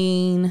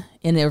clean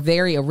and they're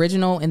very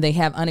original and they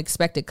have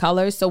unexpected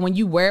colors. So when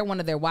you wear one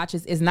of their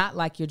watches, it's not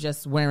like you're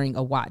just wearing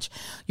a watch.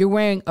 You're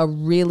wearing a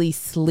really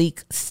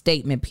sleek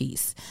statement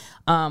piece.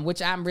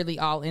 Which I'm really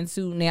all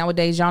into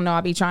nowadays. Y'all know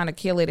I be trying to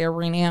kill it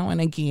every now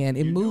and again.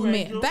 In Movement.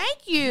 Angel.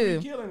 Thank you.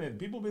 You're killing it.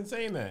 People been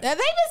saying that. They've been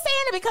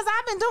saying it because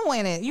I've been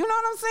doing it. You know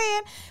what I'm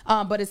saying?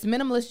 But it's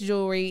minimalist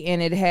jewelry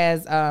and it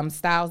has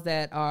styles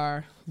that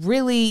are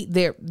really,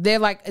 they're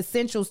like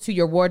essentials to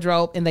your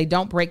wardrobe and they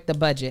don't break the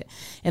budget.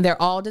 And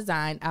they're all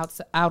designed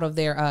out of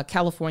their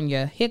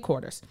California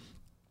headquarters.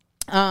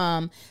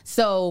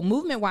 So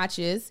Movement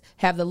watches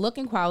have the look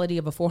and quality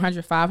of a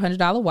 $400,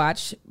 $500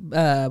 watch.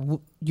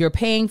 You're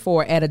paying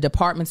for at a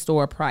department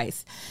store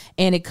price,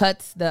 and it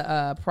cuts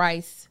the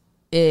price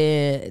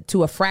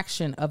to a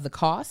fraction of the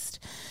cost.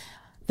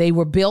 They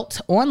were built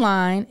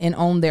online and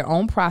own their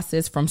own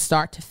process from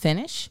start to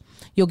finish.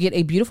 You'll get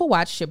a beautiful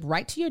watch shipped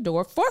right to your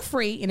door for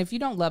free, and if you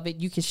don't love it,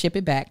 you can ship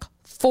it back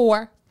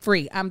for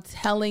free. I'm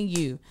telling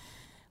you.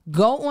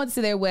 Go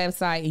onto their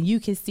website and you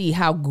can see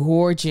how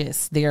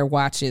gorgeous their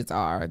watches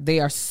are.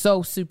 They are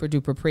so super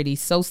duper pretty,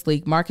 so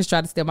sleek. Marcus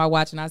tried to steal my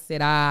watch and I said,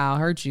 I'll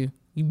hurt you.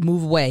 You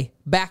move away,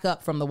 back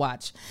up from the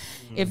watch.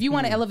 If you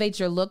want to elevate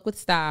your look with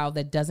style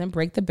that doesn't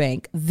break the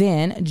bank,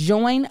 then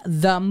join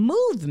the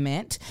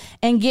Movement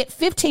and get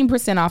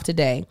 15% off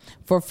today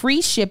for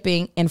free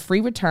shipping and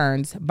free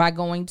returns by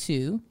going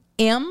to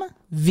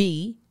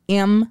mvmt.com.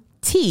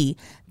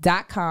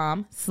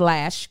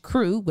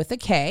 mvmt.com/crew with a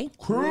K.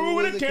 Crew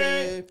with a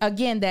K.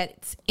 Again,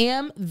 that's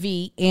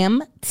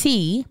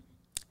mvmt.com/crew.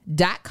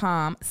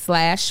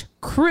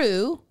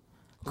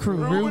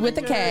 Crew with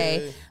a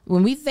K.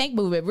 When we think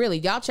movement, really,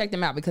 y'all check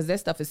them out because their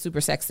stuff is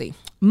super sexy.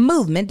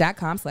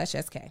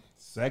 Movement.com/SK.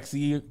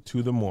 Sexy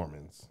to the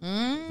Mormons.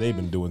 They've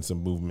been doing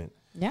some movement.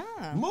 Yeah.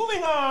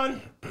 Moving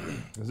on.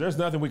 'Cause there's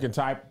nothing we can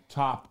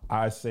top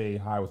I say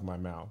hi with my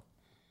mouth.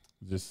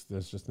 There's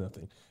just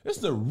nothing. This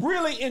is a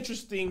really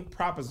interesting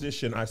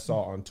proposition I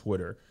saw on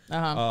Twitter.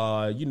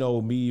 You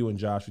know, me, you, and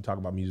Josh, we talk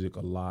about music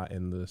a lot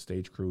in the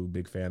stage crew.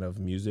 Big fan of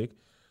music.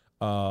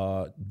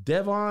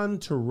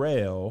 Devvon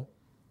Terrell,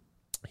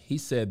 he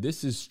said,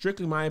 "This is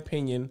strictly my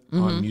opinion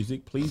on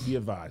music. Please be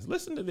advised."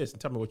 Listen to this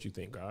and tell me what you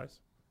think, guys.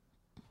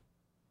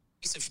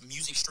 Price of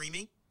music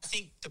streaming. I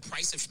think the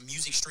price of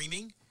music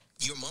streaming,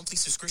 your monthly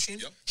subscription,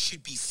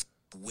 should be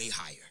way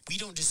higher. We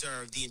don't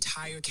deserve the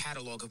entire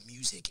catalog of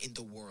music in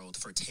the world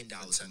for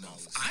 $10 a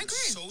month. I'm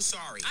so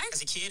sorry.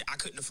 As a kid, I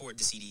couldn't afford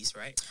the CDs,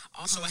 right?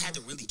 So I had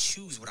to really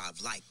choose what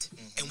I've liked.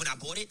 And when I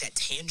bought it, that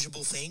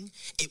tangible thing,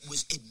 it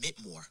meant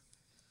more.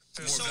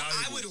 So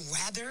valuable. I would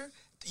rather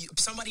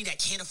somebody that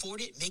can't afford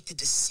it make the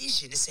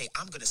decision to say,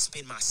 I'm going to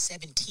spend my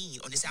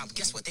 17 on this album.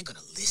 Guess what? They're going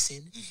to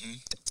listen.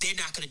 They're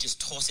not going to just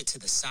toss it to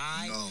the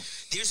side. No.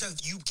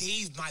 You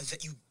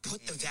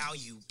put the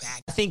value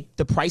back. I think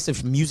the price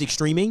of music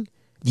streaming,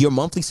 your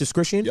monthly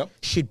subscription,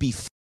 should be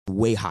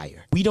way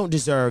higher. We don't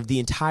deserve the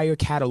entire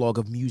catalog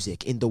of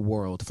music in the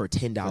world for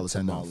 $10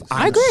 a month.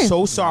 I agree. I'm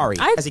so sorry.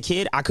 As a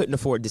kid, I couldn't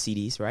afford the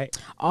CDs, right?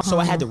 So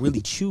I had to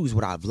really choose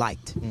what I've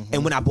liked.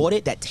 And when I bought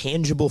it, that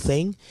tangible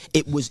thing,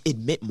 it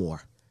meant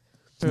more.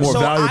 More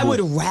so valuable. I would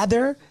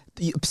rather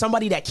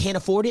somebody that can't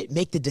afford it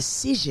make the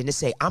decision to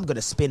say, I'm going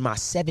to spend my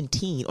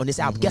 17 on this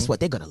album. Guess what?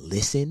 They're going to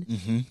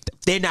listen.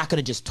 They're not going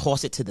to just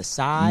toss it to the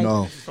side.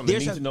 No. From the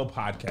Need to Know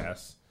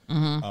podcast,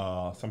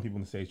 some people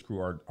in the stage crew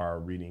are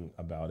reading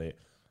about it.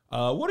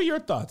 What are your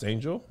thoughts,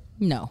 Angel?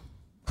 No.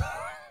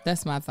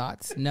 That's my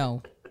thoughts.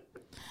 No.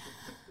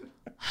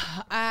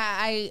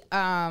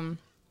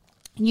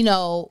 You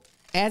know,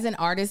 as an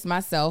artist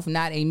myself,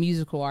 not a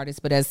musical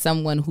artist, but as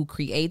someone who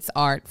creates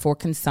art for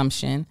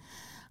consumption,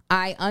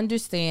 I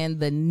understand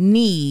the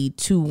need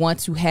to want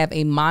to have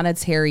a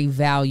monetary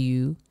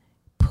value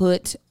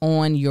put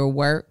on your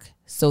work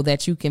so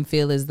that you can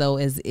feel as though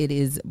as it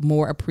is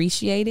more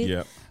appreciated.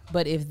 Yep.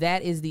 But if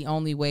that is the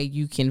only way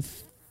you can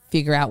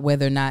figure out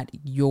whether or not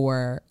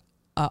your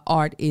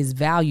art is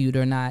valued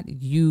or not,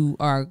 you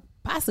are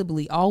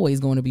possibly always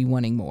going to be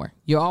wanting more.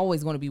 You're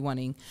always going to be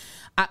wanting.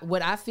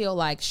 What I feel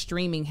like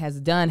streaming has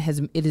done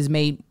has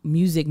made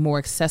music more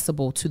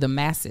accessible to the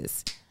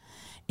masses.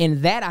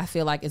 And that I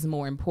feel like is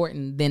more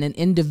important than an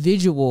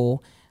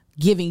individual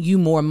giving you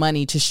more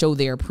money to show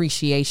their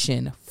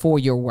appreciation for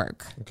your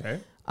work. Okay.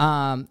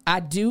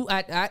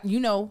 You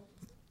know,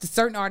 the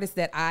certain artists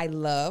that I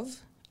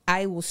love,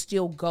 I will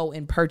still go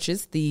and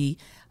purchase the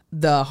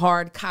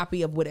hard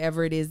copy of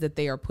whatever it is that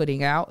they are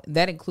putting out.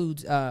 That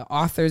includes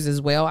authors as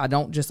well. I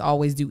don't just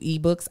always do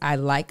ebooks. I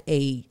like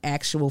a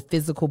actual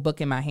physical book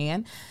in my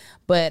hand.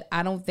 But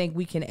I don't think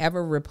we can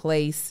ever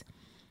replace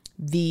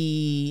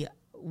the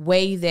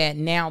way that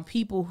now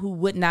people who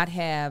would not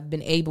have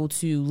been able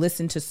to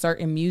listen to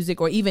certain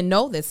music or even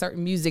know that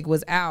certain music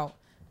was out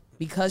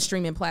because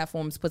streaming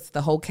platforms puts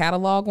the whole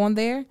catalog on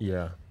there.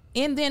 Yeah.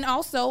 And then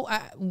also,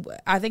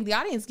 I think the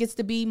audience gets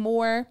to be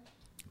more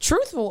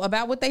truthful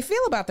about what they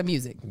feel about the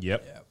music.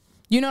 Yep.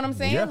 You know what I'm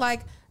saying? Yeah.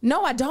 Like,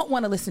 no, I don't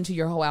want to listen to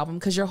your whole album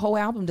because your whole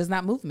album does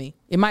not move me.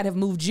 It might have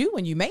moved you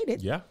when you made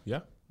it. Yeah.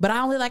 But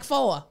I only like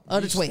 4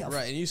 of the 12.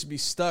 Right, and you used to be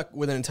stuck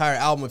with an entire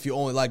album if you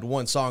only liked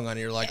one song on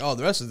it. You're like, oh,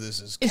 the rest of this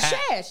is It's cat.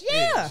 trash,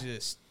 yeah. It's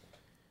just,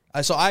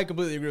 so I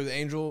completely agree with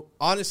Angel.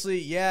 Honestly,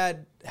 yeah,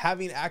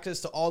 having access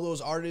to all those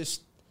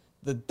artists,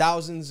 the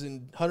thousands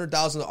and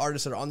 100,000 of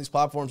artists that are on these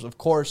platforms, of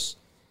course,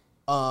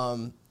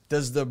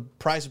 does the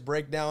price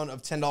breakdown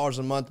of $10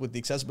 a month with the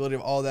accessibility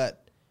of all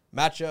that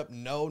match up?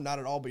 No, not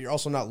at all, but you're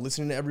also not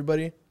listening to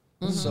everybody.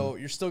 So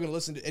you're still going to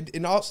listen to it.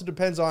 It also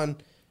depends on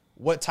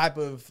what type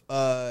of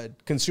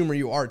consumer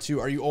you are, too.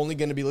 Are you only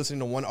going to be listening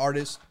to one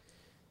artist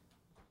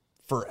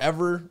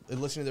forever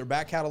and listening to their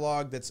back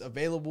catalog that's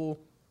available?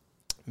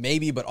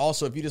 Maybe, but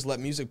also if you just let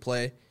music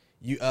play,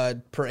 you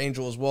per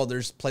Angel as well,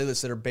 there's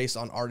playlists that are based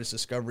on artist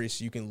discovery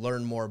so you can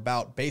learn more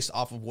about based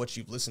off of what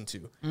you've listened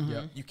to.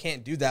 You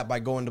can't do that by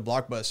going to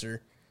by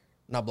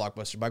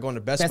going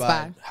to Best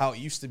Buy, how it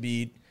used to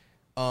be.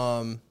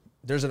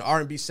 There's an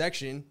R&B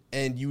section,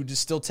 and you would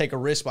just still take a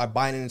risk by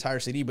buying an entire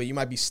CD, but you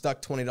might be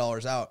stuck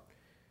 $20 out.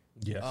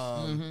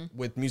 Yes.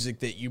 With music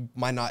that you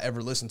might not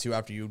ever listen to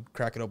after you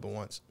crack it open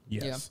once.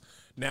 Yes.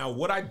 Yeah. Now,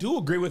 what I do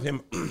agree with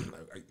him,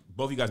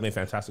 both of you guys made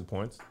fantastic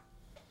points.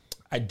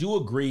 I do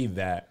agree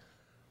that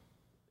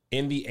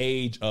in the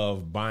age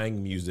of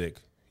buying music,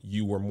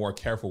 you were more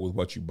careful with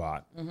what you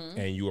bought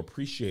and you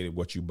appreciated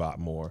what you bought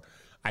more.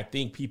 I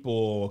think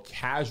people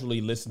casually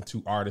listen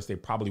to artists they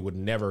probably would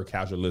never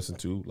casually listen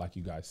to, like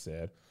you guys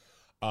said.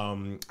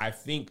 I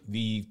think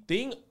the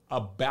thing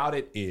about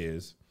it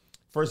is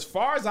for as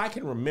far as I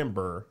can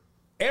remember,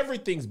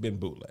 everything's been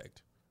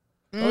bootlegged.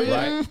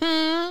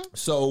 Right?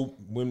 So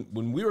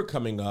when we were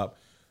coming up,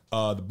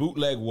 the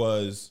bootleg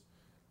was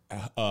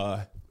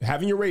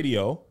having your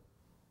radio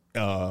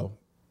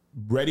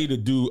ready to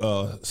do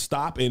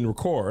stop and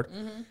record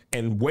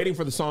and waiting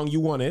for the song you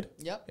wanted.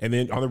 Yep. And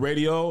then on the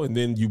radio, and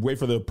then you wait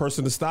for the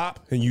person to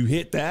stop and you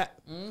hit that.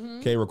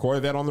 Okay,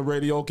 recorded that on the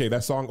radio. Okay,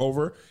 that song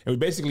over. And we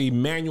basically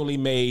manually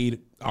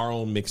made our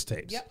own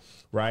mixtapes. Yep.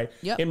 Right?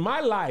 Yep. In my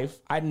life,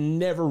 I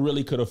never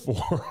really could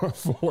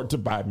afford to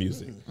buy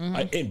music,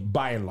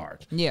 by and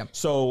large. Yeah.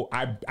 So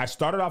I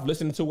started off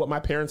listening to what my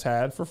parents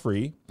had for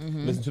free,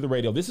 listening to the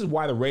radio. This is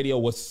why the radio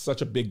was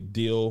such a big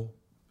deal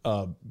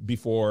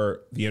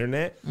before the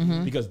internet,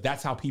 because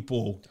that's how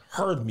people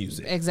heard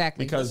music.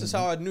 Exactly. Because This is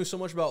how I knew so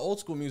much about old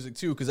school music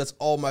too, because that's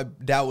all my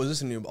dad was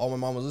listening to, all my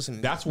mom was listening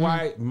to. that's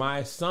why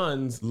my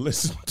sons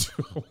listened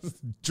to. I was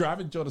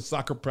driving Joe to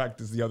soccer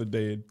practice the other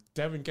day, and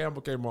Devvon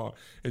Campbell came on,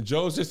 and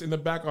Joe's just in the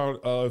back on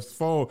his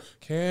phone.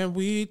 Can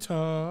we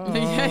talk?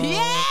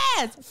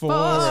 Yes, For a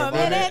a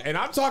minute. minute. And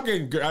I'm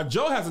talking.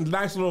 Joe has a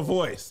nice little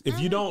voice. If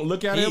you don't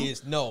look at him, He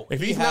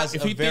If he's has not,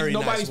 if a he very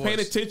thinks nobody's nice paying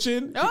voice.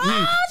 attention,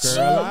 shoot.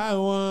 girl, I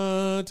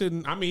want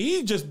to. I mean,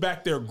 he's just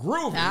back there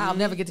grooving. I'll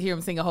never get to hear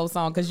him sing a whole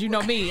song because you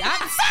know me. I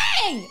can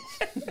sing,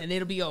 and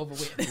it'll be over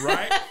with.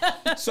 Right?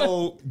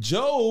 So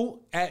Joe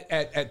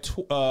at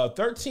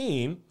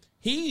 13,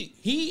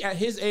 he at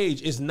his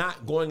age is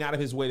not going out of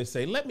his way to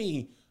say, let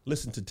me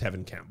listen to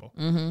Devvon Campbell.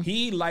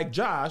 He, like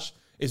Josh,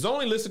 is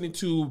only listening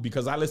to,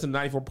 because I listen to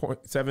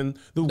 94.7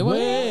 The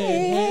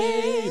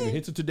Way. The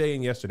hits of today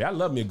and yesterday. I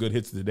love me a good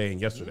hits of today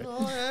and yesterday.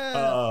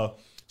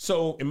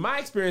 So in my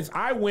experience,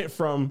 I went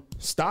from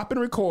stop and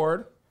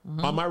record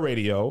on my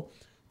radio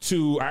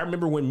to, I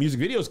remember when music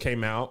videos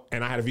came out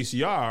and I had a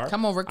VCR.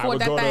 Come on, record I would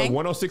that go thing. to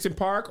 106 in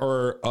Park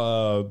or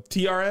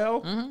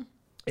TRL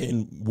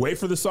and wait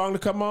for the song to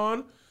come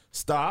on,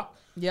 stop.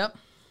 Yep.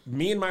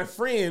 Me and my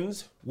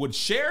friends would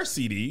share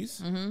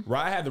CDs,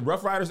 right? I had the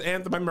Rough Riders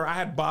anthem. I remember I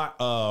had bought,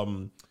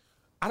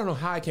 I don't know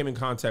how I came in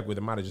contact with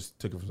it. I might have just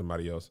took it from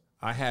somebody else.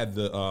 I had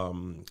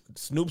the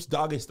Snoop's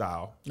Doggy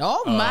Style.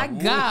 Oh my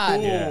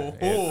God. Yeah,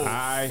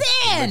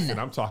 and listen,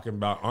 I'm talking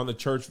about on the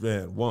church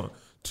van. 1,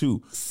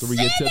 2, 3,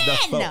 into the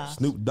folk.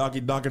 Snoop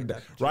Doggy.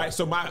 Right.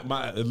 So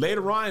my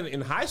later on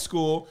in high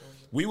school,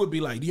 we would be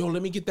like, yo,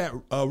 let me get that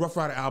Rough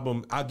Rider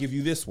album. I'll give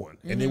you this one.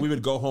 And then we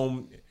would go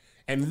home.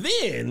 And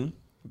then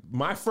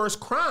my first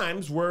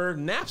crimes were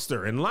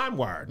Napster and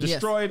LimeWire.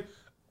 Destroyed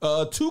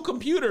 2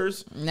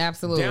 computers.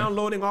 Absolutely.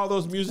 Downloading all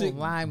those music.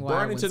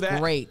 LimeWire was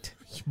great.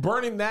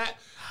 Burning that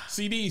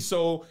CD.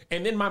 So,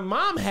 and then my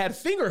mom had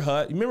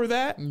Fingerhut. You remember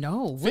that?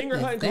 No. What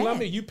Fingerhut in is that?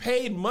 Columbia. You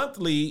paid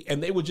monthly,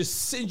 and they would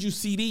just send you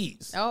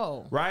CDs.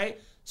 Oh.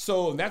 Right?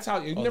 So that's how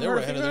you Oh, never they were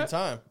heard ahead of of their Fingerhut?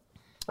 time.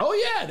 Oh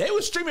yeah, they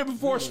were streaming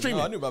before streaming.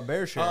 No, I knew about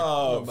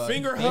BearShare.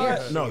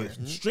 Fingerhut. No,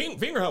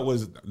 Fingerhut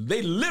was,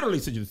 they literally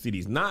sent you the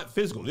CDs, not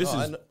physical.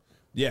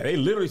 Yeah, they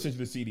literally sent you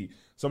the CD.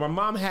 So my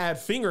mom had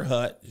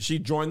Fingerhut. She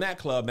joined that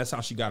club. That's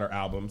how she got her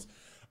albums.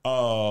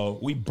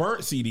 We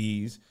burnt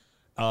CDs.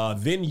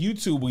 Then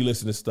YouTube, we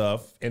listened to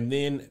stuff. And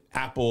then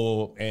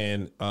Apple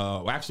and,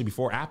 actually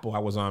before Apple, I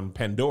was on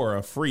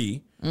Pandora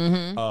free.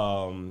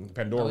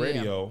 Pandora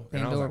Radio.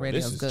 And I was like,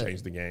 Radio's this has good.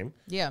 changed the game.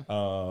 Yeah.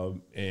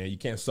 And you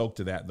can't soak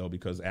to that though,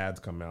 because ads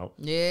come out.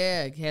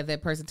 Yeah. Have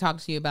that person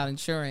talk to you about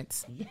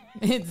insurance.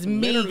 It's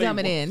me Literally,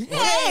 coming in.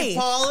 Hey, Hey.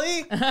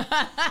 Polly.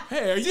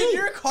 Hey, Did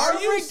your car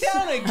break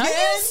down Are again?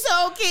 you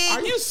soaking?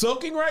 Are you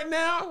soaking right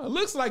now? It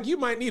looks like you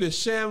might need a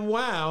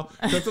ShamWow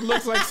because it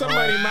looks like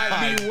somebody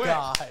might be wet.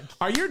 God.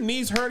 Are your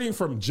knees hurting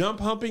from jump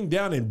humping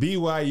down in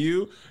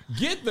BYU?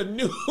 Get the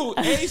new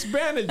Ace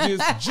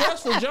bandages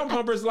just for jump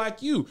humpers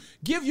like you.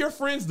 Give your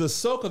friends the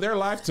soak of their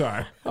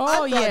lifetime.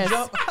 Oh, yes.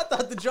 I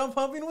thought the jump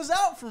humping was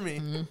out for me.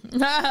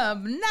 Not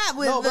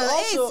with No, but the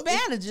also, ace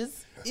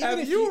bandages. Even Have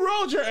if you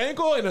rolled your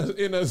ankle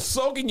in a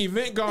soaking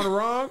event gone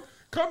wrong?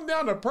 Come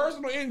down to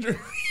personal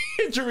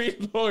injury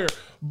lawyer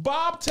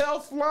Bob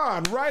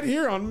Telflon right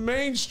here on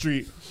Main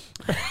Street.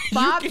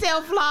 Bob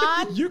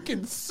Telflon. You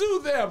can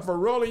sue them for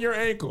rolling your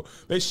ankle.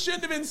 They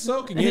shouldn't have been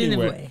soaking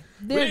anyway.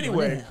 But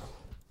anyway,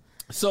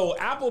 so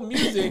Apple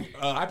Music,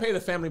 I pay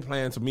the family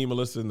plan so me,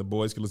 Melissa, and the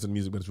boys can listen to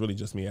music, but it's really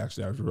just me.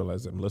 Actually, I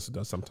realize that Melissa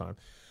does sometime.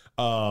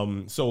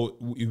 So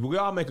we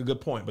all make a good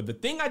point, but the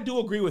thing I do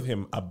agree with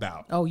him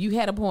about. Oh, you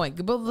had a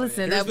point. But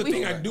listen, Here's that the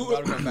thing I do.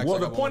 Well,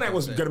 the point I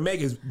was going to make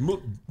is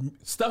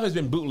stuff has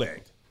been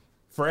bootlegged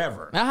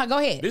forever. Go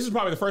ahead. This is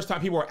probably the first time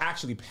people are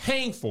actually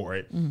paying for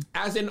it.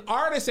 As an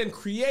artist and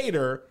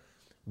creator,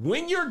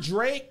 when you're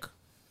Drake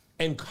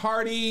and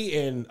Cardi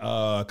and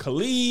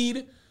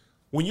Khalid,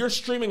 when you're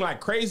streaming like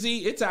crazy,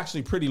 it's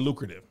actually pretty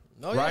lucrative,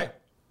 right?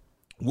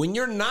 When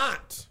you're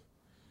not,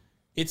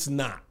 it's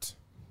not.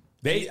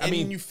 I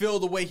mean, you feel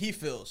the way he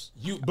feels.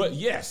 But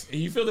yes,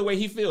 you feel the way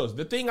he feels.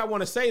 The thing I want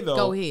to say though,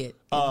 Go ahead.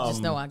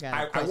 Just know I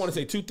got it. I want to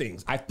say 2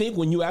 things. I think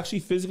when you actually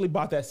physically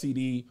bought that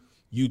CD,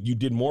 you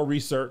did more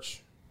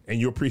research and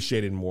you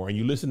appreciated more and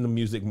you listened to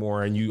music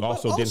more and you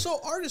also did. Also,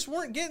 artists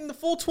weren't getting the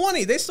full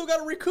 20. They still got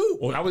to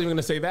recoup. Well, I wasn't even going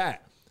to say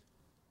that.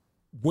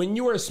 when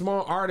you are a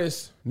small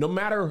artist, no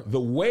matter the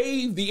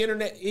way the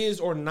internet is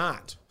or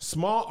not,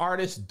 small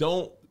artists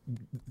don't.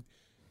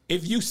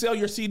 If you sell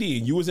your CD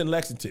and you was in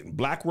Lexington,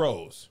 Black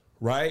Rose,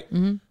 right?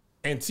 Mm-hmm.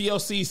 And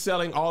TLC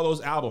selling all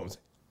those albums.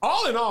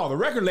 All in all, the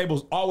record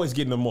label's always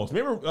getting the most.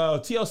 Remember,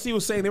 TLC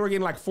was saying they were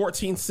getting like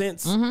 14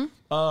 cents an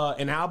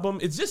album.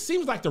 It just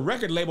seems like the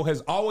record label has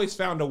always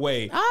found a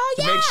way to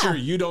make sure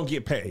you don't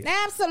get paid.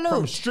 Absolutely.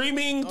 From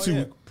streaming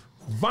to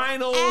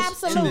vinyls.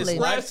 Absolutely. In this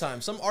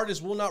lifetime, some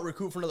artists will not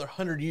recoup for another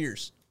 100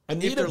 years.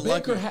 Anita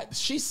Baker,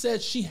 she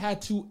said she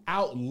had to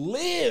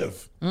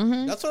outlive.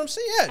 Mm-hmm. That's what I'm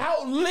saying.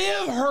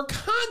 Outlive her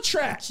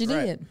contract. She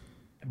did.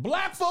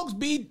 Black folks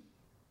be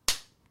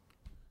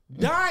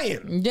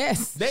dying.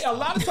 Yes. A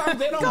lot of times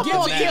they don't Come get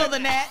on, to kill the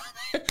gnat.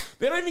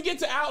 They don't even get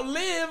to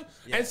outlive,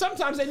 and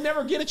sometimes they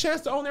never get a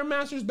chance to own their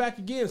masters back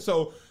again.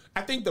 So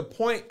I think the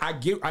point I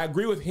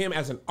agree with him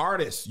as an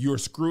artist. You're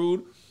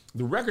screwed.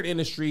 The record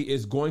industry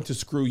is going to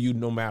screw you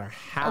no matter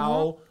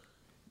how.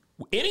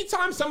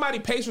 Anytime somebody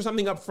pays for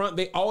something up front,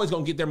 they always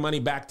gonna get their money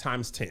back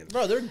times 10.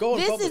 Bro, they're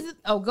going public.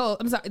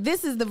 I'm sorry.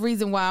 This is the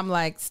reason why I'm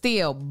like,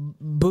 still,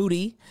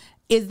 booty,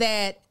 is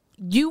that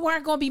you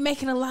aren't going to be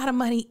making a lot of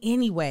money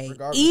anyway.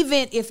 Regardless.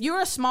 Even if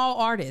you're a small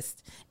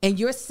artist and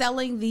you're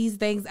selling these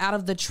things out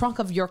of the trunk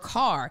of your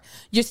car,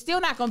 you're still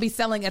not going to be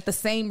selling at the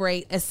same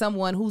rate as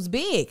someone who's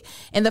big.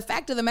 And the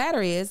fact of the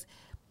matter is,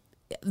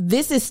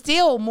 this is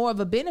still more of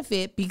a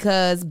benefit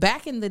because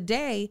back in the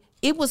day,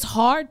 it was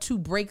hard to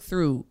break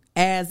through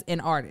as an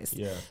artist.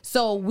 Yeah.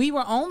 So we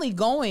were only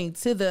going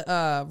to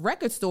the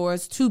record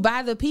stores to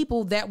buy the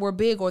people that were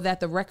big or that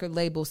the record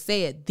label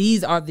said,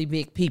 these are the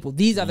big people.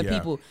 These are the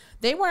people.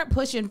 They weren't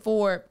pushing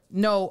for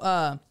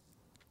Devvon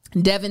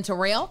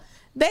Terrell.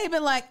 They've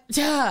been like,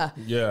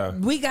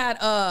 we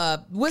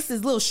got, what's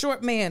this little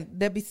short man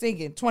that be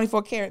singing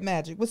 24 Karat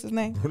Magic? What's his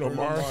name? Bruno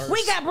Mars.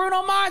 We got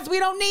Bruno Mars. We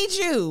don't need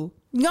you.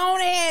 Go on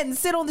ahead and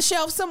sit on the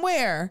shelf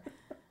somewhere.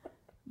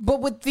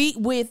 But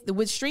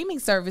with streaming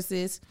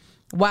services,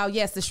 while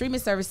yes, the streaming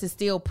services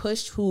still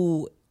push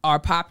who are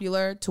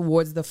popular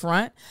towards the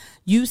front,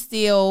 you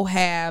still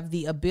have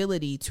the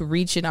ability to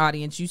reach an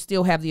audience. You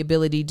still have the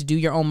ability to do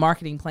your own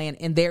marketing plan.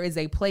 And there is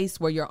a place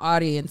where your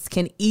audience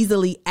can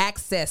easily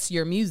access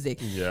your music.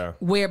 Yeah.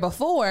 Where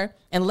before,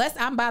 unless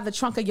I'm by the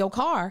trunk of your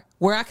car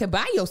where I could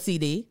buy your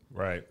CD.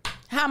 Right.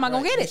 How am I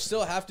going to get it? You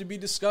still have to be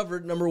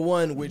discovered, number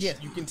one, which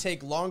you can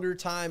take longer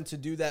time to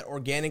do that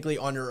organically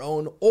on your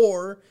own.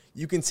 Or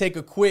you can take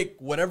a quick,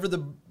 whatever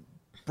the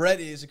bread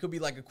is, it could be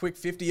like a quick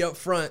 50 up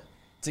front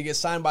to get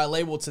signed by a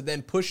label to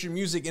then push your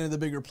music into the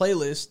bigger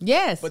playlist.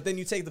 Yes. But then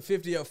you take the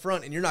 50 up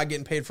front and you're not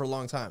getting paid for a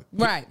long time.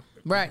 Right.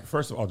 Right.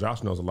 First of all,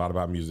 Josh knows a lot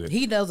about music.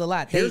 He knows a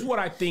lot. Here's what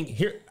I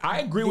think. I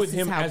agree with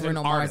him as an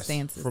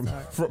artist. From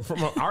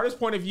an artist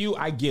point of view,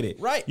 I get it.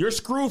 Right. You're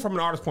screwed from an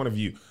artist point of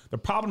view. The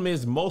problem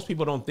is most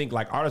people don't think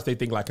like artists, they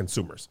think like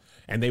consumers.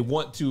 And they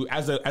want to,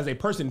 as a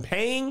person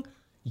paying,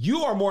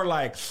 you are more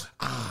like,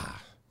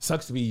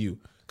 sucks to be you.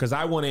 Because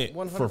I want it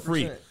 100%. For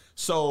free.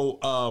 So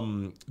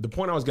the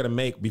point I was going to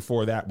make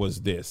before that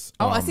was this.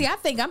 I see.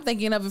 I'm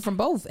thinking of it from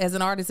both as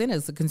an artist and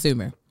as a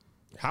consumer.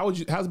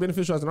 How's it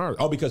beneficial as an artist?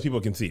 Oh, because people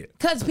can see it.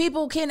 Because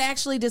people can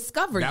actually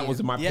discover that you.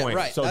 Was my point.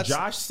 Right. So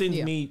Josh sends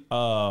me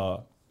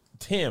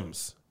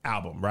Tim's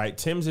album, right?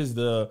 Tim's is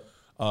the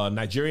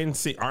Nigerian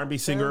R&B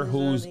singer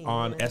who's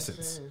on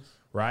Essence,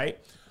 right?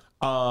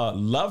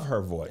 Love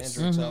her voice.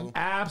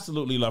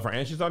 Absolutely love her.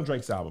 And she's on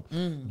Drake's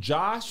album.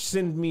 Josh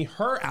sent me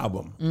her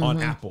album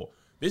on Apple.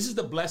 This is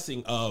the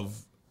blessing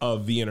of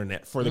the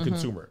internet for the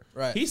consumer.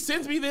 Right. He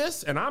sends me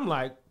this, and I'm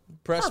like,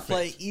 press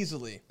play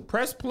easily.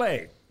 Press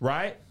play,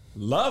 right?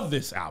 Love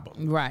this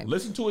album. Right.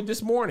 Listen to it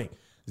this morning.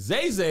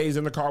 Zay's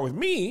in the car with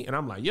me, and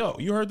I'm like, yo,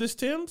 you heard this,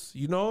 Tim's?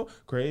 You know,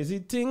 crazy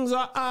things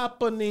are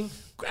happening.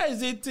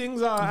 Crazy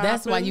things are happening.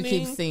 That's why you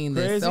keep seeing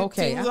this. Crazy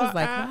okay. I was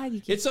like, why do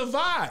you keep... It's a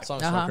vibe.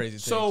 Songs called Crazy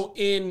Things. So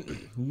in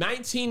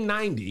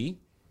 1990...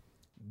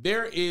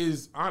 there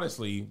is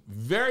honestly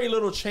very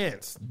little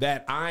chance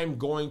that I'm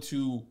going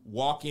to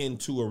walk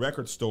into a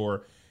record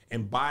store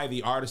and buy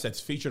the artist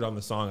that's featured on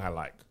the song I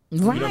like. Right. You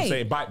know what I'm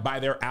saying? Buy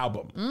their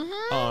album.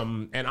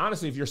 And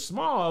honestly, if you're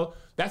small,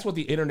 that's what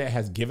the internet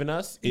has given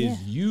us is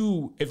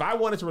if I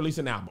wanted to release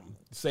an album,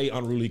 say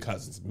Unruly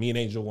Cousins, me and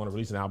Angel want to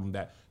release an album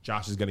that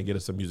Josh is going to get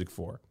us some music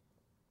for.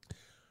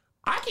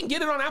 I can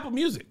get it on Apple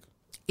Music.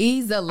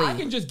 Easily. I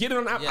can just get it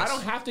on Apple. Yes. I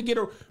don't have to get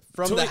it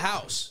from the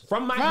house.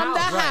 From my house.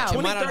 Right.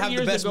 You might not have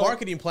the best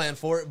marketing plan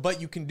for it, but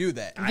you can do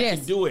that. I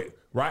can do it.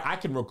 Right? I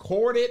can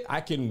record it.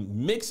 I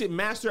can mix it,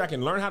 master. I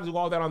can learn how to do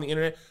all that on the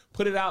internet.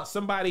 Put it out.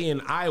 Somebody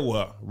in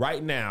Iowa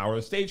right now, or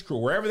the stage crew,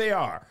 wherever they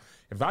are.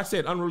 If I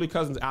said Unruly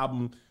Cousins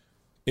album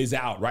is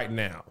out right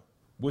now,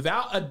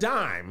 without a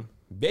dime,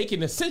 they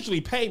can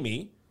essentially pay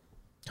me.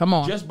 Come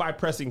on. Just by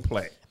pressing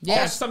play.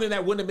 That's something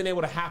that wouldn't have been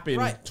able to happen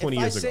 20 years ago.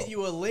 If I sent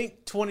you a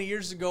link 20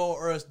 years ago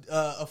or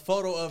a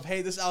photo of,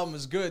 hey, this album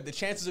is good, the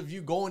chances of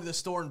you going to the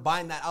store and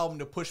buying that album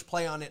to push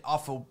play on it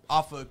off a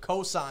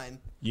cosign,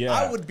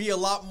 I would be a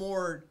lot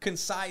more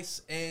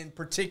concise and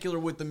particular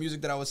with the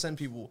music that I would send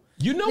people.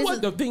 You know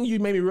what? The thing you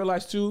made me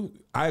realize too,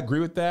 I agree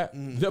with that.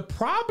 The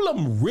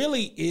problem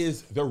really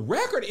is the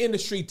record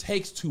industry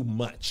takes too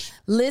much.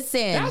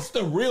 Listen. That's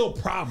the real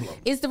problem.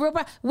 It's the real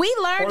problem. We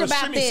learned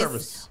about this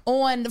service.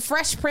 on The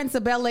Fresh Prince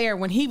of Bel-Air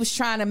when he was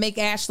trying to make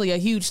Ashley a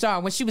huge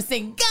star. When she was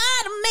saying,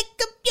 gotta make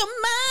up your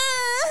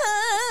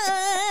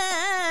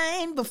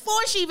mind.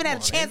 Before she even had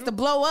a chance to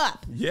blow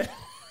up. Yeah.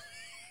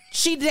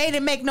 They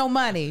didn't make no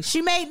money.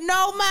 She made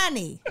no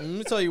money. Let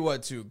me tell you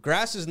what, too.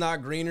 Grass is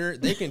not greener.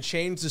 They can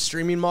change the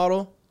streaming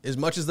model as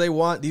much as they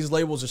want. These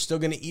labels are still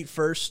going to eat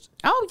first.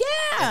 Oh,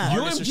 yeah.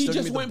 UMG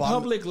just went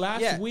public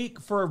last week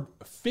for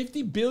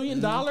 $50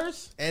 billion.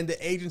 And the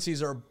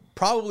agencies are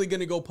probably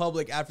going to go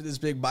public after this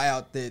big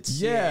buyout that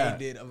CAA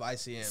did of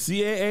ICM.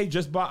 CAA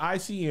just bought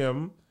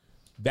ICM.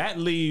 That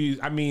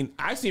leaves, I mean,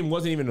 ICM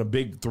wasn't even a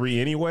big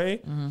three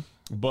anyway.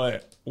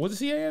 But was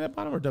it CAA that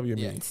bought them or WME?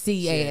 Yeah.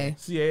 CAA.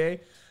 CAA.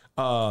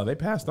 They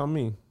passed on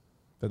me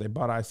that they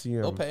bought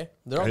ICM. They'll pay.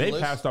 They're on the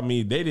list. Passed on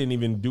me. They didn't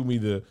even do me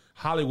the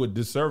Hollywood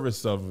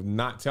disservice of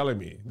not telling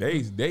me. They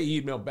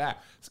emailed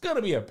back. It's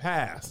gonna be a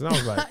pass, and I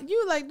was like,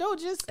 you like no,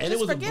 just and it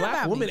was a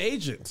black woman me.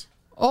 Agent.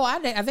 Oh, I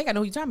think I know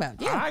who you're talking about.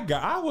 Yeah,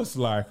 I was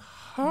like,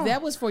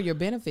 that was for your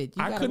benefit.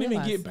 I couldn't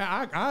even get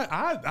back.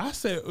 I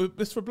said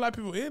it's for black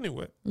people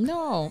anyway.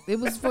 No, it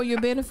was for your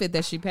benefit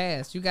that she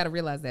passed. You got to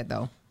realize that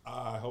though.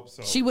 I hope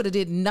so. She would have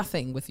did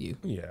nothing with you.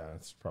 Yeah,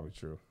 that's probably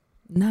true.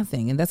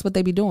 Nothing, and that's what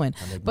they be doing.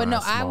 But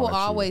no, I will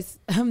always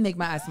make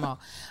my eyes small.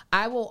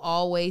 I will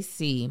always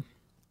see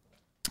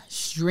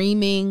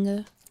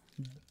streaming,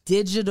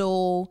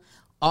 digital,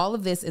 all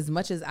of this. As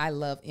much as I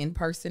love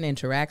in-person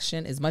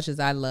interaction, as much as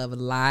I love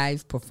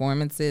live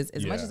performances,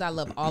 as much as I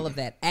love all of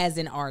that as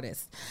an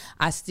artist,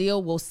 I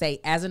still will say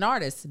as an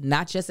artist,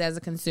 not just as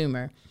a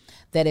consumer,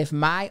 that if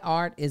my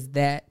art is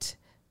that,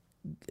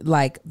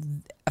 like,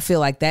 I feel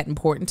like that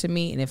important to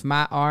me, and if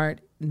my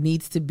art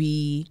needs to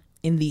be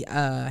in the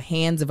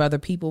hands of other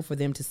people for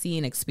them to see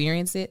and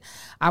experience it,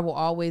 I will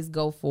always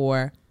go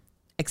for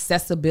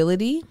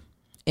accessibility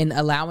and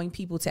allowing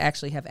people to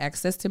actually have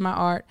access to my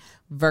art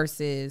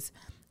versus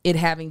it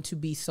having to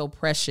be so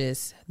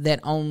precious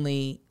that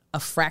only a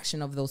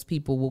fraction of those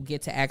people will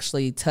get to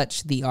actually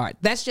touch the art.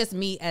 That's just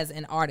me as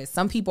an artist.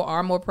 Some people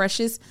are more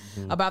precious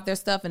about their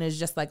stuff, and it's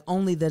just like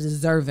only the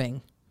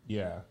deserving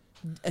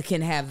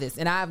can have this.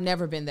 And I've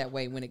never been that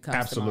way when it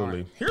comes to my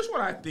art. Here's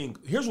what I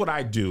think. Here's what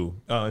I do.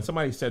 And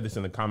somebody said this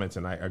in the comments,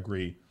 and I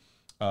agree.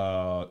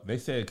 They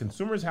said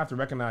consumers have to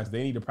recognize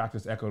they need to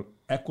practice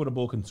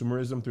equitable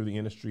consumerism through the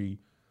industry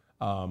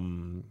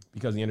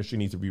because the industry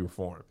needs to be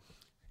reformed.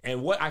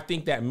 And what I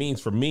think that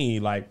means for me,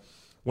 like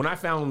when I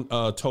found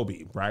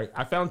Toby, right?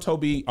 I found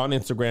Toby on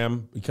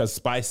Instagram because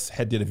Spice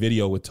had did a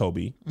video with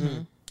Toby.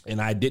 And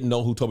I didn't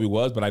know who Toby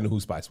was, but I knew who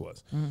Spice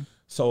was.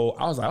 So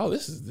I was like, oh,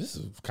 this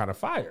is kind of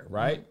fire,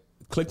 right?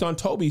 Clicked on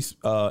Toby's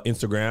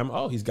Instagram.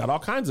 Oh, he's got all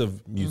kinds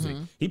of music.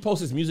 He posts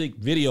his music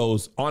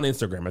videos on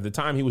Instagram. At the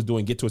time, he was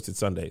doing Get Twisted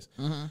Sundays.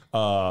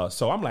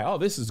 So I'm like, oh,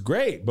 this is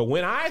great. But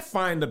when I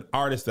find an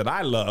artist that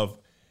I love,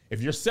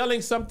 if you're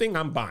selling something,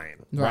 I'm buying,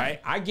 right?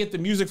 I get the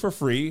music for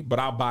free, but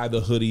I'll buy the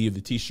hoodie,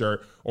 the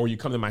T-shirt, or you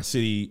come to my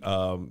city,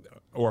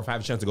 or if I have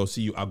a chance to go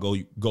see you, I'll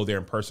go there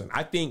in person.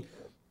 I think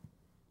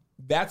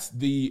that's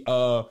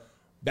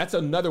that's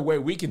another way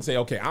we can say,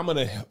 okay, I'm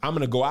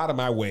gonna go out of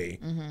my way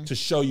to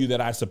show you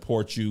that I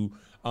support you.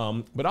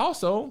 But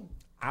also,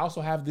 I also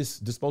have this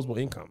disposable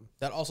income.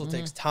 That also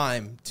takes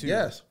time too.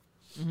 Yes.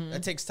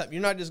 That takes time.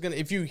 You're not just gonna,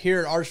 if you hear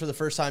an artist for the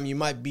first time, you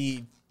might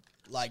be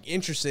like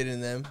interested in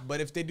them.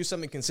 But if they do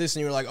something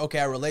consistent, you're like, okay,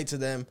 I relate to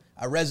them,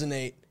 I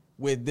resonate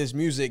with this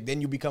music,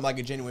 then you become like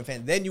a genuine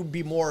fan. Then you'll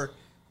be more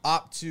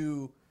apt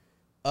to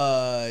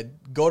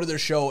go to their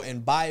show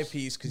and buy a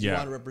piece because you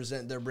want to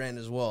represent their brand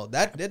as well.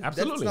 That's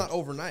not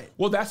overnight.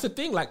 Well, that's the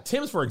thing. Like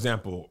Tim's, for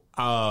example,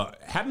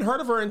 hadn't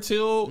heard of her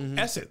until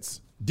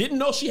Essence. Didn't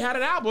know she had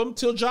an album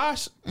till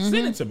Josh sent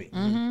it to me.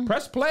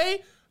 Press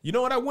play. You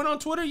know what? I went on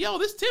Twitter. Yo,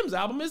 this Tim's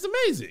album is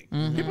amazing.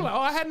 People are like, oh,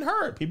 I hadn't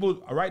heard.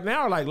 People right now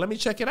are like, let me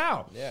check it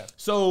out. Yeah.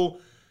 So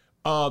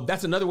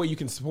that's another way you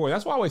can support.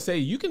 That's why I always say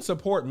you can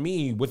support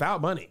me without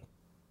money,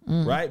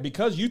 right?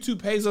 Because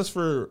YouTube pays us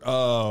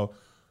for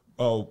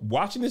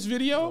watching this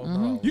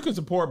video. You can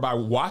support by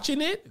watching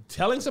it,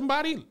 telling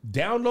somebody,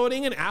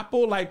 downloading an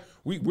Apple. Like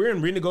we're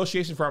in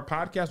renegotiation for our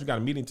podcast. We got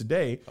a meeting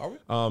today. Are we?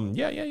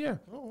 Yeah.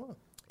 Oh, wow.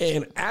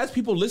 And as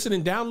people listen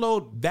and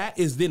download, that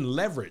is then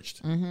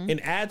leveraged in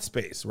ad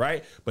space,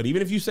 right? But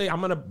even if you say, I'm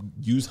going to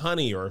use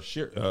Honey or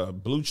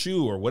Blue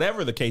Chew or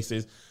whatever the case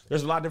is,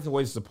 there's a lot of different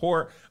ways to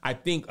support. I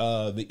think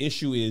the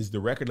issue is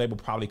the record label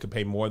probably could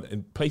pay more.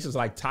 In places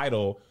like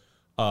Tidal,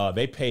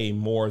 they pay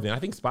more than, I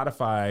think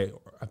Spotify,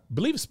 I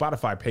believe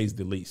Spotify pays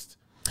the least.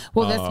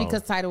 Well, that's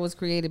because Tidal was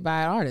created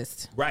by an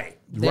artist. Right.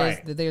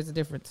 There's a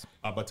difference.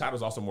 But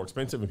Tidal's also more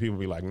expensive, and people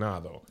be like, nah,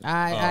 though.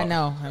 I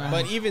know.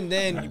 But even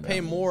then, you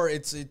pay more.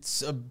 It's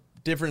a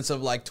difference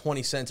of like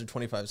 20 cents or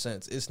 25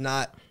 cents. It's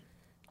not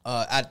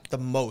at the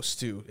most,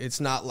 too. It's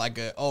not like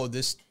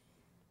this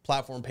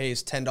platform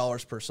pays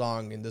 $10 per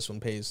song and this one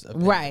pays a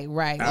penny.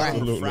 Right.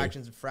 Absolutely.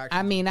 Fractions and fractions.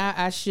 I mean,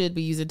 I should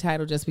be using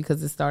Tidal just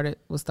because it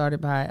was started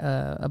by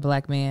a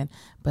black man,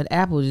 but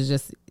Apple is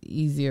just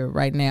easier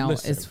right now.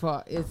 Listen.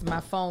 As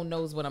my phone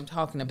knows what I'm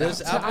talking about.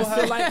 Does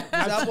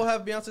Apple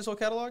have Beyonce's whole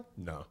catalog?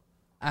 No.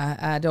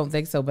 I don't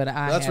think so, but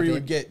That's where you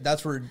would get.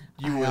 That's where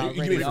you would get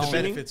get the the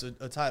streaming? benefits of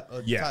a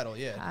title.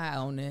 Yeah. I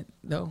own it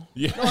though.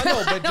 Yeah. No, I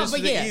know, but just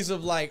But the yeah. ease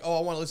of like, I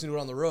want to listen to it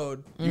on the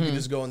road. You can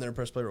just go in there and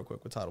press play real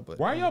quick with title. But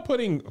Why are y'all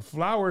putting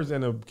flowers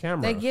in a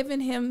camera? They're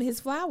giving him his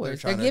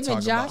flowers. They're trying to giving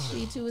talk about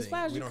Joshy to his thing.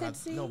 flowers. We You don't couldn't have-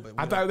 see. no, but we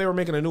I don't- thought they were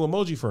making a new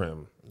emoji for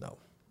him. no.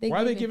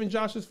 Why are they giving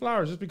Josh his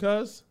flowers? Just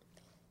because?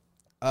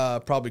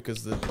 Probably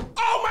because the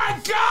Oh my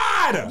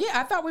God! Yeah,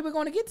 I thought we were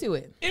going to get to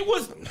it. It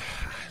was.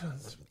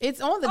 It's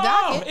on the Oh,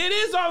 docket. it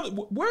is on.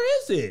 Where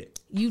is it?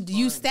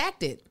 You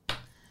stacked it.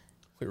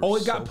 we were Oh,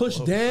 it got so pushed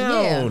close.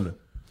 down.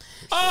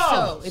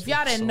 Oh, So if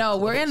y'all didn't know,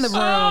 we're in the room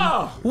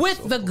Oh.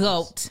 with the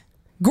GOAT,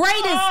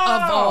 greatest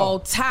of all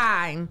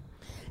time,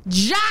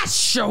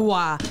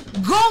 Joshua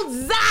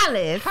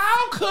Gonzalez.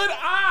 how could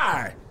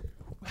I?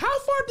 How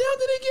far down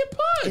did it get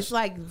pushed? It's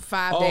like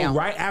 5 oh, down.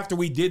 right after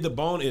we did the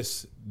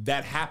bonus,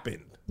 that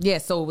happened. Yeah,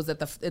 so it was at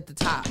the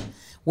top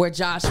where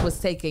Josh was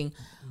taking.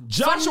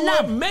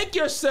 Joshua, make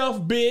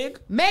yourself big,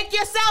 Make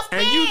yourself big.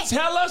 and you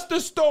tell us the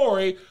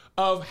story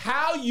of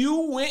how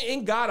you went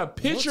and got a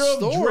picture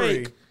What of story?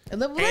 Drake.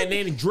 Let- And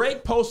then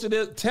Drake posted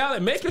it. Tell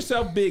it. Make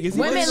yourself big. Is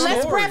he Wait a minute, the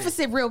let's story? preface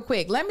it real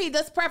quick.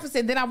 Let's preface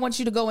it, then I want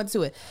you to go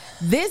into it.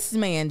 This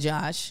man,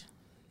 Josh,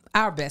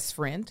 our best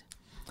friend,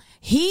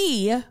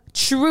 he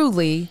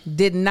truly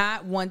did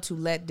not want to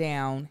let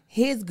down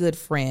his good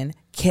friend,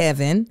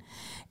 Kevin.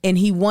 And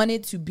he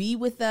wanted to be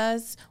with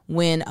us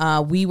when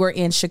we were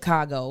in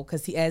Chicago,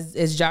 because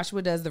as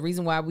Joshua does, the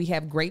reason why we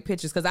have great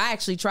pictures, because I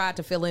actually tried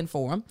to fill in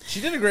for him.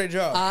 She did a great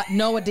job.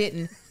 No, it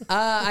didn't.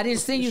 I didn't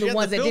send you She the had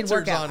ones the that didn't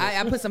work filters out. on it.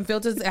 I put some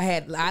filters. I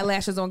had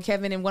eyelashes on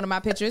Kevin in one of my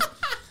pictures.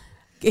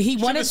 He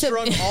Should wanted have to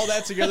strung all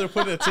that together,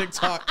 put it in a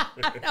TikTok.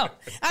 no.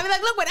 I mean,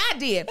 like, look what I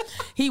did.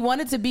 He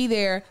wanted to be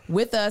there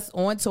with us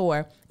on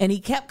tour, and he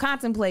kept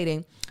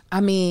contemplating. I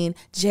mean,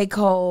 J.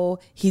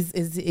 Cole, he's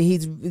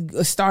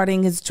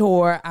starting his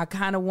tour. I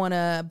kind of want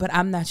to, but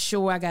I'm not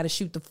sure. I got to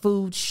shoot the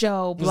food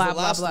show. It was Blah the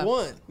blah last blah.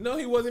 one. No,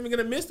 he wasn't even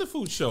gonna miss the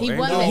food show. He And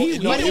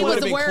wasn't, No, but it he would've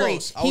was been worried.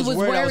 close. I He was was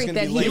worried I was worried gonna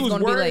that be he late. He was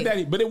was going to be worried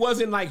late. but it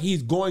wasn't like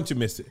he's going to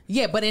miss it.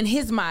 Yeah, but in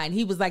his mind,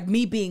 he was like,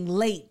 me being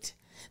late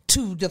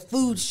to the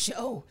food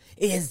show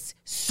is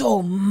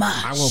so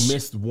much. I will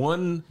miss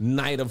one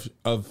night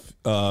of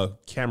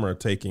camera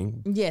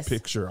taking, Yes.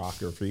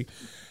 pictureography,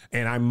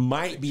 and I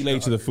might be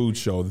late to the food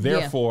show.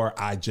 Therefore,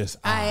 I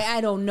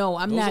don't know.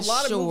 I'm There not was a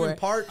lot sure. of moving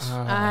parts.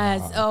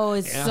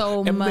 It's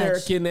so much.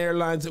 American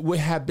Airlines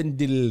have been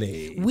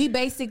delayed. We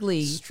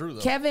basically, true,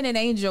 though. Kevin and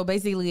Angel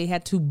basically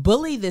had to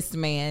bully this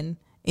man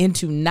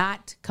into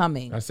not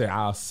coming. I say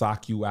I'll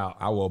sock you out.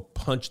 I will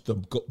punch the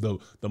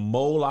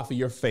mole off of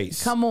your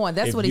face. Come on,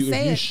 that's what he If you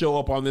said. show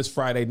up on this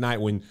Friday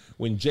night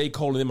when J.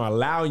 Cole and them are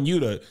allowing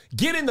you to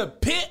get in the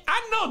pit,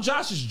 I know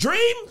Josh's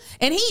dream.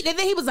 And then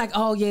he was like,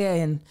 oh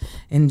yeah,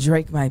 and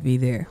Drake might be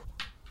there.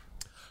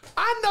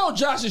 I know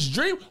Josh's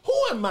dream. Who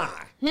am I?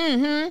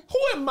 Mm-hmm.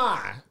 Who am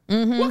I?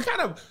 Mm-hmm. What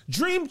kind of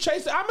dream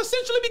chaser? I'm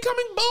essentially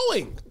becoming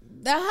Boeing.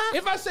 Uh-huh.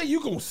 If I say you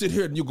gonna sit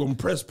here and you gonna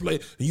press play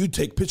and you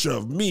take picture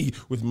of me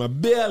with my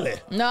belly,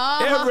 No.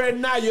 every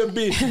night you'll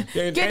be and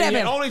that you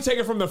back. only take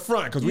it from the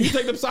front because when you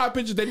take them side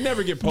pictures, they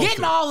never get posted.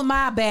 Getting all of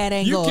my bad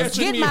angles.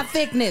 Get my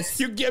thickness.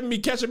 You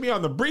catching me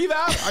on the breathe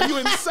out? Are you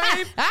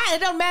insane?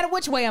 It don't matter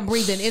which way I'm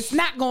breathing. It's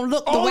not gonna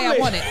look the way I Only-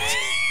 want it.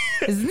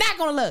 It's not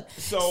gonna look.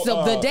 So,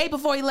 the day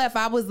before he left,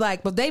 I was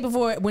like, the day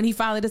before when he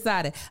finally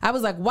decided, I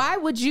was like, why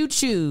would you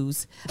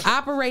choose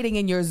operating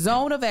in your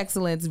zone of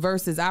excellence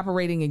versus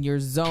operating in your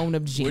zone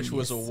of genius? Which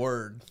was a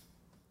word.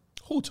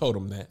 Who told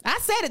him that? I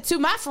said it to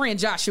my friend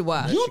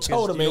Joshua. You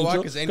told him, you know why?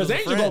 Angel, 'Cause because Angel's a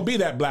Angel friend. gonna be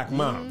that black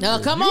mom. No,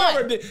 come If you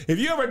on. if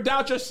you ever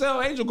doubt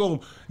yourself,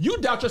 Angel you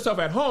doubt yourself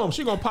at home.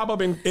 She gonna pop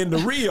up in the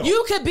real.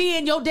 You could be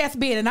in your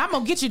deathbed, and I'm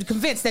gonna get you to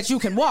convince that you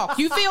can walk.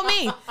 You feel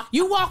me?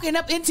 You walking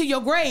up into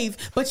your grave,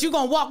 but you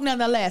gonna walk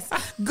nonetheless.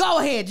 Go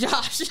ahead,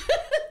 Josh.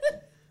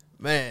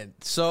 Man,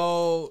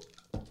 so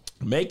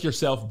Make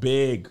yourself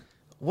big.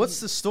 what's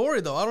the story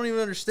though? I don't even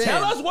understand.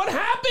 Tell us what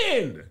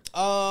happened.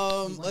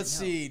 Let's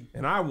see.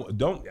 And I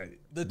don't.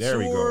 The there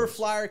we tour go.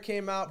 flyer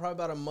came out probably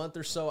about a month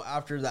or so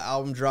after the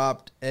album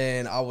dropped,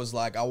 and I was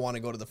like, I want to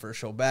go to the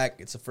first show back.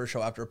 It's the first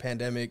show after a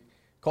pandemic.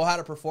 Cole had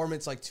a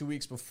performance like 2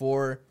 weeks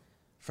before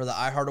for the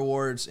iHeart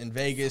Awards in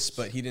Vegas,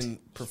 but he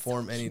didn't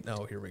perform any.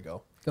 No, here we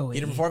go. Go He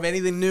didn't ahead. perform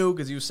anything new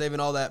because he was saving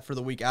all that for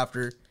the week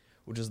after,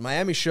 which is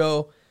Miami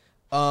show.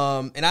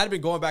 And I'd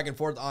been going back and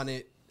forth on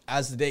it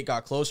as the date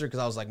got closer because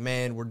I was like,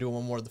 man, we're doing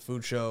one more of the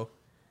food show.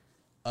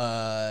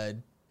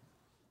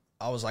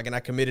 I was like, and I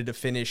committed to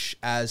finish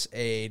as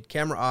a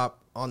camera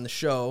op on the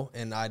show,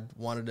 and I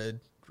wanted to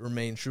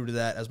remain true to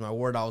that as my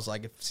word. I was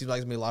like, it seems like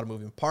there's going to be a lot of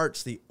moving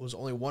parts. It was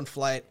only one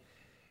flight.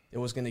 It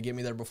was going to get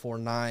me there before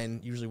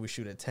 9. Usually we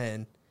shoot at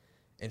 10.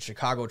 In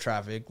Chicago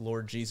traffic,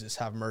 Lord Jesus,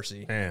 have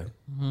mercy. Man,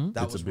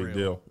 that it's was a big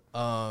real.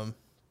 deal.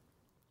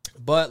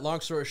 But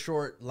long story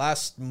short,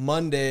 last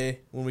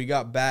Monday when we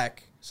got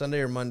back, Sunday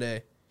or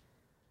Monday,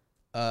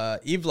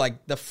 even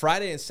like the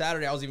Friday and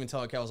Saturday, I was even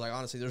telling Kel, I was like,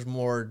 honestly, there's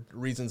more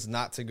reasons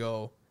not to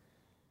go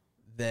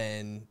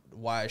than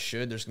why I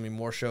should. There's going to be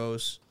more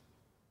shows.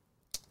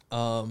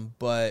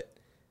 But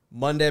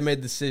Monday I made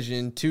the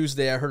decision.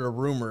 Tuesday I heard a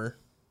rumor.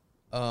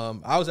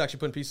 I was actually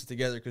putting pieces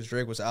together because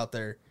Drake was out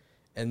there.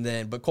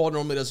 But Cole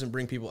normally doesn't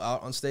bring people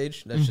out on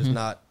stage. That's just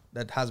not,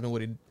 that hasn't been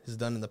what he has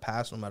done in the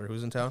past, no matter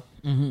who's in town.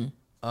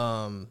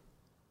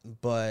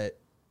 But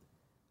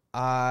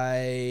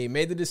I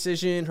made the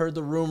decision, heard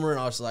the rumor, and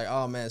I was like,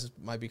 oh man, this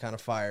might be kind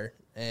of fire.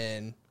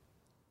 And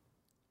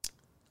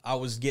I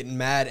was getting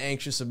mad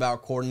anxious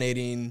about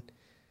coordinating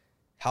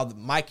how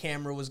my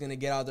camera was going to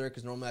get out there,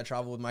 because normally I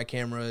travel with my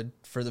camera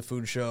for the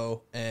food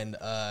show. And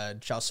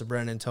shouts to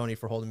Brennan and Tony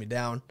for holding me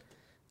down.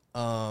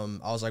 I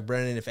was like,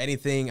 Brennan, if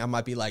anything, I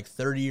might be like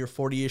 30 or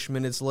 40-ish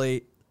minutes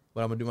late,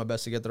 but I'm going to do my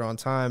best to get there on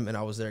time. And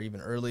I was there even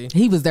early.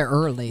 He was there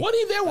early. Wasn't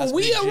he there when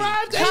we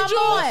arrived, Come Angel?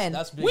 on.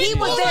 That's big. He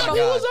was there. He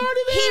was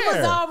already there. He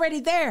was already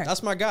there.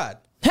 That's my God.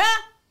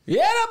 Huh?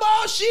 Yeah, the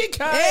ball she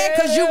came. Yeah,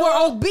 because you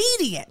were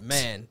obedient.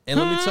 Man. And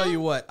let me tell you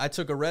what, I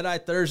took a red-eye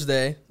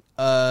Thursday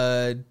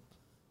to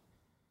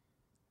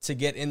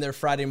get in there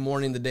Friday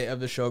morning, the day of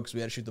the show, because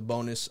we had to shoot the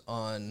bonus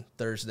on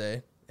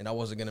Thursday. And I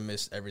wasn't going to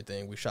miss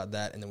everything. We shot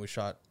that, and then we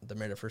shot the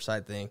Married at First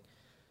Sight thing.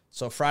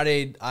 So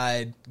Friday,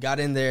 I got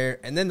in there,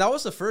 and then that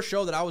was the first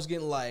show that I was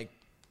getting, like,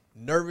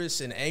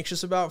 nervous and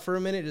anxious about for a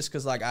minute, just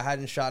because, like, I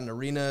hadn't shot an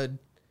arena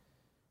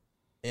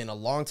in a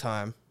long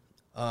time.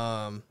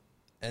 And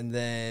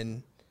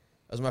then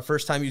it was my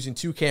first time using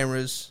 2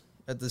 cameras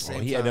at the same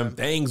time. He had them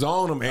things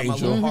on him, Angel. My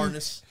little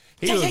harness.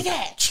 He was,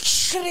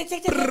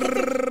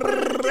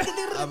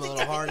 I'm a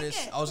little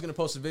harness. I was going to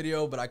post a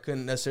video, but I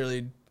couldn't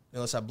necessarily,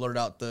 unless I blurred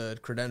out the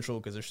credential,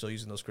 because they're still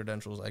using those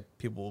credentials. Like,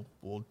 people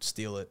will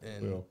steal it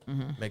and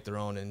make their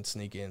own and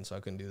sneak in, so I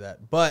couldn't do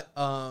that. But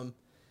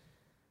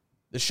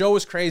the show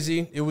was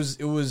crazy. It was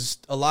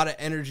a lot of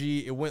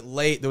energy. It went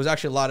late. There was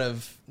actually a lot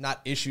of, not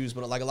issues,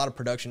 but like a lot of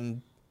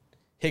production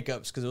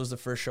hiccups, because it was the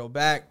first show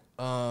back.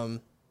 So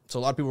a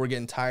lot of people were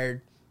getting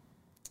tired.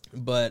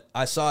 But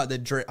I saw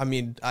that Drake,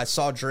 I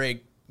saw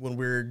Drake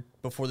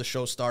before the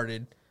show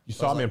started. You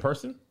saw him in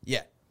person?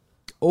 Yeah.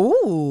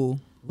 Ooh.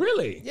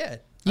 Really? Yeah.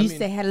 You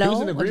say he hello, was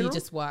in the or green you room?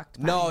 just walked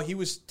by? No, he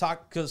was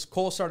talking, because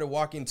Cole started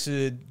walking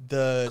to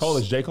the... Cole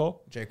is J.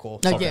 Cole? J.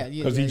 Cole. Okay. Okay.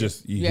 Yeah, 'Cause he yeah,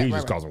 just- yeah. he Yeah,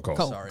 just calls him Cole.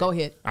 Sorry. Go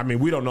ahead. I mean,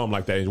 we don't know him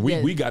like that.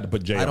 We got to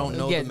put J I on don't him.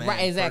 know Yeah, the man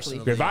right, exactly.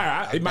 personally. If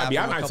I might say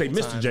I've met him a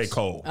Mr. couple J. times.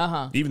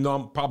 Cole, even though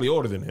I'm probably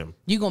older than him.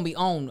 You're going to be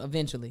on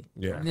eventually.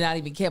 Yeah. Not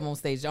even Kev on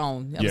stage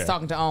on. I Yeah. was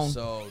talking to on.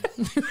 So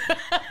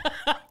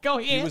Go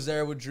he ahead. was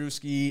there with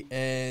Drewski,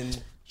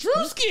 and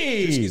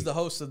Drewski! Drewski's the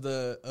host of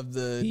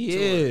the He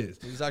tour. is.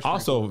 He's actually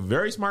Also,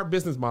 very smart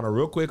business model.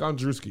 Real quick on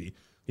Drewski.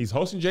 He's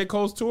hosting J.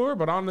 Cole's tour,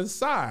 but on the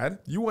side,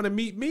 you want to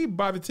meet me,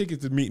 buy the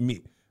tickets to meet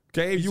me.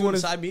 Okay? If He's you doing want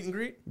a to. side meet and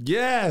greet.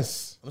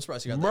 Yes. I'm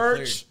surprised you got that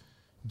Merch.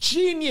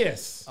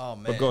 Genius. Oh,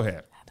 man. But go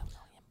ahead. I don't know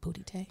him.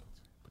 Booty Tay.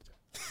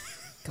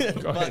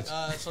 Go ahead.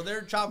 But so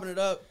they're chopping it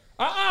up.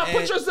 Put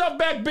and- yourself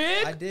back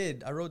big. I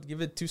did. I wrote, give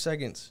it 2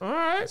 seconds. All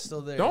right. It's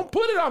still there. Don't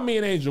put it on me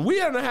and Angel. We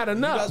haven't had You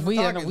enough. guys were We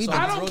talking, don't- we so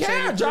don't- I'm I don't rotating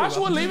care, through.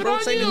 Joshua, I'm leave just it on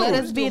rotating you. through. Let I'm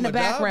us just be in doing the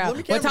my job. Let me background.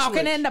 We're camera talking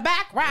switch. in the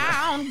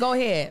background. Go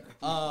ahead.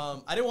 I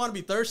didn't want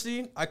to be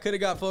thirsty. I could have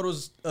got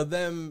photos of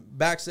them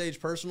backstage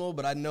personal,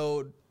 but I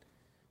know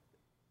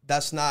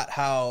that's not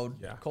how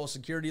Cole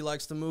Security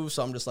likes to move.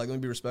 So I'm just like, let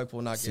me be respectful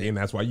and not See, get. and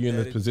that's why you're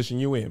in the position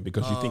you in,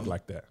 because you think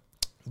like that.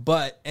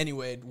 But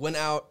anyway, went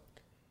out.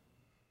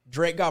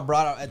 Drake got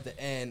brought out at the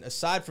end.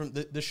 Aside from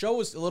the show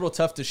was a little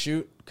tough to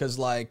shoot because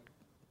like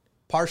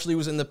partially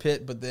was in the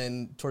pit, but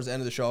then towards the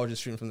end of the show I was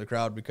just shooting from the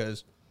crowd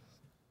because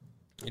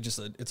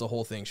it's a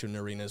whole thing shooting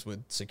arenas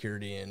with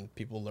security and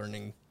people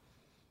learning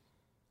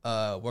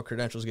what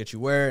credentials get you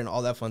where and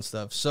all that fun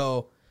stuff.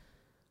 So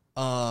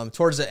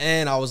towards the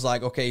end I was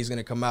like, okay, he's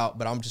gonna come out,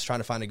 but I'm just trying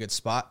to find a good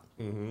spot.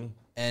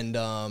 And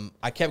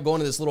I kept going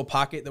to this little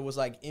pocket that was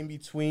like in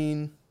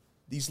between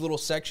these little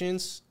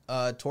sections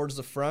towards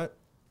the front.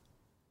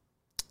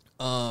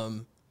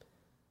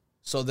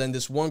 So then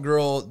this one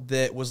girl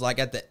that was like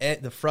at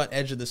the front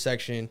edge of the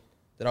section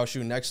that I was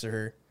shooting next to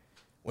her,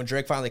 when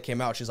Drake finally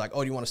came out, she's like,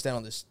 "Oh, do you want to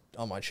stand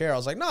on my chair?" I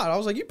was like, "No." I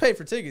was like, "You paid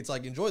for tickets.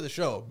 Like, enjoy the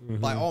show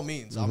by all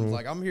means." I'm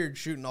like, "I'm here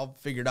shooting. I'll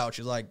figure it out."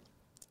 She's like,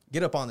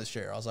 "Get up on this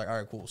chair." I was like, "All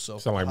right, cool." So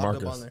Sound like I hopped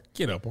up Marcus. on there.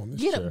 Get up on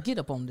this chair. Get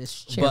up on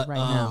this chair right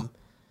now.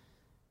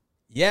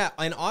 Yeah,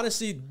 and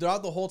honestly,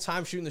 throughout the whole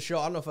time shooting the show,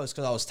 I don't know if it was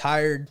because I was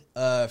tired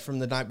from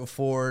the night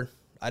before.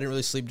 I didn't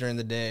really sleep during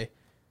the day.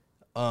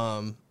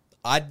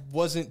 I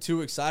wasn't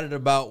too excited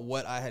about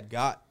what I had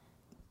got,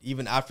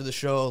 even after the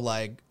show.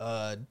 Like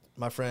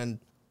my friend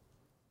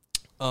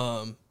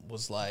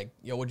was like,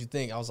 yo, what'd you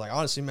think? I was like,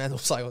 honestly, man, there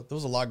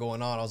was a lot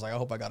going on. I was like, I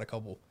hope I got a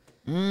couple.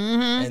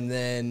 And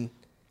then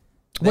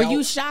were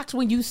you shocked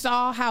when you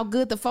saw how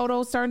good the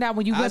photos turned out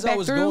when you went back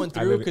through? As I was going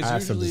through, because I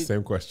asked him the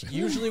same question.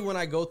 Usually when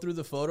I go through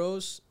the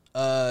photos,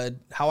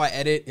 how I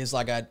edit is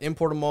like I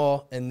import them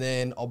all and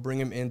then I'll bring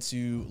them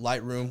into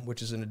Lightroom,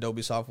 which is an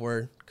Adobe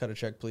software. Cut a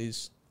check,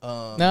 please.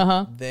 And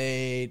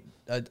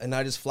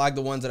I just flag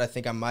the ones that I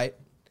think I might.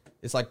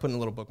 It's like putting a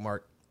little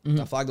bookmark.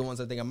 I flagged the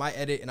ones I think I might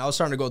edit, and I was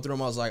starting to go through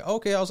them. I was like,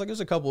 okay, there's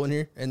a couple in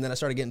here, and then I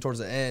started getting towards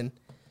the end,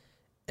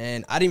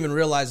 and I didn't even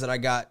realize that I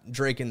got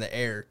Drake in the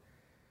air.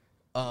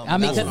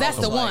 Because that's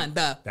the one.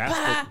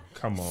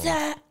 Come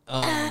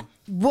on.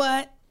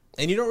 What?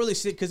 And you don't really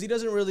see it because he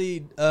doesn't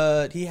really.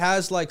 He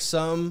has like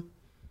some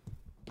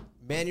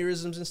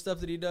mannerisms and stuff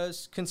that he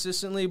does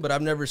consistently, but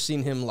I've never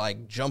seen him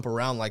like jump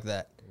around like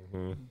that.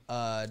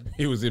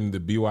 He was in the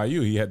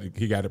BYU.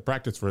 He got to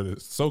practice for the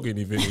soaking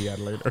event he had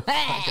later.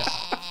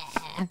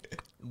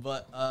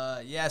 But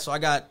so I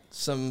got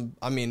some.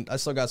 I mean, I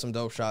still got some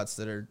dope shots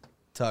that are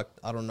tucked.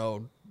 I don't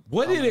know.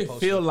 What did it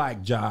feel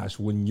like, Josh,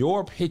 when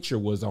your picture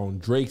was on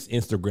Drake's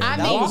Instagram? I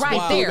mean,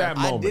 right there.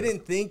 I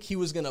didn't think he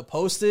was gonna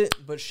post it,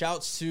 but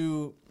shouts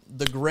to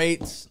the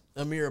great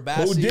Amir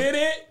Abbasi. Who did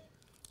it?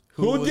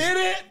 Who did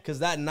it? Because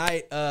that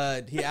night,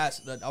 he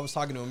asked. I was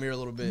talking to Amir a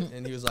little bit,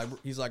 and he's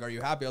like, "Are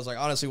you happy?" I was like,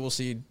 "Honestly, we'll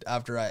see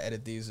after I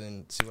edit these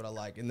and see what I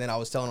like." And then I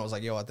was telling him, I was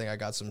like, "Yo, I think I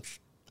got some."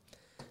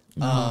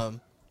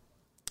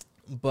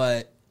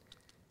 But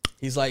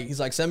he's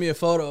like, "Send me a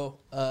photo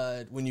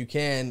when you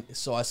can."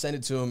 So I sent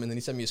it to him, and then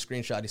he sent me a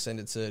screenshot. He sent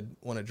it to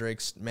one of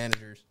Drake's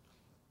managers,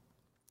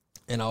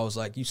 and I was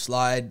like, "You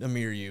slide,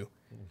 Amir, you."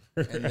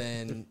 And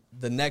then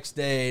the next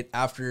day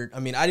after, I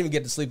didn't even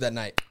get to sleep that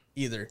night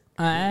either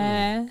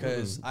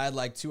because I had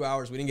like 2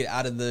 hours. We didn't get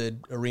out of the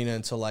arena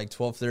until like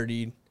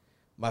 12:30.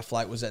 My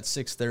flight was at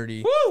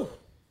 6:30. Woo!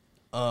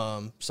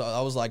 So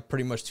I was like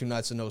pretty much 2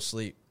 nights of no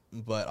sleep.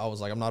 But I was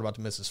like, I'm not about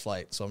to miss this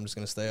flight, so I'm just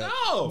gonna stay up.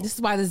 No, this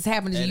is why this is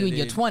happening to you in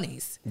your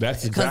 20s.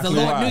 That's because exactly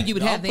the Lord why. knew you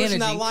would have the energy. I'm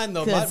pushing that line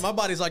though. My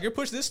body's like, you're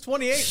pushing this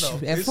 28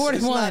 though. At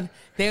 41,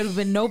 there would have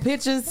been no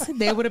pictures.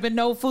 There would have been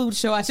no food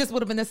show. I just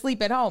would have been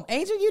asleep at home.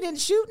 Angel, you didn't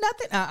shoot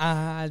nothing.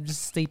 I'm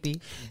just sleepy.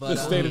 But,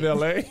 just stayed in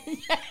LA.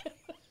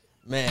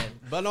 Man,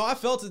 but no, I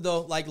felt it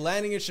though. Like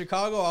landing in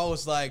Chicago, I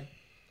was like,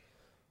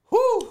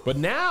 whoo. But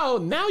now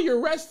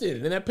you're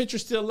rested, and that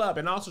picture's still up.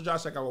 And also,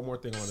 Josh, I got one more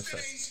thing I want to say.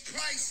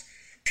 Price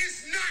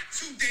is not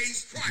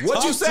today's price.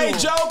 What'd you say,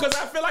 Joe? Because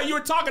I feel like you were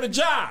talking to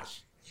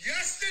Josh.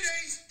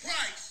 Yesterday's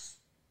price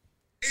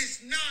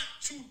is not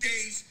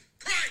today's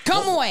price.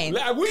 Come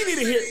on. We need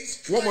to hear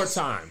one more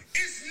time.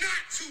 It's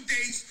not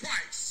today's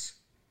price.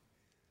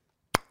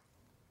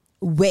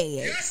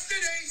 Where?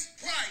 Yesterday's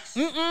price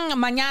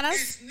Mañanas.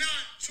 is not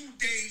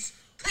today's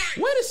price.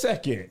 Wait a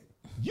second.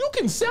 You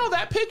can sell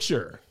that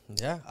picture.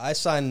 Yeah, I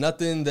signed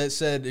nothing that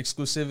said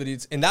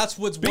exclusivity, and that's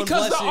what's one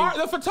Because blessing.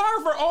 the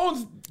photographer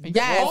owns that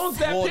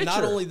picture.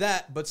 Not only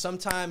that, but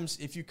sometimes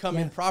if you come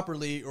in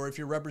properly or if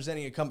you're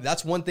representing a company,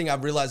 that's one thing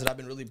I've realized that I've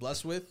been really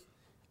blessed with.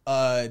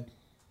 And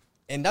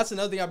that's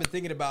another thing I've been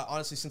thinking about,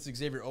 honestly, since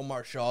Xavier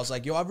Omar show. I was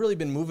like, yo, I've really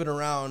been moving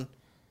around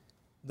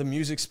the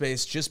music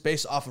space just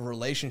based off of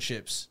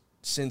relationships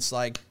since,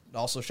 like,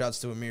 also shouts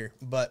to Amir.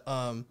 But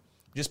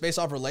just based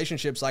off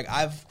relationships, like,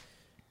 I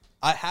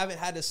haven't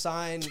had to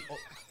sign...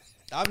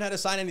 I haven't had to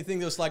sign anything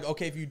that's like,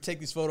 okay, if you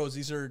take these photos,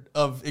 these are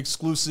of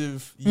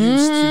exclusive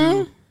use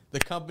to the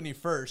company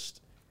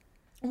first.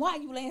 Why are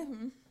you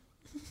laughing?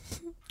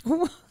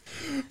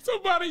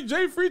 Somebody,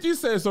 Jay Freachy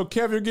said, so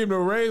Kevin gave him a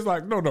raise?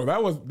 Like, no, that's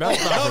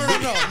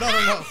not.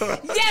 No.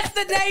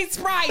 Yesterday's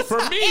price. For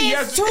me,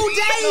 it's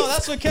today's No,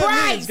 that's what Kevin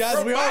price. means,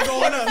 guys. We all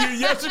going up.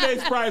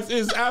 Yesterday's price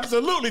is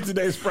absolutely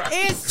today's price.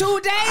 It's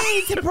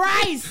today's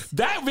price.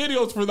 That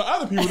video's for the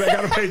other people that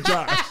got to pay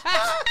Josh.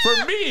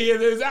 For me,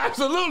 it is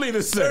absolutely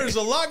the same. There's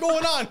a lot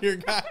going on here,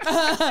 guys.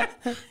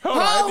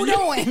 Hold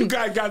on. You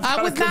guys got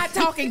I was not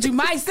talking to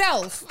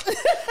myself.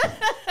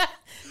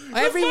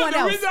 Everyone the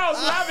else. reason I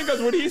was laughing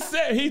because when he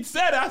said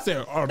it, I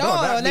said, "Oh no,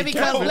 let me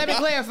Kevin. let me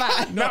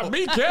clarify. Not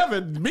me,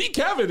 Kevin. Me,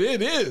 Kevin.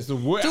 It is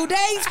well,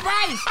 Today's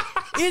price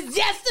is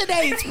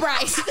yesterday's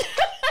price.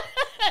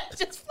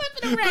 Just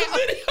flipping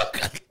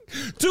around.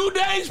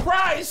 Today's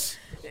price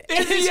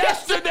is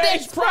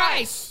yesterday's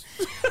price.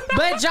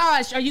 But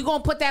Josh, are you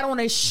gonna put that on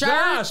a shirt?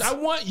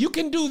 Josh, you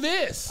can do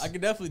this. I can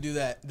definitely do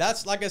that.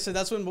 That's, like I said,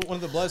 that's one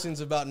of the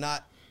blessings about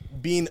not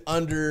being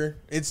under.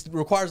 It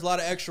requires a lot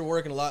of extra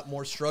work and a lot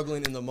more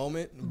struggling in the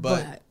moment.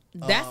 But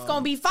that's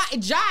gonna be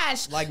fine,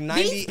 Josh. Like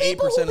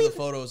 98% of the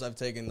photos I've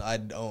taken,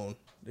 I'd own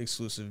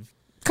exclusive.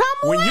 Come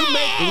when on. you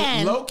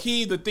make low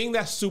key, the thing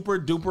that's super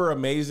duper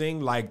amazing,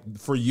 like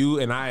for you,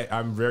 and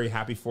I'm very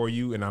happy for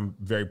you, and I'm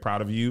very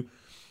proud of you.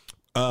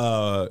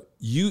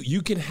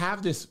 You can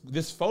have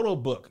this photo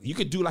book. You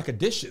could do like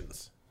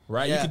editions,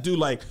 right? Yeah. You could do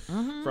like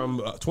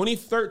from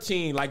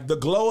 2013, like the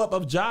glow up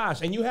of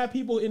Josh, and you have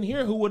people in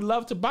here who would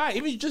love to buy it.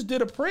 Even if you just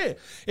did a print.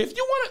 If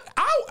you want to,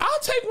 I'll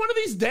take one of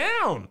these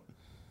down.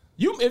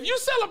 If you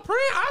sell a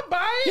print, I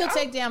buy it. He'll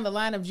take down the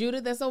Line of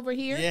Judah that's over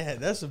here. Yeah,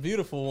 that's a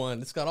beautiful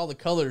one. It's got all the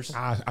colors.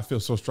 I feel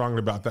so strongly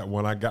about that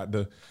one. I got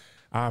to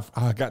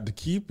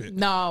keep it.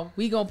 No,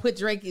 we gonna put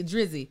Drake and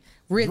Drizzy.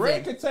 Rizzy.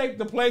 Drake could take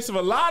the place of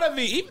a lot of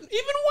it, even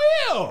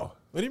Will.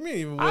 What do you mean?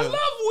 Even I Will? love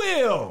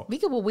Will. We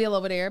could put Will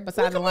over there We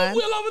beside the can line.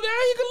 put Will over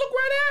there. He can look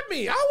right at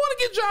me. I want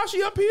to get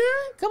Joshy up here.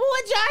 Come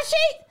on,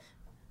 Joshy.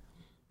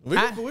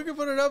 We can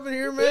put it up in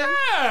here, man.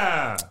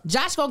 Yeah.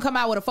 Josh gonna come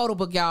out with a photo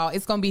book, y'all.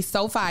 It's gonna be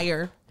so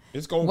fire.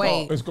 It's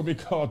gonna be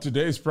called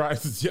Today's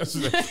Price is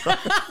Yesterday's Price.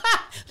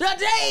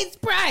 Today's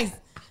price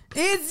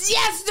is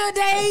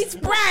yesterday's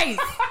price.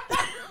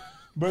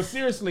 But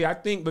seriously, I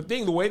think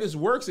the way this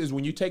works is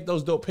when you take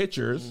those dope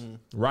pictures,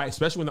 right?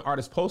 Especially when the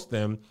artists post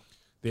them,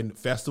 then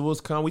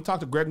festivals come. We talked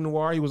to Greg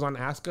Noir. He was on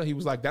Aska. He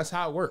was like, that's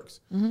how it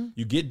works.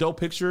 You get dope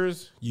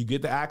pictures. You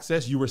get the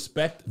access. You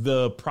respect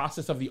the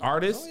process of the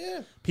artist. Oh,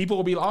 yeah. People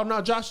will be like, oh,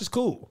 no, Josh is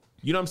cool.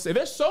 You know what I'm saying?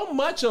 There's so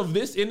much of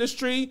this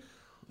industry.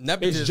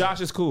 Nepotism. It's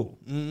Josh is cool.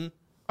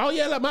 Oh,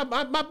 yeah, like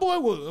my boy,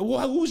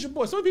 who's your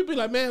boy? Some people be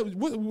like, man,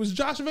 was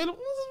Josh available?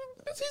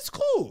 He's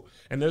cool.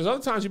 And there's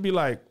other times you'd be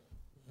like,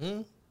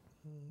 you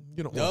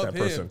don't want that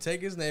person.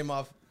 Take his name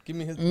off. Give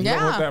me his. You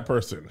don't want that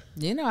person.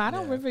 You know, I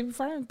don't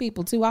refer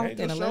people too often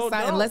Angel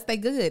unless they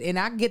good, and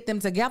I get them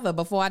together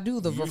before I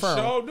do the referral.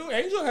 So do.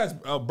 Angel has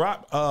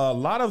brought a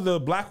lot of the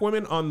black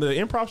women on the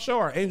improv show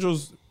are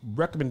Angel's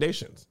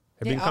recommendations.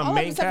 Have become all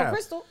main except for cast.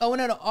 Crystal. Oh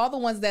no, all the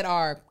ones that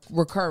are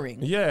recurring.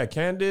 Yeah,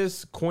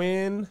 Candace,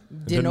 Quinn,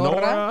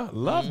 Denora.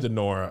 Love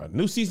Denora.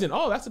 New season.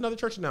 Oh, that's another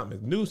church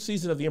announcement. New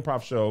season of the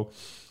improv show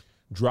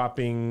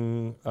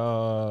dropping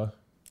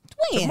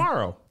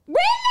tomorrow. Really?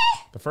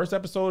 The first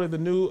episode of the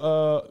new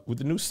with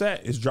the new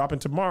set is dropping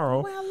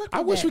tomorrow. Wow, look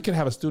I at wish that. we could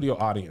have a studio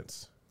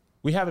audience.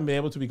 We haven't been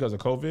able to because of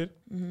COVID,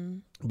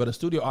 but a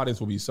studio audience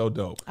will be so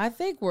dope. I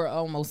think we're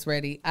almost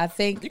ready. I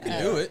think You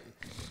can do it.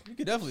 You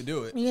can definitely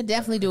do it. You can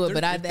definitely do it,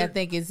 but I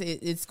think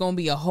it's going to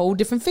be a whole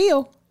different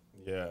feel.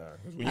 Yeah,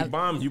 when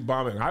you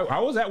bomb it. I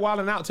was at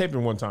Wild 'N Out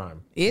taping one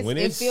time.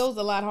 It feels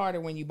a lot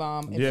harder when you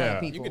bomb in front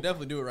of people. You can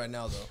definitely do it right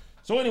now, though.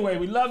 So anyway,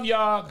 we love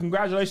y'all.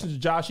 Congratulations to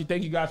Joshy.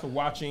 Thank you guys for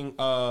watching.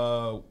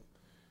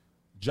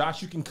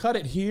 Josh, you can cut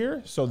it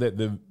here so that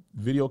the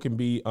video can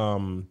be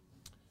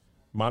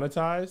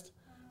monetized.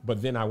 But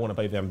then I want to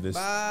play them this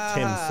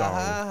Tim song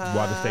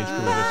while the stage crew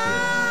is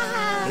here.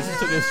 Listen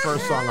to this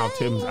first song off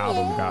Tim's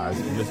album, guys,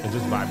 and just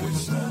vibe with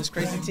me. This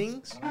Crazy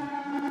Tings.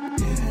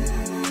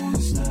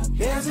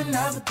 Here's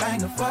another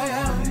banger for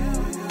you.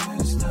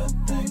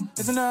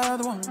 Here's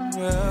another one.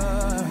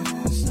 Yeah.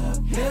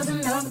 Here's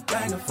another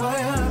banger for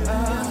you.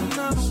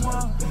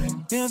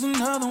 Here's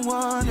another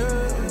one.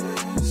 Yeah.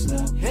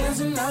 Here's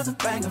another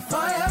banger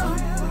for you.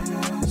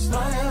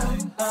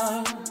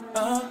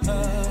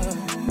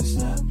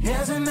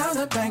 Here's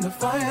another banger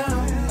for you.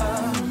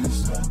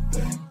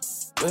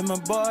 With my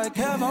boy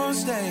Kev on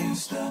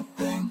stage.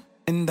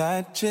 And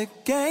that chick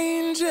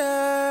Angel.